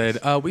gas. They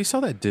said, "We saw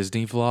that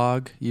Disney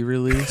vlog you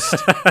released.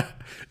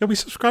 Yeah, we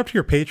subscribed to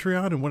your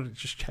Patreon and wanted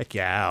to just check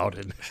you out.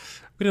 And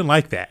we didn't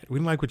like that. We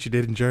didn't like what you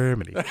did in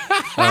Germany."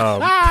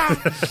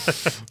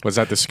 Was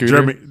that the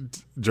scooter?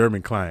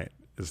 German client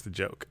is the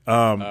joke.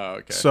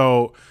 Okay.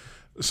 So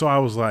I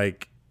was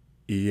like,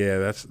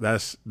 yeah,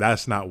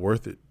 that's not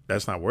worth it.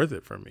 That's not worth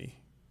it for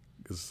me.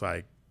 It's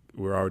like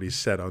we're already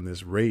set on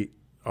this rate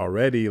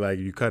already. Like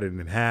you cut it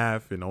in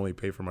half and only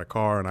pay for my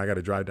car, and I got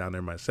to drive down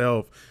there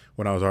myself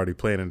when I was already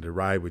planning to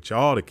ride with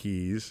y'all to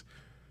Keys.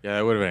 Yeah,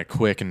 that would have been a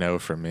quick no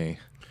from me.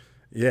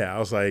 Yeah, I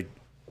was like,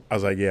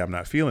 yeah, I'm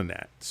not feeling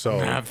that. So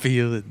I'm not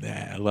feeling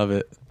that. I love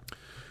it.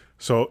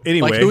 So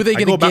anyway, like who are they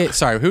going to get?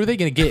 Sorry, who are they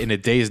going to get in a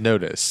day's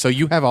notice? So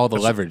you have all the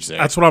leverage there.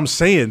 That's what I'm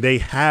saying. They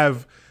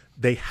have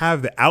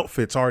the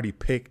outfits already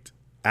picked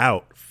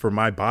out for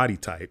my body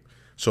type.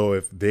 So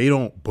if they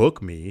don't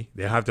book me,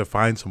 they have to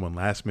find someone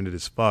last minute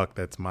as fuck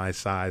that's my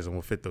size and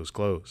will fit those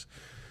clothes.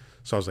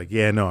 So I was like,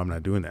 yeah, no, I'm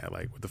not doing that.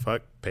 Like, what the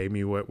fuck? Pay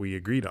me what we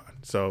agreed on.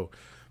 So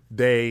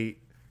they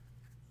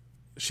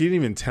she didn't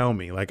even tell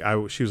me. Like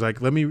she was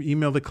like, let me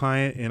email the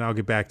client and I'll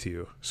get back to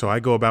you. So I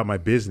go about my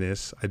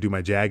business. I do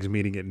my Jags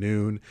meeting at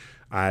noon.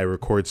 I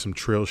record some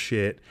Trill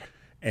shit.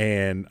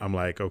 And I'm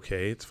like,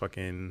 okay, it's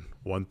fucking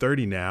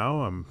 1:30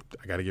 now.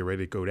 I got to get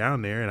ready to go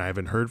down there. And I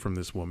haven't heard from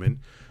this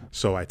woman.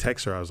 So I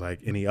text her. I was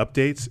like, any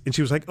updates? And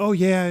she was like, oh,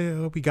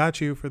 yeah, we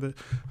got you for the.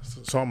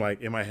 So I'm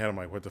like, in my head, I'm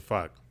like, what the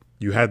fuck?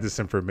 You had this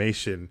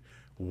information.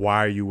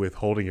 Why are you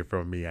withholding it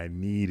from me? I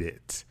need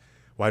it.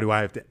 Why do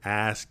I have to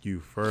ask you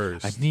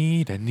first? I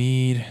need.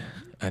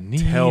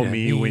 Tell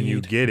me when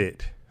you get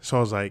it. So I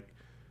was like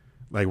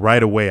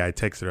right away, I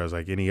texted her. I was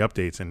like, any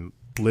updates? And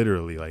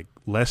literally like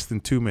less than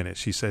 2 minutes,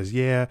 she says,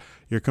 yeah,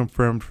 you're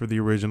confirmed for the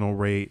original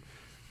rate.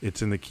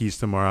 It's in the keys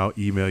tomorrow. I'll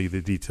email you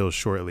the details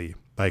shortly.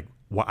 Like,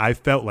 I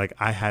felt like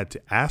I had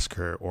to ask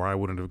her or I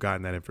wouldn't have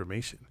gotten that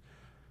information.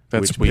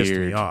 That's which weird. Pissed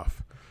me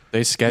off.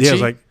 They sketchy? Yeah,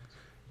 it's like,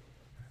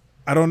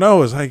 I don't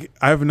know. It's like,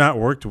 I've not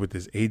worked with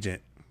this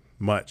agent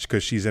much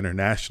because she's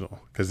international,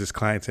 because this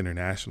client's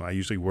international. I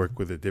usually work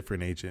with a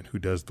different agent who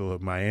does the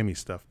Miami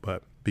stuff,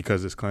 but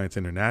because this client's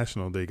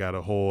international, they got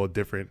a whole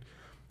different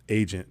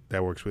agent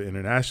that works with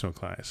international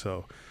clients.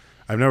 So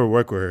I've never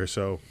worked with her,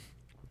 so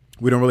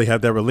we don't really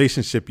have that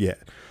relationship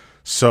yet.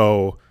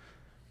 So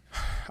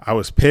I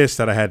was pissed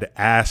that I had to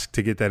ask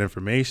to get that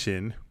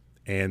information,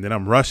 and then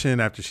I'm rushing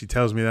after she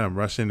tells me that. I'm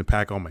rushing to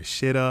pack all my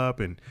shit up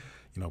and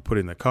put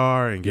it in the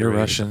car and get You're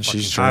ready rushing, to the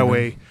she's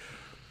highway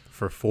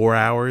for 4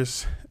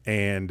 hours.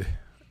 And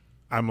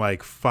I'm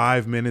like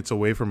 5 minutes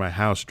away from my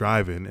house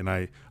driving, and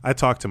I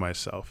talked to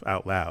myself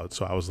out loud.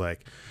 So I was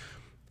like,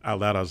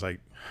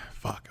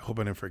 fuck, I hope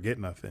I didn't forget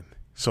nothing.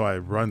 So I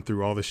run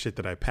through all the shit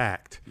that I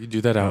packed. You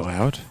do that out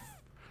loud?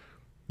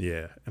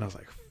 Yeah. And I was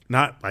like,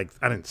 not like,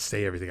 I didn't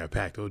say everything I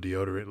packed. Oh,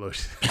 deodorant,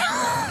 lotion.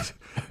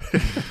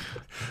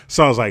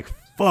 So I was like,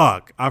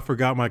 fuck, I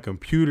forgot my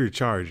computer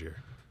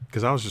charger.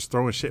 Because I was just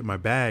throwing shit in my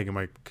bag,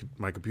 and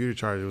my computer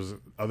charger was the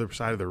other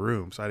side of the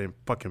room, so I didn't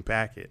fucking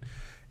pack it.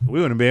 We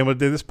wouldn't be able to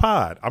do this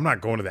pod. I'm not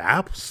going to the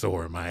Apple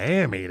store in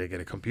Miami to get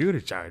a computer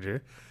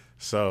charger.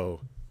 So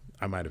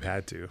I might have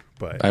had to,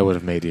 but I would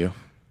have made you.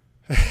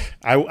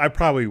 I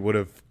probably would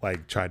have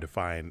like tried to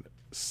find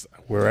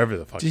wherever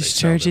the fuck Just they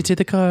sell charge it them. to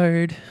the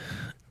card.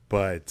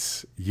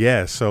 But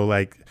yeah, so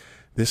like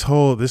this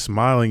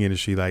modeling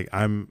industry, like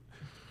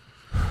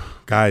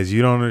guys,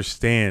 you don't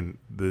understand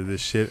the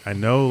shit. I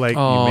know, like,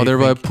 oh, they're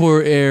like,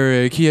 poor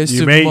Eric. He has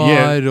to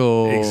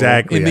model. Yeah,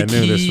 exactly. In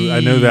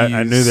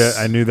the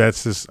I knew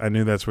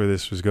that's where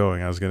this was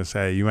going. I was gonna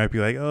say, you might be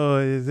like, oh,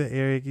 is it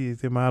Eric? He's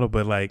the model,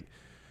 but like,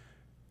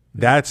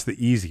 that's the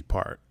easy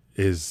part,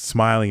 is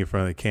smiling in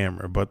front of the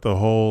camera. But the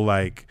whole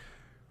like,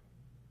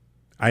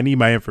 I need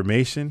my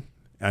information.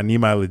 I need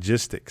my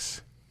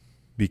logistics,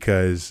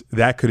 because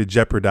that could have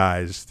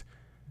jeopardized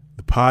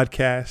the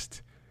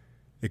podcast.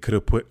 It could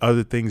have put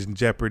other things in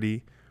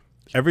jeopardy.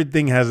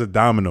 Everything has a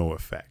domino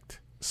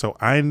effect. So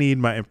I need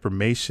my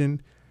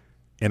information,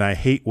 and I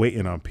hate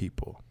waiting on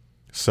people.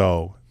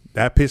 So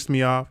that pissed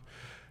me off.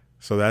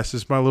 So that's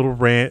just my little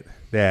rant.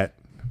 That's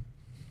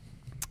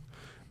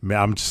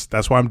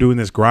why I'm doing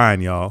this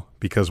grind, y'all.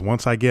 Because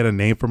once I get a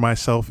name for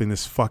myself in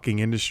this fucking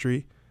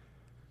industry,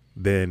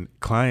 then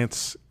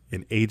clients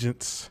and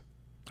agents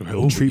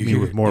will treat me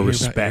with more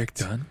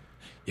respect.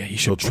 Yeah, you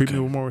should treat me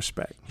with more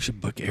respect. You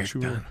should book Eric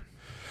Dunn.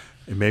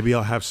 And maybe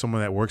I'll have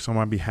someone that works on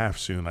my behalf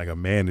soon, like a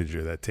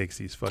manager that takes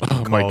these fucking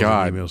calls my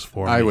God. and emails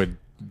for me. I would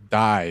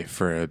die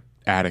for an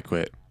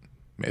adequate,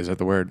 is that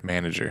the word,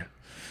 manager?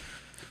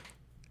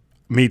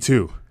 Me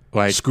too.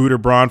 Like Scooter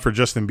Braun for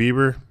Justin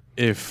Bieber.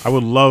 If I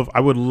would love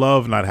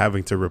not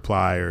having to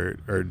reply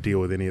or deal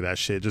with any of that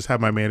shit. Just have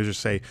my manager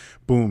say,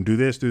 boom, do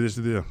this, do this,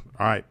 do this.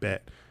 All right,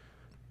 bet.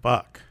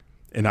 Fuck.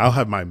 And I'll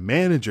have my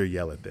manager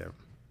yell at them,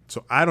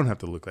 so I don't have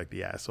to look like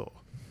the asshole.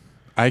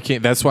 I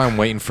can't. That's why I'm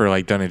waiting for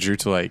like Dunn and Drew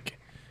to like,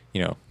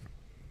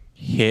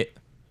 hit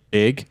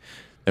big,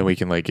 then we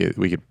can we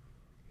could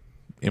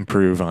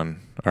improve on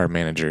our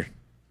manager.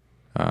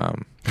 I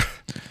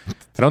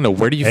don't know,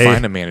 where do you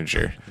find a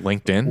manager?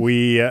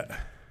 LinkedIn?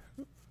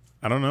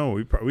 I don't know.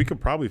 We could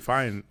probably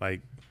find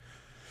like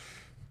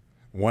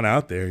one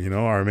out there.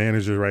 Our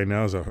manager right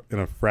now is in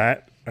a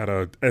frat at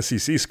a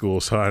SEC school,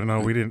 so I don't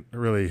know. We didn't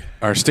really.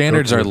 Our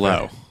standards are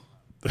low.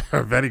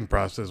 Our vetting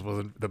process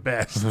wasn't the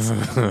best.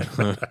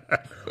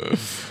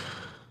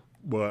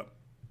 But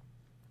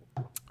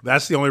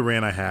that's the only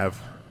rant I have.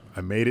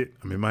 I made it.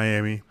 I'm in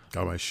Miami.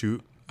 Got my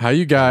shoot. How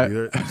you got?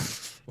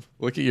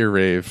 Look at your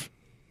rave.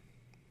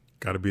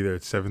 Got to be there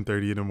at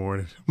 7:30 in the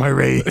morning. My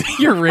rave.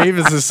 Your rave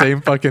is the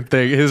same fucking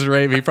thing. His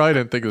rave, he probably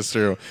didn't think this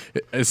through.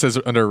 It says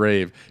under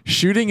rave,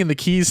 shooting in the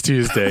Keys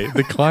Tuesday.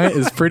 The client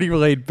is pretty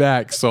laid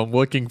back, so I'm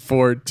looking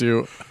forward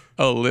to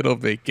a little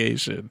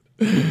vacation.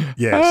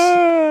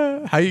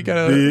 Yes. How you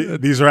gotta?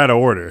 These are out of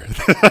order.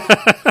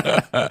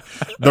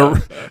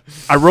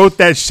 I wrote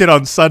that shit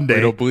on Sunday.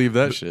 I don't believe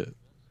that shit.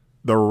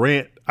 The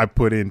rant I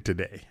put in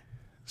today.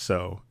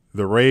 So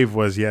the rave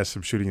was, yes,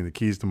 I'm shooting in the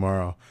Keys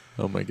tomorrow.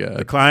 Oh my God.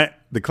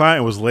 The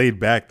client was laid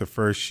back the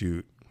first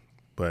shoot,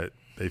 but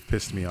they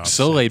pissed me off.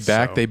 So laid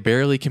back, they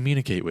barely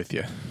communicate with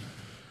you.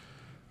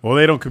 Well,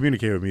 they don't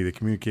communicate with me. They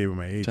communicate with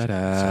my agent. Shut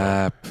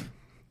up. So,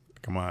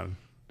 come on.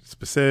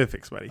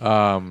 Specifics, buddy.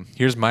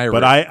 Here's my.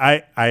 But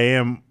I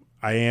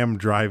am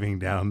driving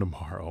down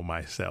tomorrow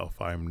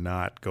myself. I'm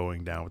not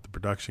going down with the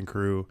production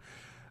crew.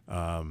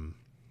 I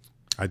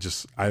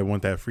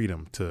want that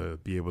freedom to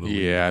be able to.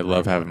 Yeah, I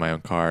love having my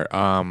own car.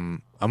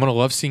 I'm gonna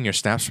love seeing your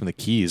snaps from the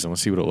Keys. I want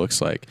to see what it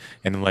looks like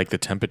and like the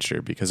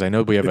temperature because I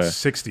know we have it's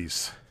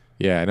 60s.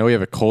 Yeah, I know we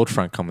have a cold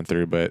front coming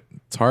through, but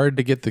it's hard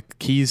to get the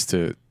Keys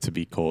to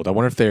be cold. I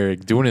wonder if they're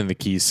doing it in the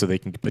Keys so they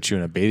can put you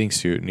in a bathing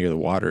suit near the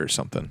water or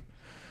something.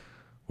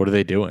 What are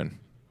they doing?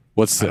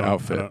 What's the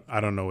outfit? I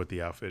don't know what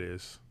the outfit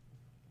is,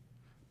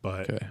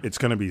 but it's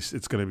gonna be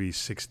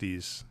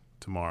 60s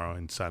tomorrow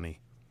and sunny.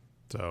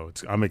 So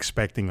I'm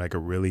expecting like a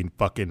really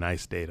fucking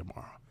nice day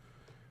tomorrow.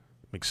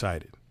 I'm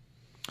excited.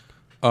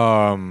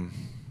 I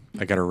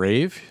got a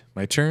rave.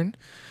 My turn.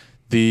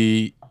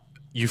 The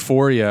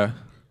Euphoria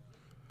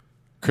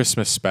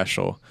Christmas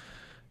special.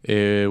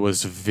 It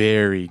was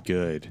very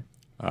good.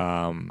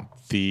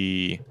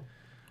 The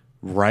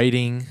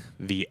writing,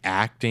 the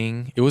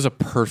acting, it was a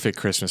perfect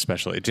Christmas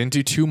special. It didn't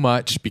do too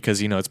much because,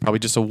 it's probably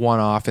just a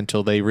one-off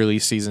until they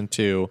release season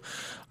 2.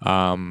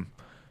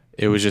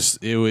 It was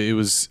just, it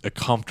was a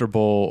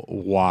comfortable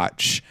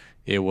watch.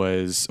 It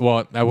was,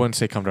 well, I wouldn't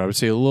say comfortable. I would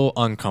say a little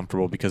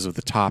uncomfortable because of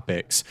the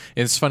topics.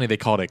 And it's funny they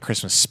called it a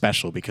Christmas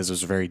special because it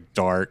was very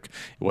dark.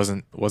 It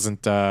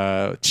wasn't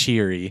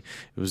cheery.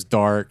 It was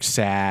dark,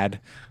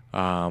 sad,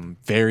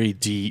 very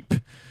deep.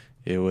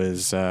 It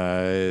was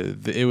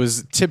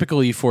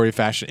typical Euphoria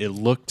fashion. It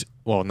looked,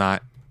 well,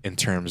 not in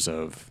terms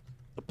of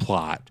the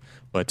plot,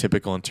 but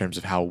typical in terms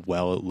of how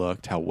well it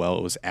looked, how well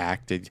it was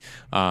acted.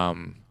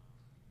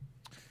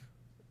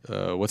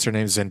 What's her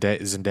name?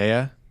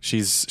 Zendaya.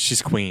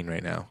 She's queen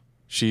right now.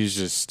 She's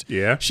just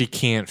she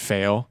can't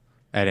fail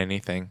at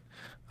anything.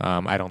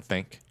 I don't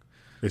think.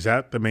 Is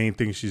that the main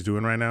thing she's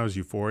doing right now? Is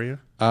Euphoria?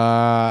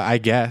 I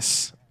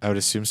guess I would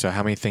assume so.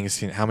 How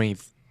many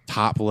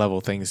top level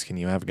things can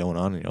you have going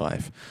on in your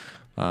life?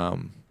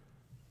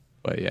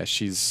 But yeah,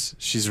 she's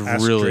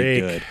Ask really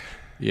Drake. good.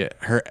 Yeah,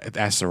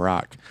 that's The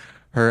Rock.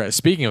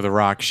 Speaking of The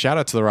Rock, shout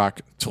out to The Rock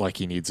to like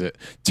he needs it.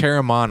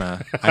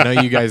 Terramana. I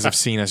know you guys have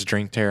seen us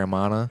drink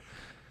Terramana.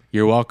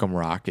 You're welcome,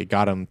 Rock. It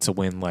got him to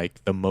win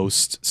like the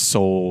most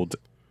sold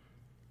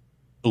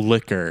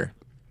liquor.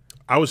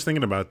 I was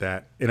thinking about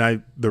that,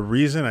 and the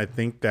reason I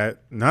think that,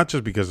 not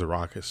just because The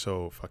Rock is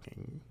so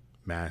fucking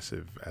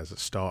massive as a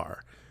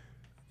star,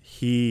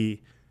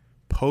 he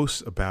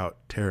posts about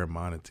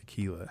Terramana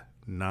tequila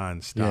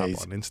nonstop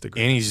on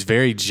Instagram, and he's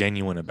very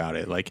genuine about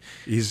it. Like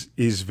he's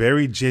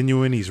very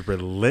genuine. He's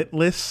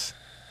relentless.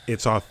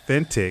 It's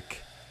authentic,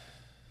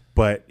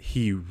 but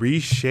he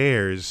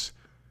reshares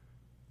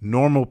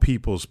normal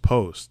people's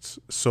posts,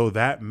 so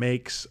that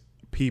makes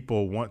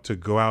people want to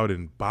go out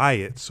and buy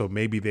it. So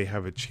maybe they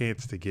have a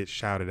chance to get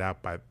shouted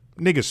out by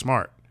nigga.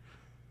 Smart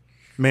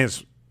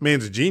man's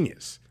a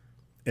genius,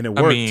 and it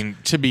worked. I mean,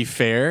 to be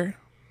fair,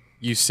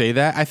 you say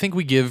that. I think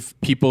we give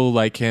people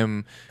like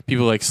him,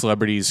 people like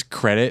celebrities,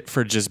 credit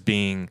for just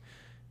being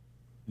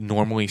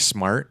normally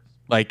smart.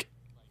 Like,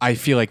 I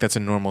feel like that's a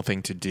normal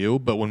thing to do.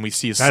 But when we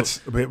see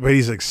but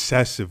he's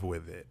excessive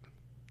with it,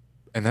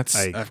 and that's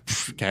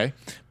okay.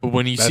 But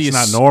when you see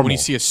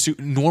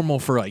normal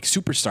for like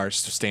superstar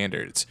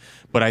standards,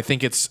 but I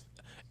think it's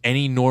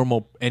any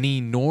normal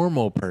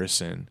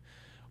person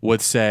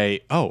would say,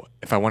 "Oh,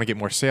 if I want to get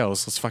more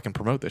sales, let's fucking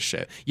promote this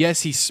shit."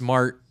 Yes, he's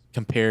smart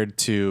compared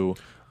to.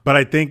 But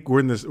I think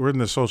we're in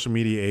the social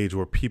media age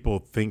where people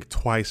think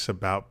twice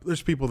about.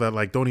 There's people that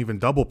like don't even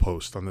double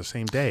post on the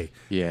same day.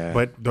 Yeah.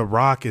 But The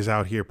Rock is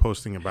out here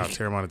posting about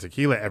Terramana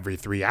tequila every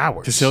 3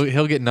 hours. Because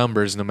he'll get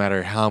numbers no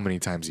matter how many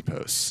times he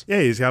posts. Yeah,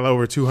 he's got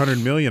over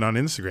 200 million on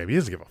Instagram. He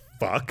doesn't give a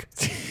fuck.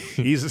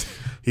 he's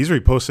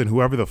reposting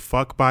whoever the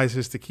fuck buys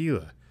his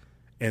tequila,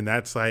 and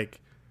that's like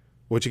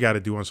what you got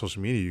to do on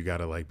social media. You got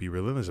to like be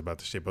relentless about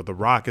the shit. But The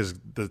Rock is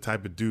the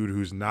type of dude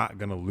who's not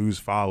gonna lose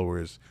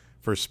followers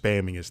for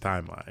spamming his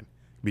timeline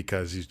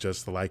because he's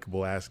just a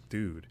likable ass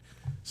dude.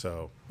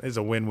 So it's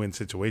a win-win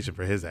situation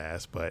for his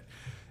ass. But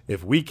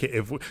if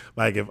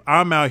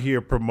I'm out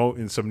here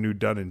promoting some new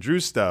Dunn and Drew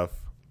stuff,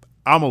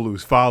 I'm gonna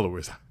lose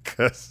followers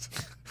because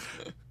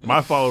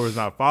my followers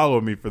not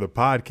following me for the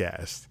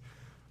podcast.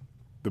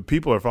 The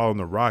people are following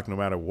The Rock no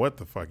matter what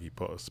the fuck he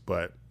posts,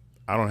 but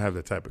I don't have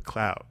that type of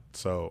clout.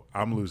 So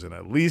I'm losing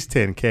at least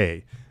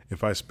 10K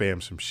if I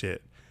spam some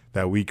shit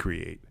that we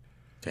create.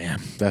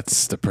 Damn,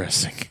 that's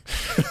depressing.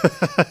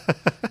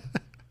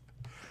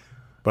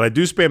 But I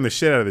do spam the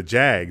shit out of the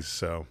Jags,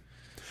 so.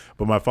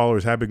 But my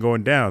followers have been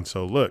going down,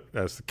 so look,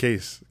 that's the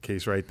case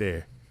right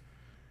there.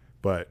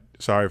 But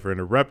sorry for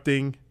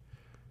interrupting.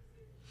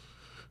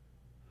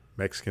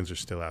 Mexicans are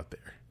still out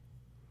there.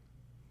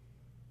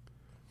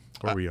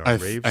 What were we on,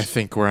 raves? I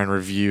think we're on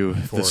review.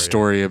 The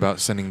story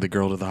about sending the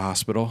girl to the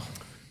hospital.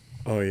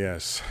 Oh,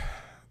 yes.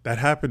 That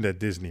happened at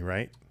Disney,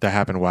 right? That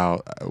happened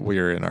while we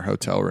were in our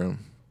hotel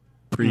room.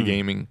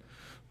 Pre-gaming.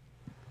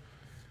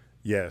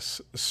 Yes.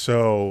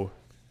 So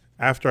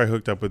after I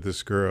hooked up with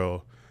this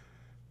girl,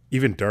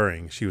 even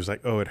during, she was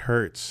like, "Oh, it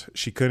hurts."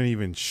 She couldn't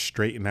even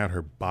straighten out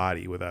her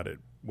body without it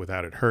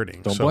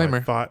hurting. Don't blame her.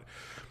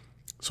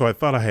 I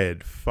thought I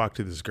had fucked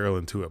this girl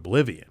into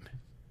oblivion.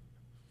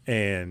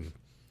 And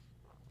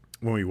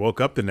when we woke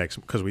up the next,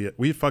 because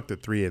we fucked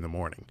at 3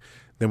 a.m,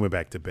 then went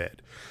back to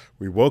bed.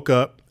 We woke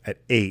up at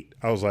 8.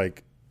 I was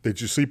like,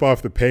 "Did you sleep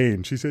off the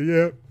pain?" She said,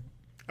 "Yeah,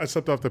 I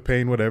slept off the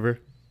pain, whatever."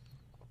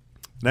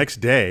 Next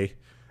day,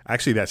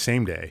 actually that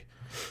same day,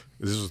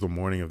 this was the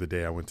morning of the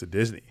day I went to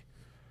Disney.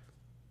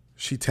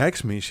 She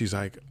texts me. She's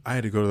like, "I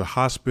had to go to the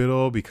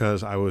hospital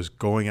because I was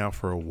going out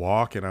for a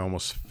walk and I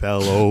almost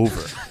fell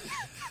over."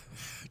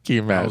 Can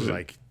you imagine? I was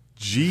like,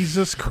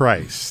 Jesus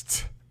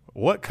Christ.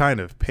 What kind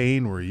of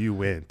pain were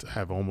you in to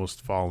have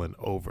almost fallen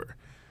over?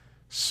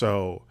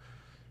 So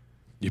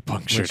you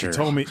punctured her.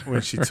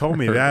 When she told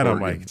me that, I'm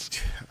like, organs.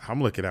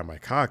 I'm looking at my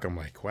cock. I'm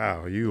like,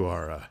 wow, you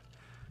are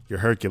you're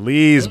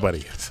Hercules,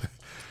 buddy.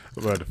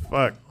 What the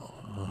fuck?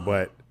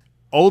 But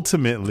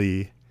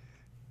ultimately,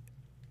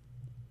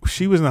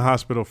 she was in the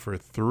hospital for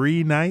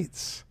 3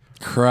 nights.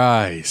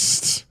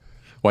 Christ.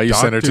 Why you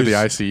sent her to the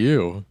Doctors-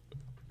 ICU?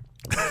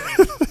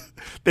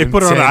 They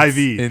put her on an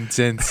IV.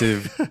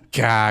 Intensive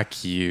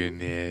cock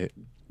unit.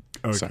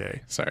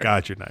 Okay. Sorry.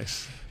 God, you're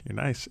nice. You're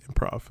nice.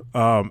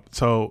 Improv.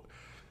 So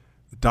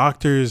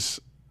doctors,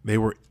 they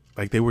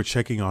were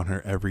checking on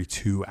her every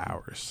 2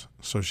 hours.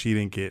 So she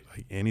didn't get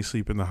like any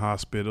sleep in the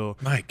hospital.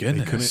 My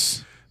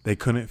goodness. They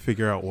couldn't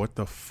figure out what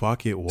the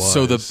fuck it was.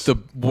 So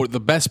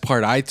the best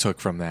part I took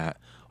from that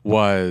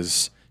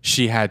was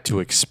she had to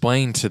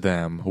explain to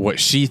them what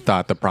she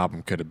thought the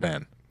problem could have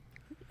been.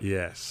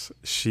 Yes.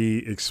 She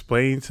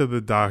explained to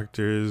the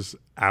doctors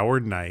our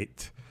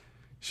night.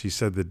 She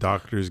said the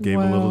doctors gave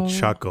a little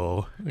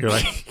chuckle. You're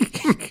like,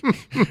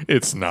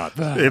 It's not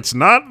that. it's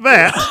not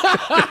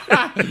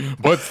that.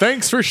 But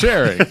thanks for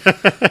sharing.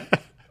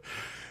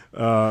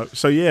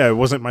 So yeah, it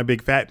wasn't my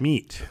big fat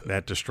meat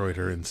that destroyed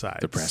her inside.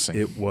 Depressing.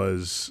 It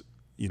was,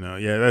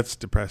 that's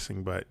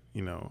depressing. But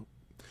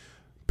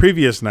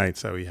previous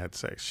nights that we had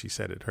sex, she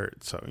said it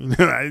hurt. So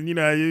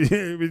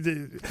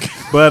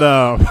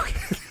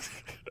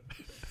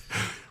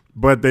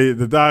but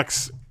the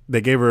docs,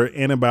 they gave her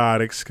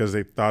antibiotics because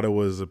they thought it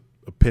was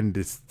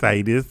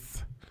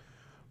appendicitis.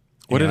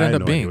 What did it end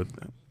And up being?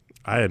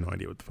 I had no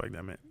idea what the fuck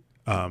that meant.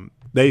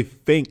 They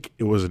think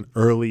it was an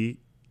early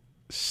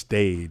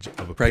stage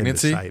of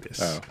Pregnancy?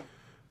 appendicitis. Oh.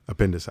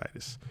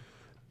 Appendicitis.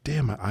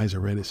 Damn, my eyes are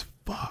red as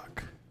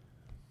fuck.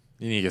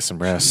 You need to get some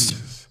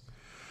rest.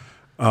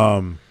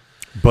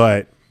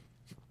 But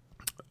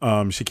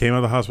she came out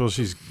of the hospital.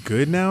 She's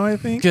good now, I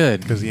think.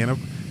 Good. Because the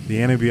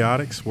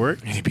antibiotics work.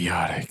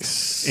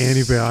 Antibiotics.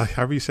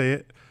 However you say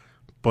it.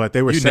 But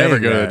they were You saying never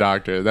go to the that-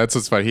 doctor. That's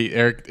what's funny.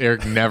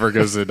 Eric never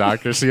goes to the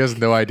doctor, so he has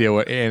no idea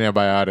what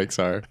antibiotics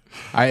are.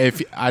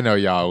 I know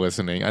y'all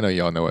listening. I know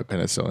y'all know what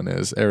penicillin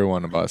is. Every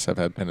one of us have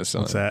had penicillin.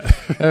 What's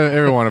that?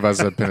 Every one of us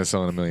has had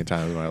penicillin a million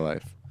times in my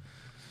life.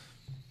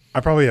 I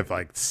probably have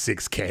like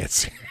 6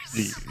 cancers.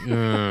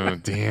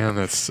 Damn,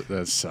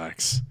 that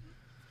sucks.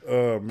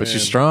 Oh, But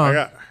she's strong.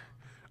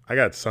 I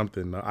got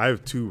something. I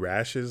have 2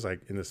 rashes like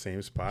in the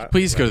same spot.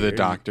 Please go right to the here.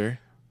 doctor.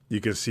 You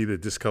can see the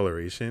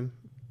discoloration.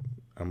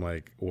 I'm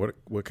like, what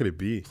could it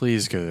be?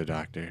 Please go to the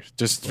doctor.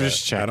 Just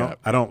check up.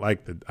 I don't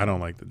like the I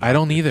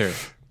don't either.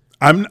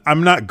 I'm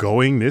not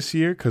going this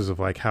year because of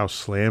like how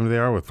slammed they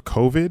are with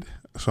COVID.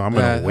 So I'm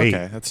gonna wait.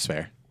 Okay, that's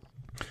fair.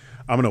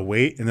 I'm gonna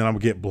wait, and then I'm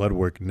gonna get blood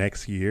work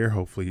next year.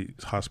 Hopefully,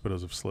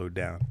 hospitals have slowed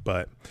down.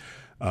 But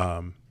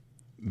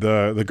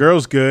the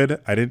girl's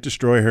good. I didn't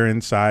destroy her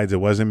insides. It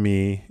wasn't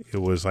me.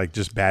 It was like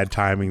just bad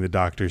timing. The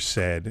doctor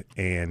said,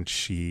 and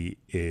she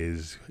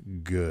is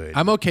good.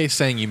 I'm okay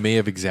saying you may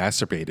have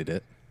exacerbated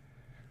it.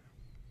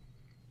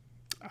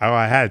 Oh,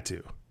 I had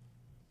to,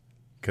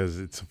 because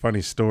it's a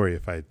funny story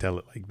if I tell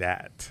it like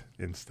that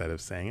instead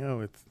of saying, "Oh,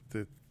 it's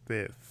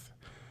this."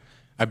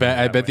 I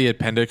bet the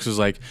appendix was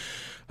like,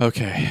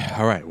 okay,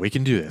 all right, we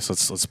can do this.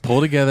 Let's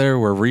pull together.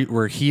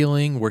 We're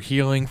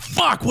healing.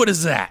 Fuck, what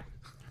is that?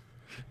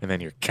 And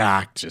then your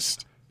cock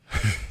just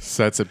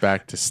sets it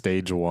back to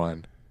stage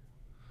 1.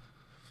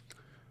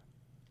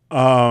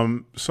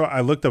 So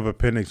I looked up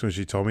appendix when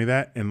she told me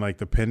that, and like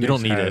the appendix You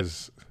don't need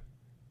has,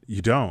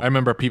 you don't. I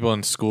remember people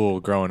in school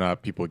growing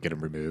up, people would get them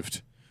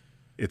removed.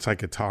 It's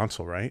like a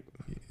tonsil, right?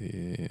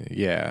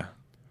 Yeah.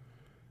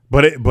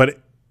 But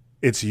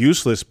it's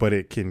useless, but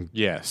it can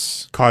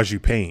Yes. cause you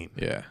pain.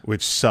 Yeah.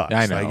 Which sucks.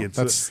 I know. Like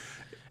That's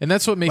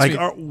what makes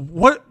like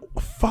me.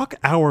 fuck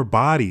our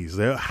bodies.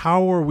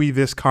 How are we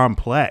this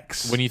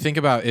complex? When you think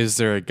about, is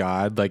there a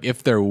God? Like,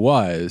 if there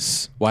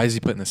was, why is he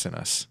putting this in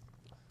us?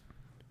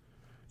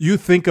 You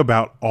think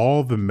about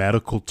all the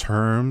medical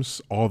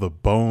terms, all the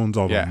bones,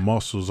 all Yeah. the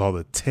muscles, all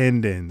the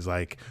tendons.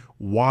 Like,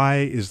 why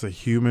is the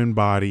human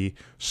body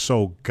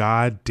so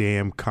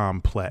goddamn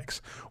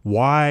complex?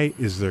 Why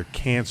is there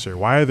cancer?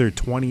 Why are there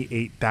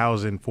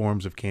 28,000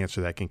 forms of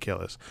cancer that can kill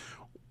us?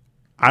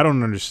 I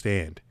don't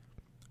understand.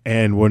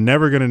 And we're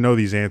never going to know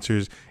these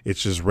answers.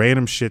 It's just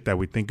random shit that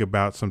we think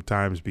about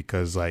sometimes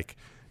because, like,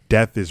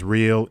 death is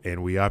real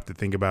and we have to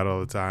think about it all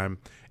the time.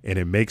 And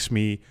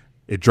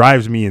it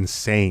drives me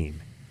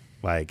insane,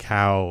 like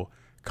how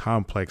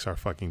complex our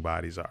fucking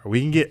bodies are.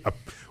 We can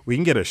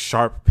get a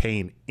sharp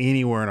pain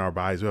anywhere in our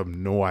bodies. We have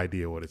no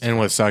idea what it's. And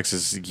what sucks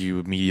is you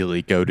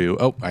immediately go to,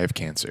 oh, I have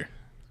cancer.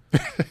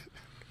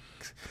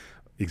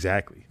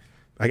 Exactly.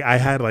 Like I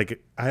had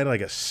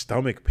a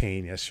stomach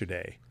pain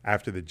yesterday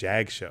after the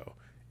Jag show,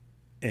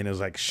 and it was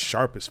like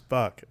sharp as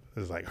fuck. It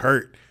was like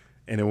hurt,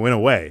 and it went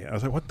away. I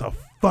was like, what the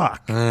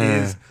fuck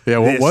is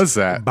what was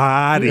that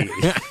body?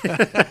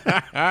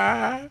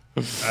 I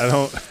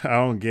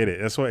don't get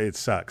it. That's why it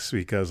sucks,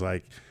 because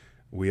like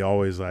we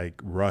always like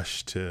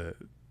rush to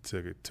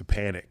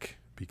panic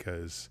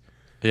because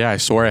I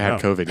swore I had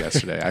COVID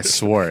yesterday. I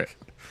swore it.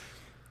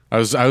 I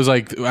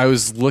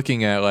was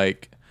looking at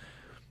like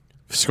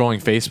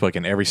scrolling Facebook,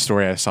 and every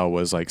story I saw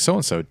was like so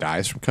and so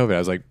dies from COVID. I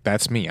was like,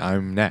 that's me.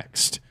 I'm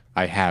next.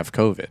 I have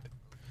COVID.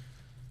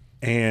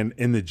 And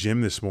in the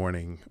gym this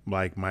morning,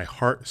 like my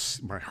heart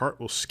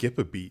will skip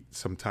a beat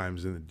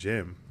sometimes in the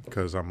gym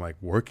because I'm like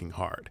working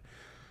hard.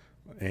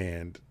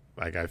 And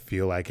like I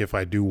feel like if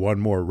I do one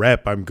more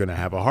rep, I'm going to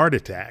have a heart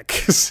attack.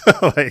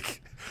 So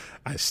like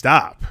I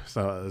stop.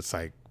 So it's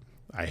like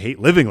I hate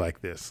living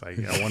like this. Like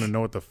I want to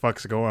know what the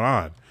fuck's going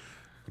on,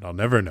 but I'll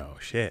never know.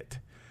 Shit.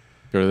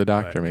 Go to the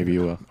doctor. Maybe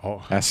you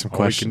will. Ask some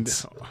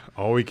questions.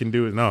 All we can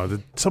do is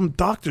some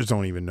doctors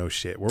don't even know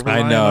shit. We're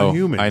relying on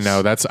humans. I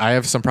know. I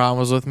have some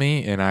problems with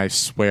me, and I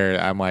swear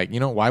I'm like,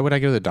 why would I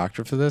go to the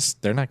doctor for this?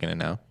 They're not going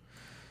to know.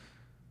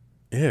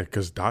 Yeah,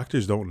 because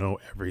doctors don't know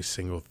every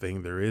single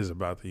thing there is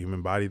about the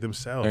human body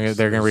themselves.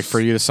 They're going to refer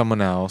you to someone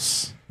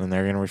else, and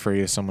they're going to refer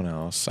you to someone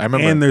else. I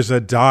remember, and there's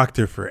a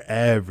doctor for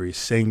every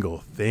single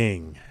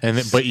thing.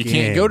 But you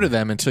can't go to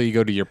them until you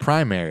go to your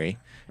primary.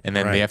 And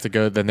then they have to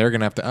go. Then they're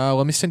gonna have to. Oh,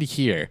 let me send you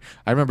here.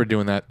 I remember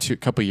doing that a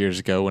couple years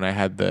ago when I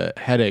had the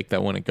headache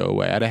that wouldn't go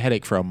away. I had a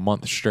headache for a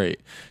month straight.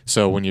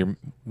 So when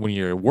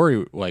you're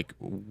worried like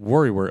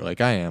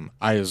I am,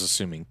 I was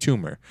assuming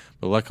tumor.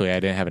 But luckily I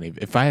didn't have any.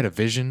 If I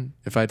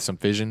had some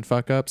vision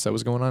fuck ups that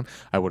was going on,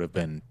 I would have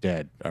been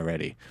dead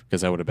already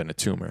because I would have been a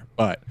tumor.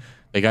 But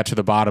they got to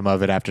the bottom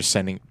of it after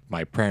sending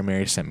my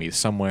primary sent me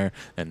somewhere,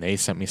 and they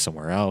sent me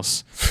somewhere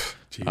else.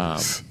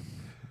 Jesus.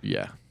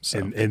 Yeah. So.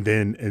 And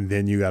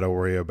then you got to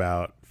worry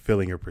about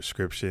filling your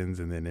prescriptions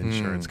and then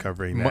insurance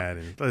covering that.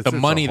 And the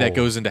money that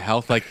goes into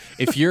health. Like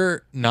if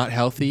you're not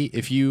healthy,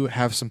 if you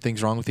have some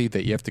things wrong with you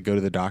that you have to go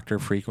to the doctor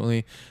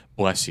frequently,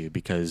 bless you,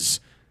 because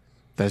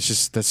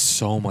that's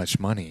so much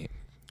money.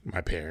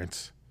 My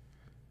parents.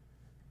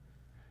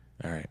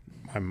 All right.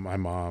 My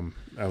mom.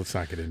 Let's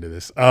not get into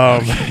this.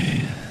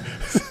 Okay.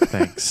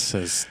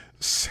 Thanks.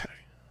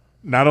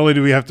 Not only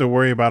do we have to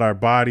worry about our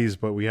bodies,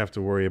 but we have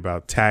to worry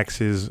about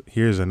taxes.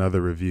 Here's another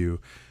review.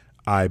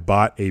 I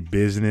bought a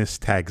business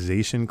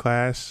taxation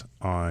class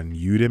on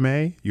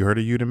Udemy. You heard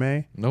of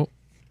Udemy? Nope.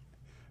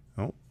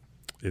 Nope.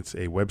 It's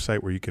a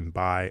website where you can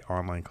buy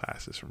online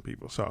classes from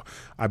people. So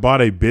I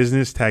bought a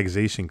business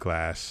taxation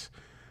class,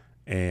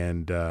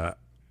 and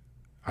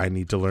I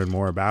need to learn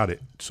more about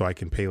it so I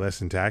can pay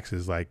less in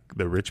taxes like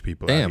the rich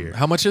people out here.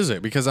 How much is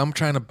it? Because I'm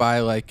trying to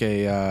buy like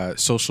a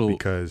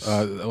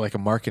like a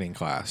marketing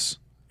class.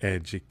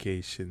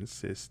 Education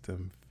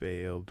system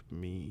failed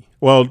me.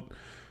 Well,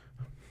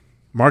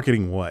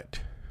 marketing what?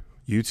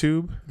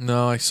 YouTube?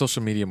 No, like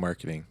social media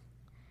marketing,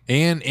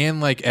 and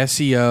like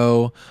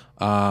SEO.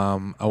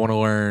 I want to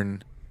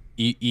learn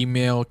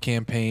email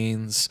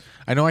campaigns.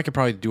 I know I could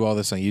probably do all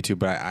this on YouTube,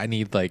 but I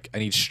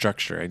need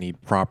structure. I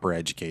need proper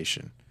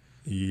education.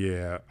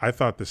 Yeah, I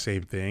thought the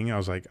same thing. I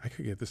was like, I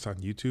could get this on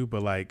YouTube,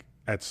 but like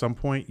at some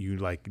point you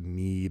like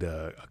need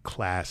a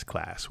class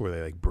where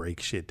they like break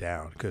shit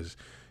down, because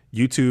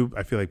YouTube,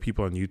 I feel like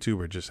people on YouTube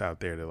are just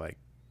out there to like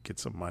get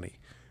some money,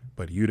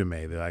 but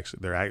Udemy,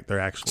 they're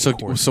actually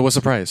courses. So what's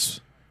the price?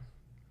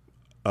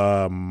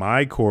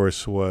 My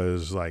course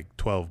was like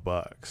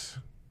 $12.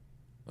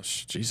 Oh,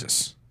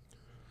 Jesus.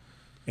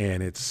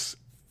 And it's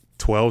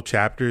 12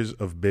 chapters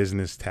of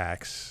business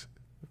tax.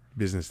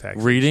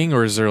 Reading,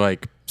 or is there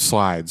like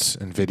slides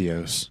and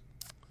videos?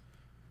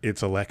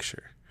 It's a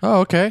lecture. Oh,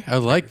 okay. I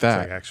like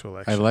that. It's like actual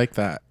lecture. I like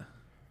that.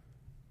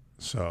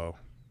 So,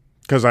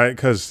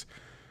 because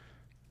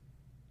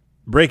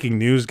breaking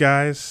news,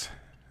 guys,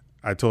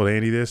 I told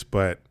Andy this,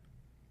 but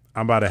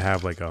I'm about to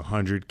have like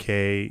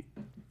 $100K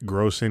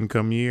gross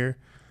income year.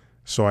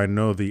 So I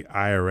know the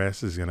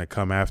IRS is going to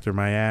come after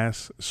my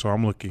ass. So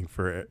I'm looking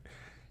for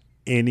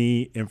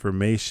any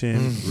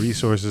information,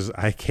 resources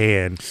I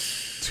can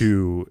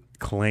to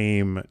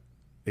claim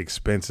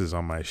expenses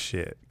on my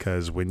shit.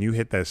 Because when you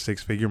hit that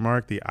 6-figure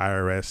mark, the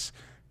IRS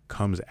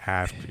comes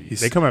after you.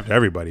 They come after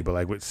everybody, but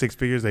like with 6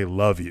 figures, they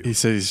love you. He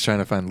said he's trying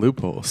to find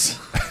loopholes.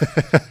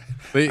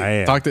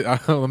 I am.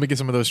 Let me get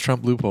some of those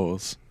Trump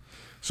loopholes.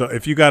 So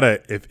if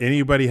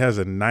anybody has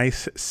a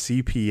nice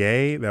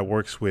CPA that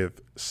works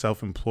with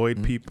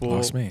self-employed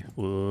people,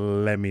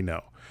 let me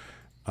know.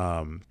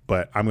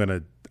 But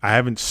I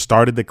haven't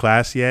started the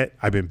class yet.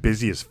 I've been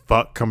busy as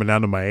fuck coming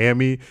down to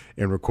Miami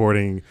and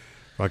recording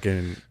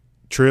fucking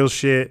trail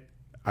shit.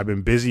 I've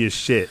been busy as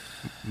shit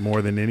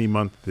more than any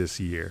month this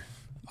year.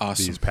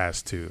 Awesome. These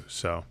past two.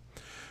 So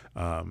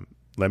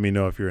let me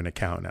know if you're an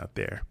accountant out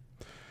there.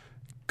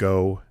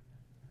 Go.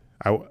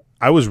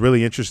 I was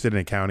really interested in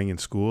accounting in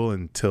school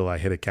until I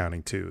hit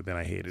accounting 2. Then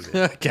I hated it.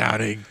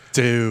 Accounting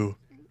 2.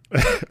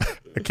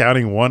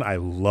 Accounting 1, I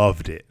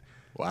loved it.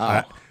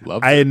 Wow.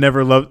 I had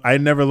never loved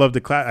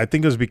the class. I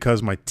think it was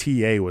because my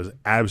TA was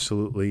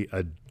absolutely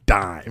a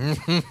dime.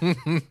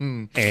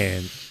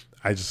 And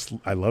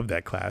I loved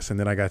that class. And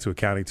then I got to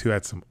accounting 2. I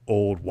had some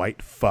old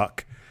white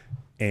fuck,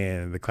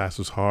 and the class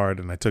was hard,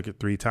 and I took it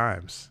 3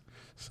 times.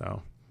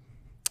 So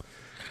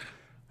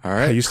all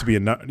right. I used to be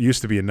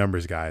a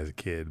numbers guy as a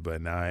kid,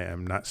 but now I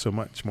am not so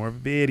much. More of a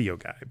video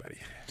guy, buddy.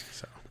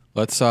 So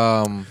let's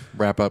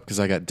wrap up because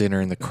I got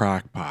dinner in the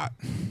crock pot.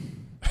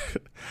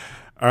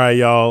 All right,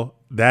 y'all.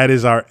 That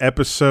is our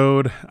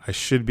episode. I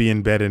should be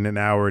in bed in an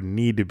hour.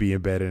 Need to be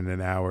in bed in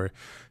an hour.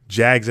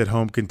 Jags at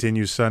home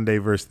continues Sunday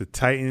versus the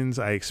Titans.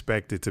 I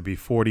expect it to be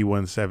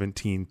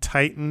 41-17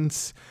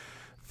 Titans.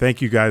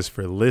 Thank you guys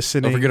for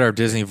listening. Don't forget our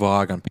Disney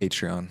vlog on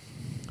Patreon.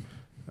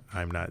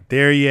 I'm not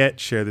there yet.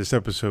 Share this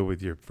episode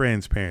with your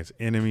friends, parents,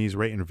 enemies.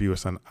 Rate and review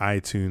us on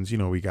iTunes. You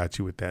know we got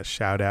you with that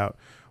shout out.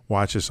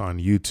 Watch us on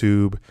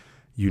YouTube.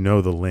 You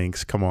know the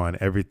links. Come on.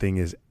 Everything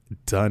is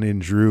done and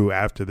Drew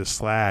after the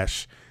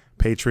slash.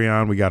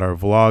 Patreon, we got our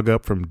vlog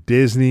up from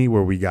Disney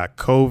where we got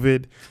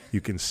COVID.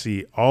 You can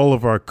see all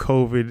of our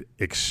COVID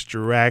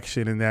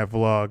extraction in that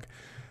vlog.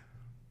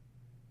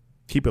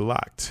 Keep it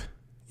locked.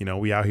 You know,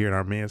 we out here in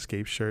our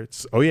Manscaped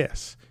shirts. Oh,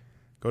 yes.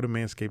 Go to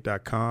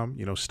manscaped.com.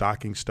 You know,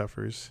 stocking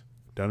stuffers.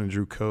 Dunn and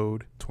Drew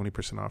code.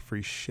 20% off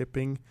free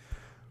shipping.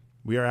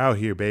 We are out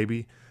here,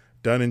 baby.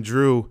 Dunn and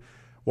Drew.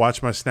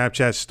 Watch my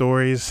Snapchat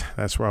stories.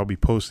 That's where I'll be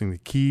posting the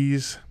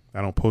keys.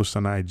 I don't post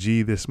on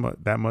IG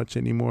that much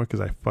anymore because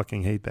I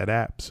fucking hate that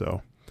app.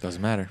 So doesn't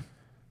matter.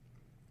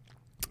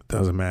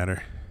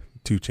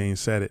 2 Chainz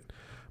said it.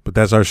 But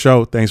that's our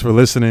show. Thanks for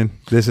listening.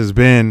 This has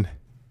been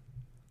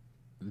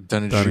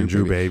Dunn and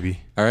Drew, baby.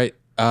 All right.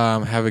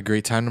 Have a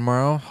great time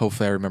tomorrow.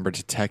 Hopefully I remember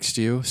to text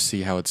you,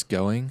 see how it's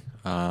going.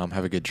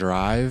 Have a good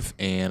drive.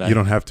 And you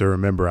don't have to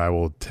remember. I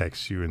will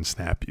text you and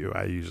snap you.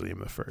 I usually am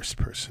the first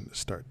person to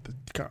start the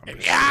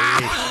conversation.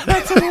 Yeah,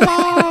 that's a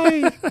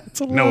lie.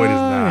 That's a lie. No, it is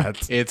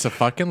not. It's a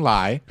fucking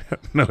lie.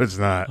 No, it's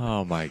not.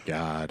 Oh, my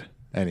God.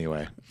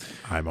 Anyway.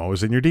 I'm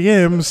always in your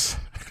DMs.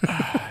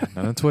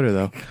 Not on Twitter,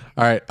 though.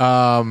 All right.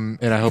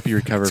 And I hope you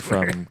recover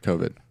from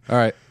COVID. All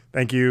right.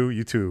 Thank you.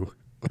 You too.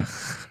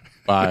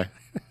 Bye.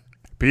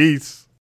 Peace.